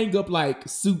will hang up like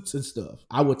suits and stuff.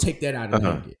 I will take that out and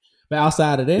hang it. But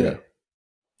outside of that,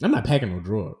 I'm not packing no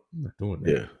drawer. I'm not doing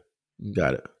that. Yeah.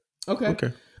 Got it.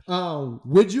 Okay.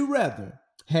 Would you rather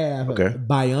have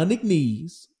bionic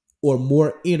knees or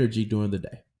more energy during the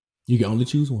day? You can only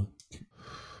choose one.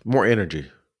 More energy.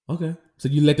 Okay. So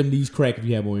you let them knees crack if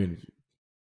you have more energy.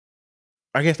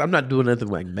 I guess I'm not doing anything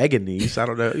like mega knees. I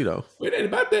don't know, It ain't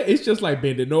about that. It's just like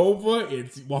bending over.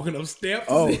 It's walking up steps.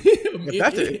 Oh, if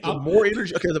that's more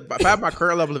energy. Okay, if I have my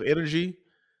current level of energy,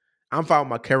 I'm fine with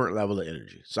my current level of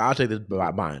energy. So I'll take this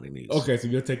bionic knees. Okay, so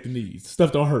you'll take the knees.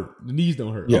 Stuff don't hurt. The knees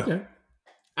don't hurt. Yeah. Okay.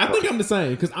 I think I'm the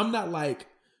same because I'm not like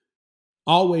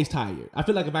always tired. I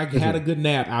feel like if I had a good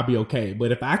nap, I'll be okay.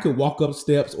 But if I could walk up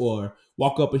steps or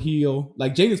walk up a hill,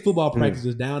 like Jaden's football practice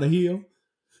is down a hill.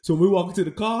 So when we walk into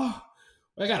the car,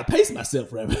 I gotta pace myself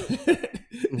forever.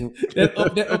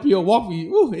 that uphill walk for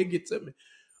you, it gets to me.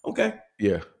 Okay.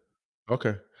 Yeah.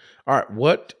 Okay. All right.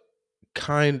 What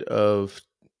kind of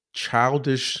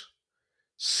childish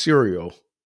cereal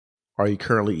are you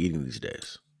currently eating these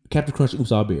days? Captain Crunch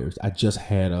Oops All Berries. I just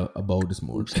had a bowl this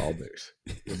morning. Oops All Berries.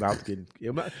 Your mouth getting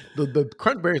the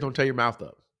crunch berries don't tear your mouth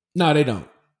up. No, they don't.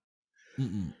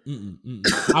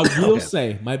 I will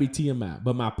say, might be TMI,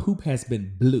 but my poop has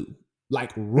been blue.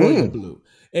 Like royal blue.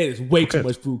 It is way too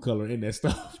much food color in that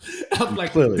stuff. I'm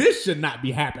like, this should not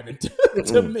be happening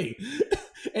to me.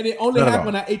 And it only happened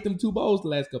when I ate them 2 bowls the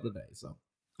last couple of days. So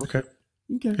Okay.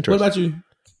 What about you?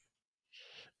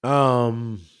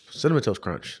 Cinnamon Toast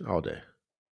Crunch all day.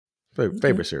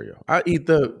 Favorite cereal. I eat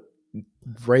the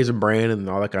Raisin Bran and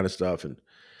all that kind of stuff and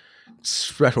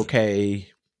Special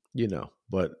K,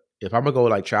 But if I'm gonna go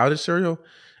like childish cereal,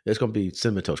 it's gonna be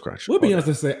Cinnamon Toast Crunch. We'll be honest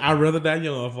and say I'd rather die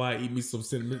young if I eat me some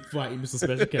cinnamon, before I eat me some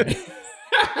Special K.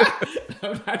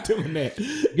 I'm not doing that.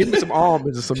 Give me some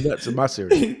almonds and some nuts in my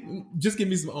cereal. Just give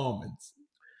me some almonds.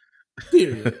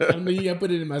 Period. I mean, you gotta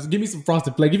put it in my. Give me some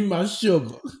Frosted Flakes. Give me my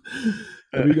sugar.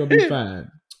 And we're gonna be fine.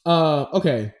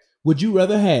 Okay. Would you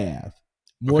rather have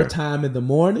more time in the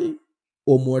morning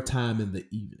or more time in the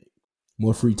evening?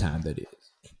 More free time, that is.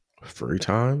 Free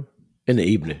time in the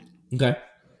evening. Okay.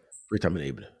 Free time in the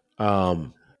evening.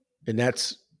 And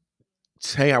that's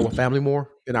to hang out with family more.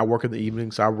 And I work in the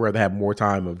evening, so I'd rather have more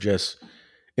time of just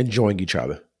enjoying each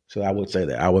other. So I would say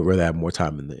that I would rather have more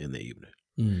time in the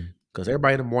evening. Because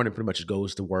everybody in the morning pretty much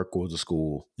goes to work, goes to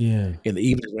school. Yeah. In the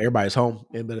evening when everybody's home.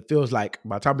 But it feels like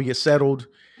by the time we get settled,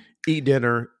 eat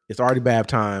dinner, it's already bath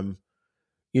time.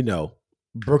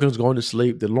 Brooklyn's going to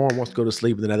sleep. Then Lauren wants to go to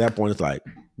sleep. And then at that point, it's like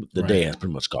the day has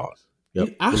pretty much gone.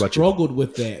 Yep. I struggled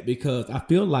with that because I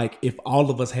feel like if all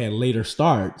of us had later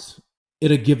starts,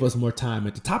 it'll give us more time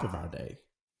at the top of our day.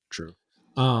 True.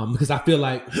 Because I feel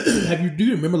like, do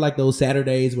you remember like those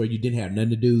Saturdays where you didn't have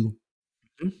nothing to do?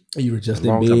 And you were just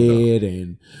in bed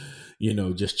and,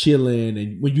 just chilling.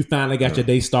 And when you finally got your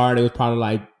day started, it was probably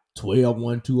like 12,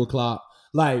 1, 2 o'clock.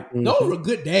 Like, those were a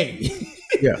good day.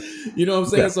 Yeah. You know what I'm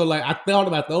saying? Yeah. So, like, I thought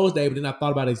about those days, but then I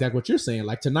thought about exactly what you're saying.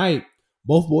 Like, tonight,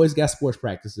 both boys got sports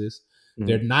practices.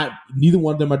 They're not, neither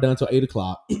one of them are done until 8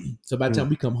 o'clock. So by the time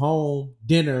we come home,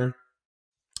 dinner,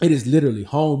 it is literally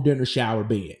home, dinner, shower,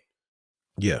 bed.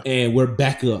 Yeah. And we're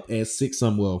back up at 6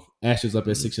 some. Well, Ashley's up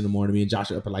at 6 in the morning. Me and Josh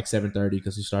are up at like 7:30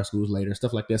 because we start schools later and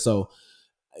stuff like that. So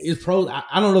it's pros.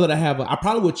 I don't know that I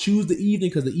probably would choose the evening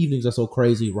because the evenings are so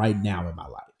crazy right now in my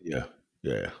life. Yeah.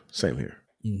 Yeah. Same here.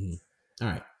 All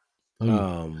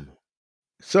right.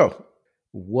 So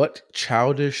what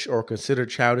childish or considered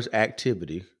childish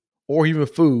activity or even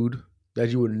food that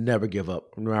you would never give up,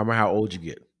 no matter how old you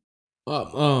get?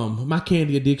 My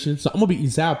candy addiction. So I'm gonna be eating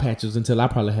Sour Patches until I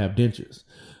probably have dentures.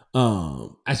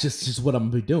 That's just what I'm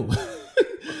gonna be doing.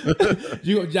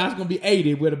 Josh gonna be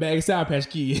 80 with a bag of Sour Patch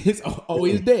Kids on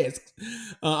his desk.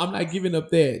 I'm not giving up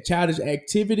that childish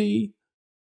activity.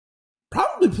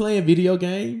 Probably playing video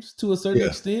games to a certain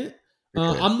extent.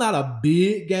 I'm not a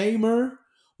big gamer,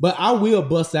 but I will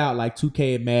bust out like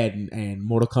 2K and Madden and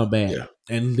Mortal Kombat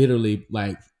and literally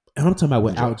like, and I'm talking about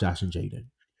without Josh and Jaden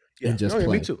and just play.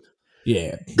 Me too.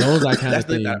 Yeah, those are kind of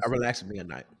things. That relaxes me at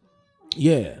night.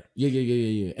 Yeah.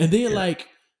 And then like,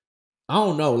 I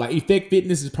don't know, like Effect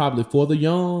Fitness is probably for the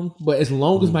young, but as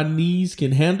long as my knees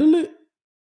can handle it,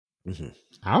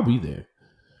 I'll be there.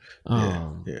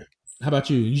 How about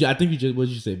you? I think you just, what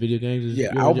did you say? Video games?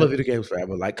 I'll play video games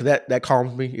forever. Like, cause that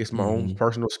calms me. It's my own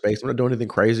personal space. I'm not doing anything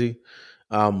crazy.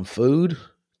 Food,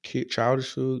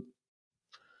 childish food,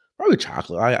 probably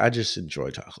chocolate. I just enjoy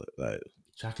chocolate. Like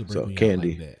chocolate, so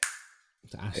candy. Like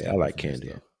I like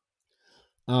candy.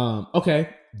 Okay.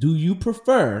 Do you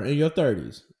prefer in your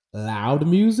 30s loud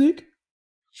music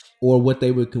or what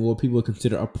people would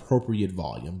consider appropriate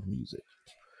volume music?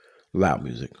 Loud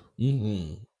music.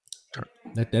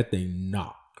 Let that thing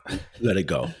knock. Let it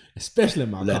go. Especially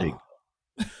in my car.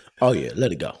 Oh yeah,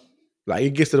 let it go. Like it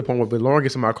gets to the point where when Lauren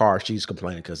gets in my car, she's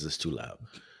complaining because it's too loud.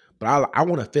 But I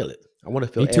want to feel it. I want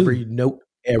to feel every note.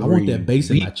 I want that bass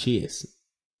in my chest.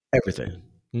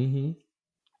 Everything.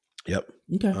 Yep.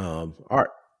 Okay. All right.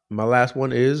 My last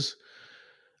one is,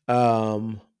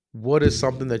 what is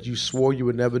something that you swore you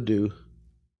would never do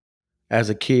as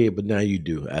a kid, but now you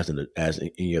do as in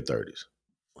your 30s?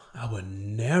 I would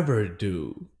never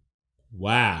do.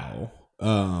 Wow.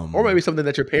 Or maybe something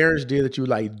that your parents did that you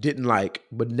like didn't like,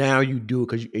 but now you do it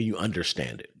because you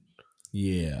understand it.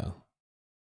 Yeah.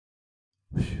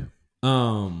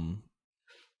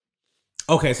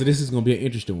 Okay, so this is gonna be an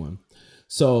interesting one.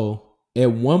 So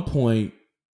at one point,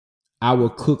 I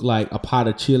would cook like a pot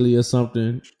of chili or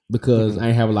something because I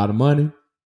ain't have a lot of money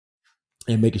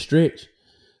and make it stretch.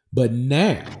 But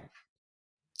now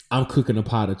I'm cooking a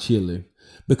pot of chili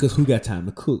because who got time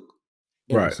to cook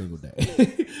every single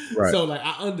day? So like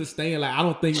I understand, like I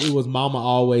don't think it was mama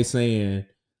always saying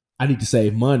I need to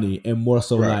save money and more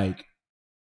so like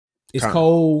it's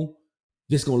cold,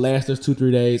 this gonna last us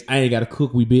 2-3 days. I ain't gotta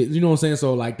cook, we bit, you know what I'm saying?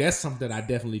 So like that's something that I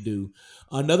definitely do.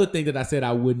 Another thing that I said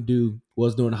I wouldn't do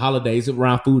was during the holidays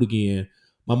around food again.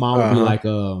 My mom would be like,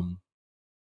 what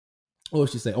would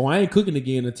she say? Oh, I ain't cooking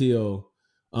again until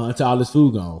all this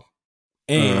food gone.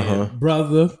 And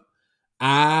brother,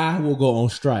 I will go on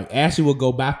strike. Ashley will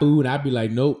go buy food and I'd be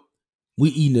like, nope, we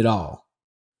eating it all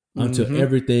until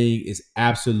everything is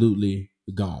absolutely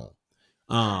gone.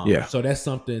 So that's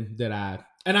something that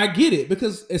I get it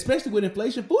because especially with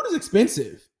inflation, food is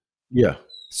expensive. Yeah.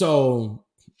 So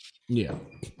yeah.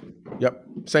 Yep.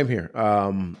 Same here.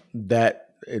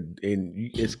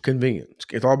 It's convenient.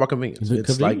 It's all about convenience.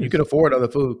 It's like you can afford other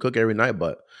food, cook every night,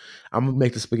 but I'm gonna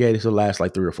make the spaghetti so it lasts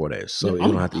like 3 or 4 days, so you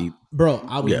don't have to eat. Bro,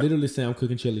 I was literally saying I'm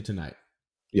cooking chili tonight.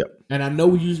 Yep. And I know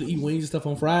we usually eat wings and stuff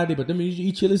on Friday, but then we usually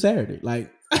eat chili Saturday.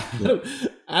 Like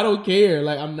I don't care.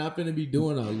 Like I'm not gonna be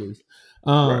doing all this.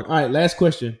 All right. Last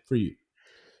question for you: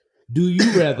 do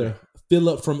you rather fill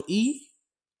up from E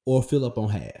or fill up on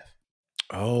half?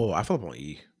 Oh, I fill up on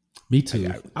E. Me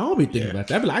too. I don't be thinking about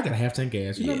that. I be like, I got half tank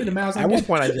gas. You know how many miles? At one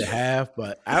point, I did half,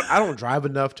 but I don't drive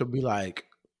enough to be like,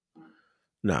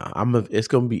 nah. It's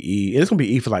gonna be E. And it's gonna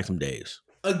be E for like some days.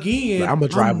 Again, I'm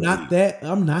not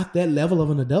that level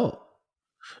of an adult.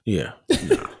 Yeah.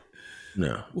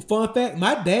 No. Well, fun fact: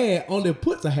 my dad only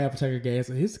puts a half a tank of gas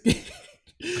in his.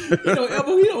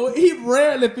 He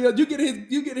rarely feels. You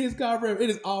get his car rev.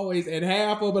 It is always at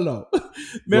half or below.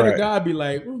 Man of God be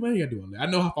like, well, man, you gotta do all that. I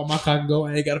know how far my car can go.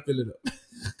 I ain't gotta fill it up.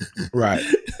 Right.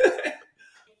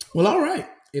 Well, all right.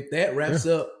 If that wraps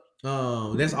up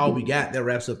That's all we got. That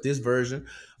wraps up this version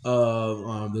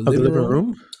of the living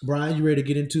room. Bryan, you ready to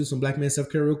get into some black man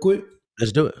self-care real quick?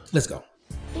 Let's do it. Let's go.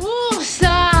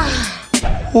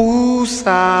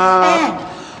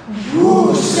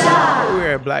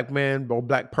 We're at black man or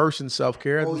black person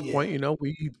self-care at this point,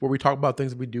 where we talk about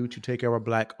things that we do to take care of our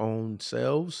black owned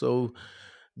selves. So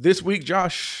this week,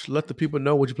 Josh, let the people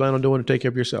know what you plan on doing to take care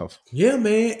of yourself. Yeah,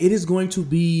 man. It is going to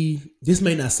be, this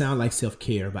may not sound like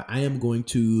self-care, but I am going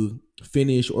to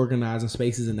finish organizing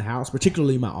spaces in the house,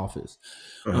 particularly my office.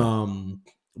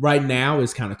 Right now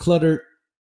it's kind of cluttered,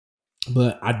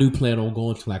 but I do plan on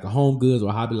going to like a Home Goods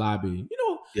or Hobby Lobby,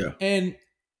 and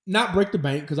not break the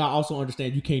bank, because I also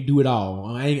understand you can't do it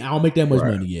all. I don't make that much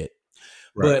money yet.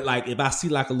 Right. But like if I see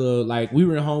like a little, like we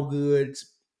were in Home Goods,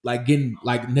 like getting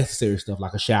like necessary stuff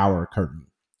like a shower curtain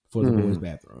for the boys'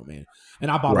 bathroom, man.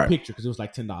 And I bought a picture because it was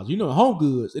like $10. You know, Home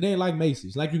Goods, it ain't like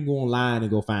Macy's. Like you can go online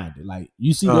and go find it. Like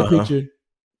you see that picture,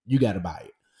 you got to buy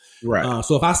it. Right.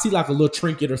 So if I see like a little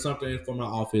trinket or something for my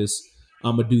office,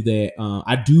 I'm gonna do that.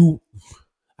 I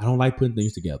don't like putting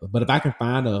things together, but if I can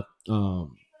find an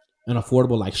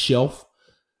affordable like shelf,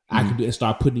 I can do and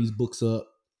start putting these books up,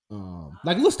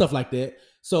 like little stuff like that.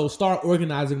 So start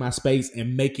organizing my space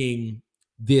and making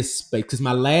this space, because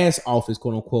my last office,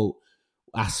 quote unquote,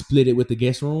 I split it with the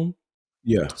guest room.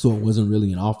 Yeah. So it wasn't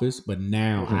really an office, but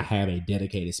now I have a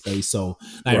dedicated space. So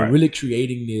like really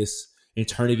creating this and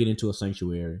turning it into a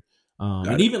sanctuary.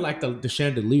 And even like the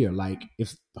chandelier, like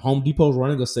if Home Depot's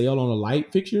running a sale on a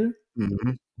light fixture,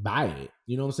 buy it.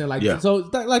 You know what I'm saying? Like, so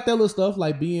like that little stuff,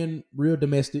 like being real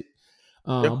domestic,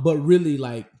 but really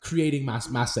like creating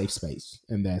my safe space.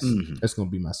 And that's going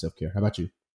to be my self-care. How about you?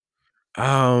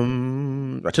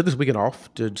 I took this weekend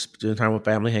off to spend time with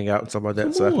family, hang out and stuff like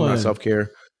that. So that's my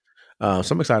self-care. So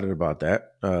I'm excited about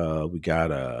that. We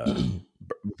got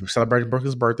we're celebrating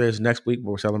Brooklyn's birthdays next week, but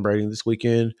we're celebrating this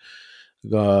weekend.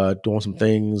 Doing some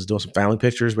things, doing some family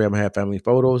pictures. We haven't had family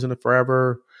photos in it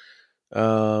forever.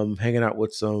 Hanging out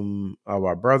with some of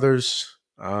our brothers.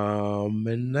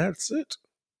 And that's it.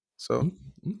 So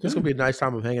it's gonna be a nice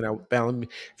time of hanging out with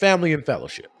family and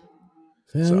fellowship.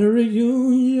 Family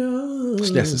reunion.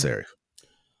 It's necessary.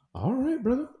 All right,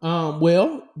 brother.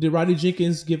 Well, did Rodney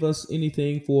Jenkins give us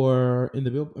anything in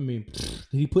the bill? I mean, did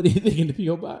he put anything in the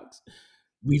P.O. box?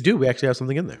 We do. We actually have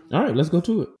something in there. All right, let's go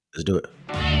to it. Let's do it.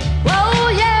 Whoa,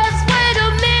 yes, wait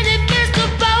a minute, Mr.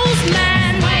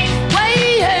 Postman. Wait,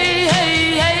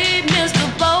 hey,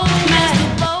 Mr. Postman.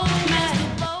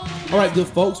 All right, good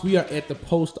folks, we are at the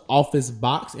post office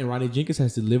box, and Rodney Jenkins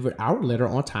has delivered our letter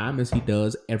on time, as he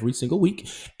does every single week.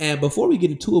 And before we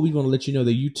get into it, we want to let you know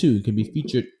that you too can be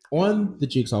featured on the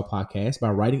Jigsaw Podcast by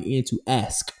writing into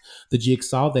Ask the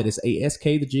Jigsaw. That is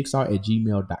askthejigsaw at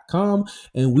gmail.com.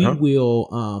 And we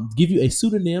will give you a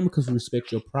pseudonym because we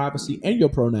respect your privacy and your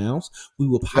pronouns. We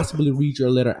will possibly read your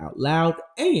letter out loud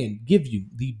and give you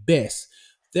the best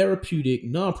therapeutic,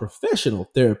 non-professional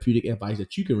therapeutic advice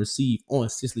that you can receive on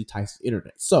Cicely Tyson's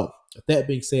internet. So, with that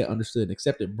being said, understood and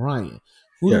accepted, Bryan,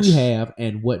 who do we have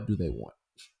and what do they want?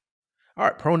 All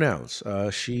right, pronouns,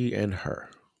 she and her.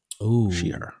 Ooh. She,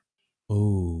 her.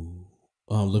 Ooh.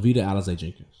 Lavita Alize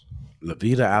Jenkins.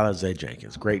 Lavita Alize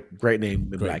Jenkins. Great name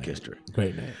in Black history.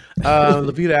 Great name.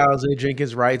 Lavita Alize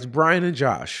Jenkins writes, Bryan and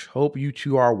Josh, hope you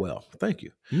two are well. Thank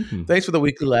you. Mm-hmm. Thanks for the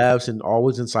weekly laughs and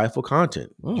always insightful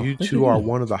content. You two are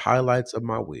one of the highlights of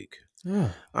my week.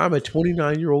 I'm a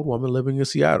 29-year-old woman living in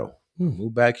Seattle.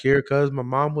 Moved back here because my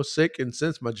mom was sick, and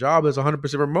since my job is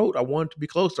 100% remote, I wanted to be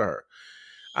close to her.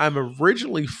 I'm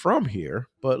originally from here,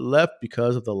 but left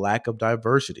because of the lack of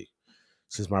diversity.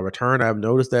 Since my return, I've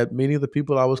noticed that many of the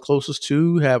people I was closest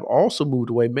to have also moved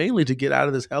away, mainly to get out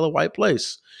of this hella white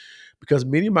place. Because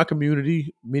many of my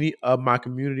community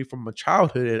from my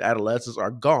childhood and adolescence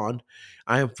are gone,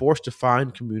 I am forced to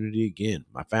find community again.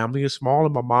 My family is small,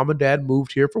 and my mom and dad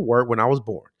moved here for work when I was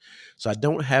born. So I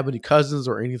don't have any cousins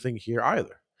or anything here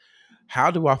either. How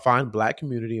do I find Black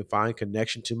community and find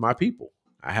connection to my people?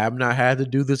 I have not had to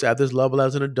do this at this level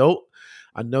as an adult.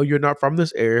 I know you're not from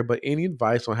this area, but any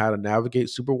advice on how to navigate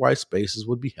super white spaces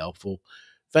would be helpful.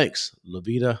 Thanks,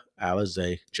 Lavita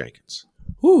Alize Jenkins.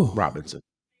 Robinson.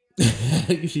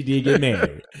 She did get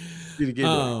married.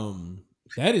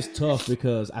 That is tough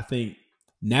because I think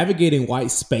navigating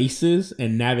white spaces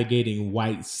and navigating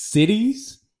white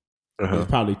cities is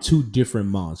probably two different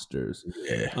monsters.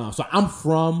 Yeah. So I'm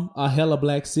from a hella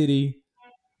Black city,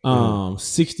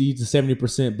 60 to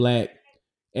 70% Black.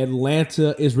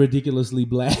 Atlanta is ridiculously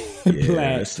Black.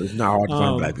 Black. It's not hard to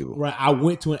find Black people. Right. I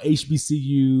went to an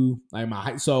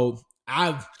HBCU, so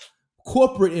I've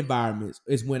corporate environments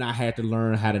is when I had to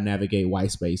learn how to navigate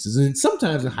white spaces. And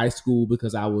sometimes in high school,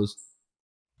 because I was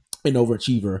an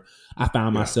overachiever, I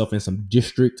found myself in some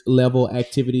district level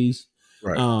activities.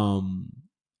 Right.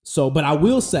 But I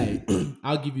will say,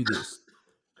 I'll give you this.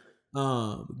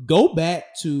 Go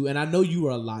back to, and I know you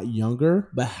were a lot younger,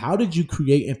 but how did you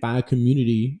create and find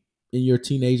community in your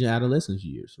teenage and adolescence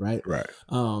years? Right. Right.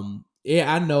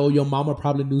 I know your mama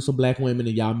probably knew some black women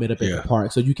and y'all met up at the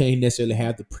park, so you can't necessarily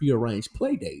have the prearranged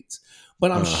play dates.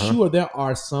 But I'm sure there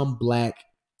are some black,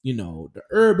 the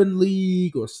Urban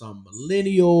League or some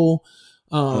millennial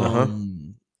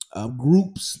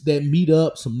groups that meet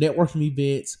up, some networking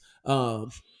events.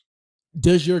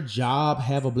 Does your job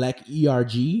have a black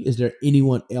ERG? Is there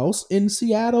anyone else in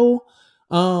Seattle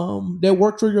that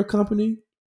worked for your company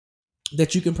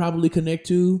that you can probably connect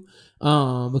to?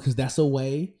 Because that's a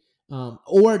way.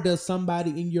 Or does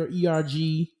somebody in your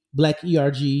ERG, black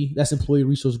ERG, that's employee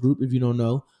resource group, if you don't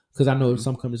know, because I know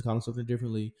some companies call them something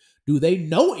differently. Do they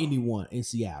know anyone in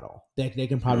Seattle that they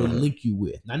can probably link you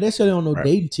with? Not necessarily on no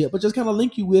dating tip, but just kind of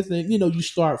link you with, and you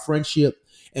start friendship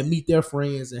and meet their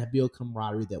friends and build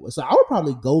camaraderie that way. So I would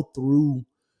probably go through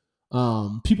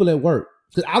people at work,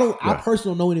 because I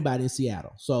personally don't know anybody in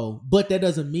Seattle. So, but that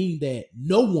doesn't mean that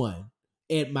no one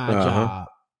at my job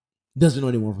doesn't know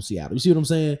anyone from Seattle. You see what I'm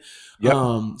saying? Yep.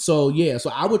 So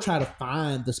I would try to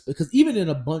find this, because even in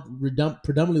a bunch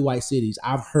predominantly white cities,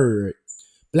 I've heard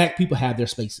black people have their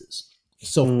spaces.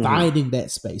 So finding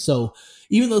that space. So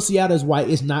even though Seattle is white,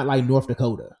 it's not like North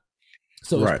Dakota.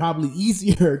 So it's probably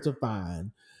easier to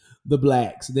find the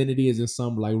blacks than it is in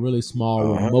some like really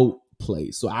small remote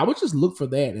place. So I would just look for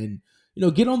that and,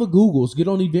 get on the Googles, get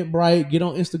on Eventbrite, get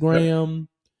on Instagram.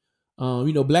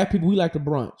 Black people, we like to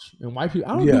brunch, and white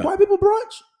people, do white people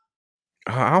brunch?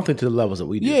 I don't think to the levels that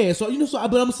we do. Yeah,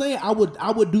 but I'm saying I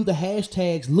would do the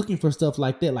hashtags looking for stuff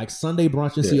like that, like Sunday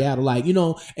brunch in Seattle,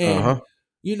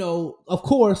 of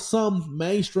course, some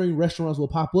mainstream restaurants will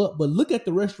pop up, but look at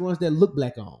the restaurants that look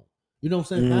black owned. You know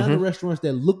what I'm saying? Find the restaurants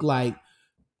that look like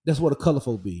that's what a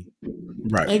colorful be,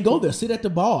 right? And go there, sit at the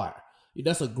bar.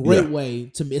 That's a great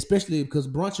way to me, especially because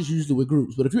brunch is usually with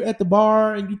groups. But if you're at the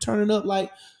bar and you turning up,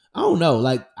 like, I don't know,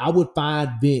 like I would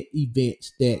find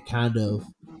events that kind of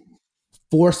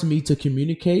force me to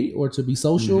communicate or to be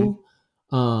social,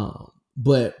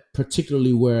 but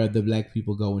particularly where the black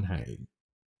people go and hang.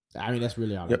 I mean, that's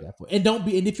really all I got for. And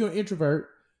if you're an introvert,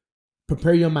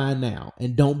 prepare your mind now,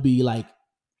 and don't be like,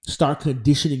 start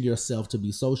conditioning yourself to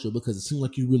be social, because it seems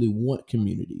like you really want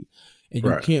community, and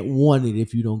you can't want it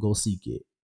if you don't go seek it.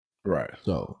 Right.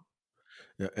 So,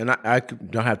 and I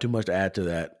don't have too much to add to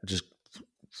that. Just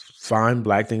find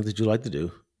black things that you like to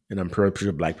do, and I'm pretty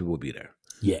sure black people will be there.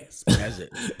 Yes. That's it.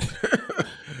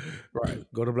 Right.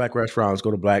 Go to black restaurants,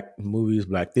 go to black movies,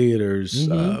 black theaters,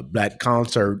 black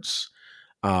concerts.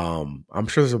 I'm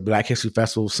sure there's a Black History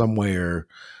Festival somewhere.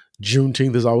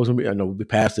 Juneteenth is always going to be, I know we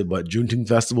passed it, but Juneteenth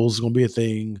Festival is going to be a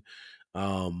thing.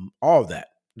 All of that.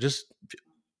 Just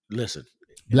listen.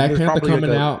 Black Panther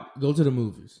coming out, go to the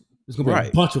movies. There's going to be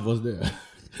a bunch of us there.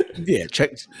 Yeah,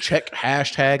 check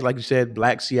hashtag, like you said,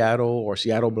 Black Seattle or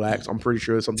Seattle Blacks. I'm pretty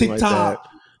sure it's something TikTok.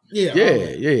 Like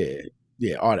that.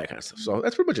 Yeah, all that kind of stuff. So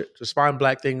that's pretty much it. Just find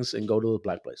black things and go to those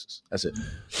black places. That's it.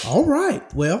 All right.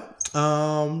 Well,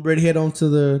 ready to head on to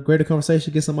the greater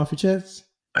conversation, get some off your chest?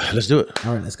 Let's do it.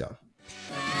 All right, let's go.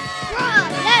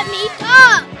 Let me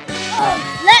talk.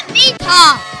 Let me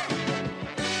talk.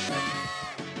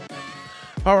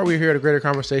 All right, we're here at a greater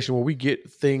conversation where we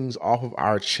get things off of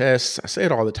our chests. I say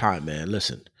it all the time, man.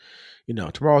 Listen,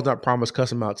 tomorrow's not promised. Cuss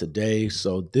them out today.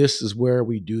 So this is where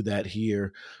we do that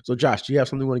here. So Josh, do you have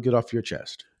something you want to get off your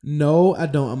chest? No, I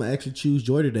don't. I'm going to actually choose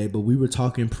Joy today, but we were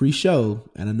talking pre-show,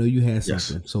 and I know you had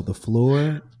something. Yes. So the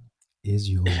floor is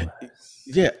yours.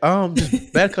 Yeah.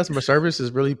 Just bad customer service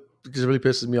really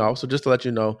pisses me off. So just to let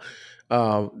you know,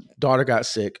 daughter got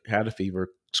sick, had a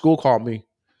fever. School called me,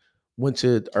 went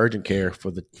to urgent care for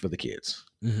the kids.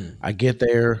 Mm-hmm. I get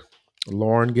there.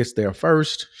 Lauren gets there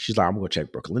first. She's like, I'm going to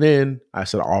check Brooklyn in. I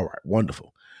said, all right,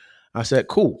 wonderful. I said,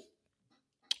 cool.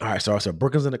 All right. So I said,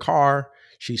 Brooklyn's in the car.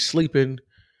 She's sleeping.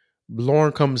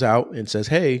 Lauren comes out and says,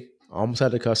 hey, I almost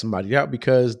had to cut somebody out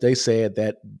because they said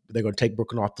that they're going to take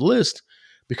Brooklyn off the list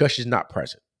because she's not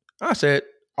present. I said,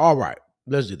 all right,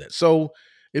 let's do that. So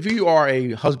if you are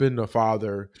a husband or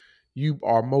father, you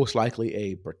are most likely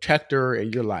a protector,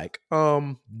 and you're like,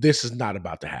 this is not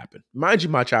about to happen. Mind you,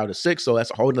 my child is sick, so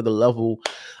that's a whole nother level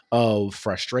of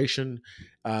frustration.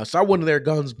 So I went in there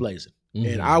guns blazing,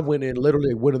 and I went in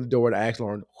the door to ask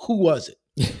Lauren, who was it?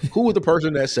 Who was the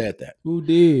person that said that? Who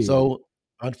did? So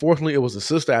Unfortunately, it was a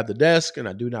sister at the desk, and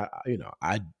I do not,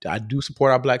 I do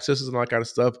support our Black sisters and all that kind of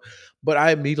stuff. But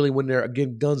I immediately went there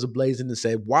again, guns ablazing, and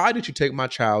said, "Why did you take my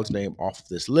child's name off of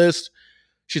this list?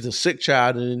 She's a sick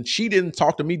child," and she didn't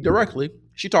talk to me directly.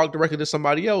 She talked directly to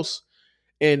somebody else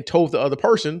and told the other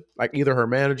person, like either her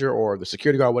manager or the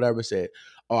security guard, or whatever, said,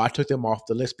 "Oh, I took them off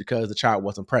the list because the child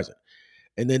wasn't present."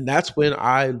 And then that's when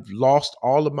I lost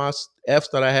all of my F's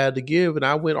that I had to give, and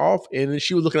I went off. And then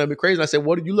she was looking at me crazy. And I said,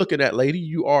 "What are you looking at,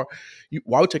 lady? Why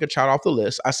would you take a child off the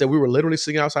list?" I said, "We were literally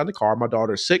sitting outside the car. My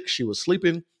daughter's sick. She was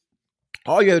sleeping.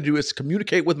 All you had to do is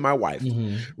communicate with my wife,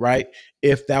 right?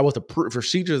 If that was the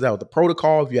procedures, that was the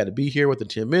protocol. If you had to be here within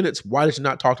 10 minutes, why did you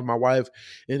not talk to my wife?"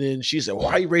 And then she said,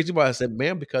 "Why are you raising my?" I said,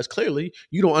 "Ma'am, because clearly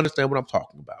you don't understand what I'm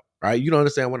talking about, right? You don't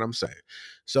understand what I'm saying."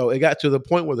 So it got to the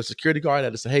point where the security guard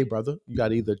had to say, "Hey, brother, you got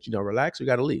to either, relax or you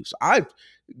got to leave." So I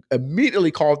immediately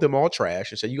called them all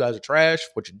trash and said, "You guys are trash.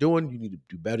 What you're doing, you need to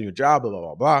do better in your job, blah, blah,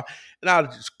 blah, blah." And I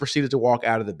just proceeded to walk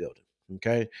out of the building,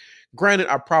 okay? Granted,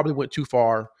 I probably went too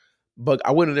far, but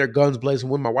I went in there guns blazing.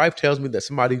 When my wife tells me that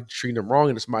somebody's treating them wrong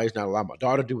and that somebody's not allowing my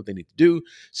daughter to do what they need to do,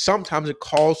 sometimes it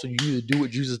calls for you to do what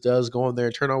Jesus does, go in there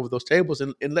and turn over those tables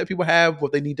and let people have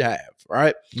what they need to have,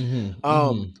 right?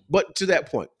 But to that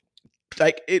point,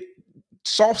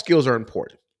 soft skills are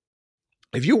important.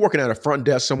 If you're working at a front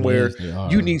desk somewhere,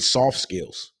 you need soft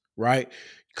skills, right?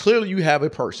 Clearly you have a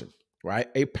person, right?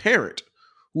 A parent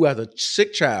who has a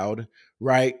sick child,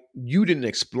 right? You didn't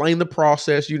explain the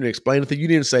process. You didn't explain anything. You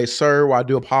didn't say, "Sir, well, I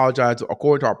do apologize.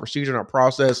 According to our procedure and our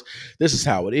process, this is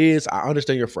how it is. I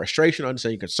understand your frustration. I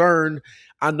understand your concern.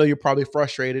 I know you're probably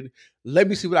frustrated. Let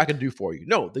me see what I can do for you."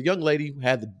 No, the young lady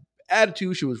had the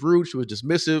attitude. She was rude. She was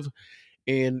dismissive.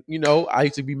 And, I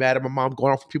used to be mad at my mom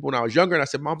going off with people when I was younger. And I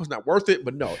said, "Mom, it's not worth it."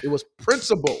 But no, it was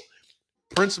principle.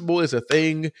 Principle is a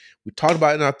thing. We talked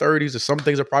about it in our 30s. There's some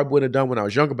things I probably wouldn't have done when I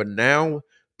was younger. But now,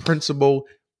 principle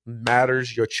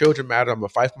matters. Your children matter. I'm going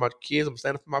to fight for my kids. I'm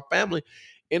standing for my family.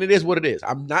 And it is what it is.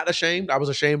 I'm not ashamed. I was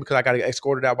ashamed because I got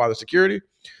escorted out by the security.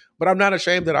 But I'm not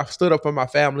ashamed that I stood up for my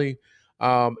family.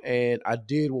 And I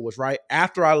did what was right.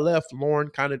 After I left, Lauren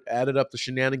kind of added up the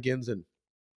shenanigans and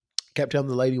kept telling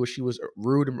the lady when she was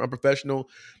rude and unprofessional,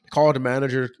 called the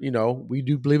manager. We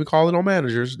do believe in calling on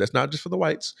managers. That's not just for the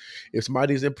whites. If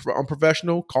somebody's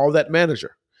unprofessional, call that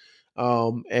manager.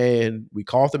 And we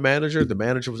called the manager. The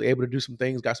manager was able to do some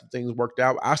things, got some things worked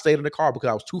out. I stayed in the car because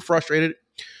I was too frustrated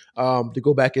to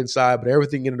go back inside, but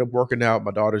everything ended up working out.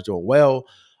 My daughter's doing well.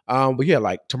 But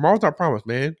yeah, tomorrow's not promised,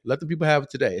 man. Let the people have it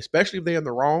today, especially if they're in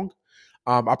the wrong.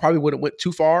 I probably wouldn't went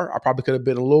too far. I probably could have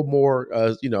been a little more,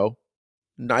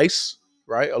 nice,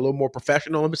 right? A little more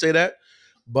professional. Let me say that.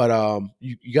 But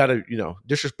you got to,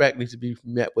 disrespect needs to be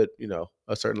met with,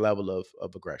 a certain level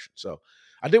of aggression. So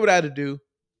I did what I had to do,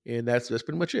 and that's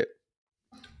pretty much it.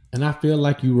 And I feel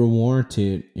like you were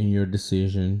warranted in your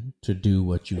decision to do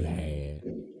what you had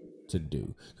to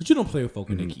do, because you don't play with folk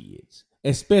and their kids,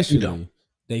 especially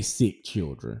they sick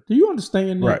children. Do you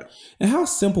understand that? Right. And how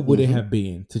simple would it have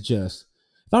been to just,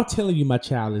 if I'm telling you my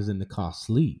child is in the car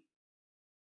asleep,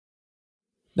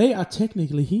 they are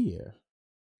technically here.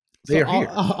 They're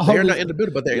here. They're not in the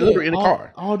building, but they're literally in the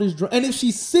car. All this and if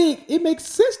she's sick, it makes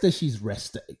sense that she's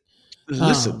resting.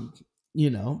 Listen.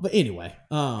 But anyway,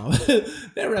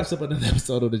 that wraps up another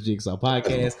episode of the Jigsaw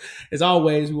Podcast. As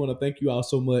always, we want to thank you all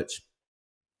so much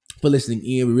for listening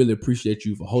in. We really appreciate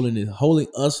you for holding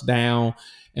us down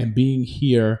and being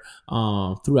here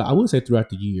throughout. I would say throughout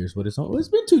the years, but it's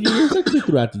been 2 years. It could be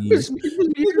throughout the years. It's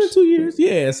been 2 years.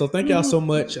 Yeah. So thank y'all so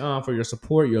much for your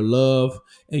support, your love,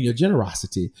 and your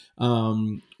generosity.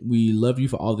 We love you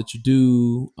for all that you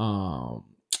do.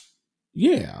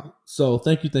 Yeah. So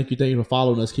thank you for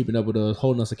following us, keeping up with us,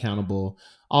 holding us accountable,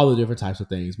 all the different types of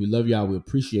things. We love y'all. We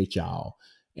appreciate y'all.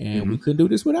 And we couldn't do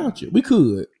this without you. We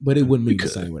could, but it wouldn't be the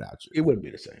same without you. It wouldn't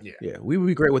be the same. Yeah. We would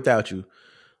be great without you,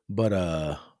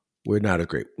 but we're not as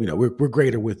great. We're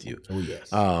greater with you. Oh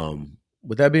yes.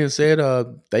 With that being said,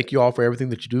 thank you all for everything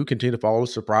that you do. Continue to follow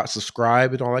us,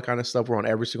 subscribe, and all that kind of stuff. We're on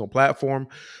every single platform.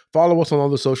 Follow us on all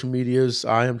the social medias.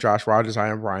 I am Josh Rogers. I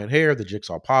am Bryan Hare, the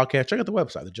Jigsaw Podcast. Check out the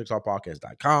website,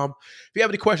 thejigsawpodcast.com. If you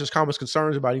have any questions, comments,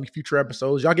 concerns about any future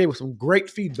episodes, y'all gave us some great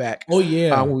feedback. Oh,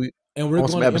 yeah. And we're going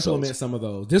to implement some of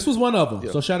those. This was one of them.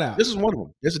 Yeah. So shout out. This is one of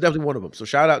them. This is definitely one of them. So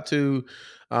shout out to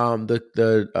I don't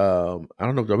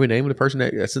know, are we naming the person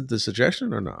that sent the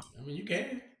suggestion or not? I mean, you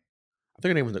can. I think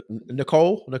her name was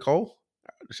Nicole. Nicole?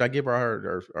 Should I give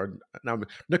her no,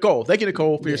 Nicole? Thank you,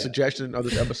 Nicole, for your suggestion of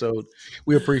this episode.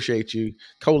 We appreciate you.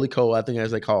 Cole, I think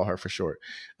as they call her for short.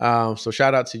 So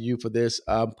shout out to you for this.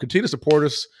 Continue to support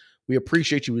us We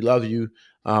appreciate you. We love you.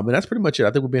 And that's pretty much it.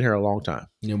 I think we've been here a long time.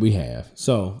 Yeah, we have.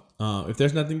 So if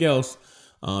there's nothing else,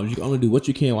 you can only do what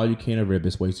you can while you can in the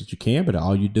best ways that you can. But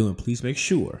all you doing, please make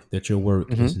sure that your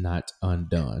work is not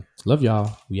undone. Love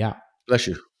y'all. We out. Bless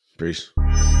you. Peace.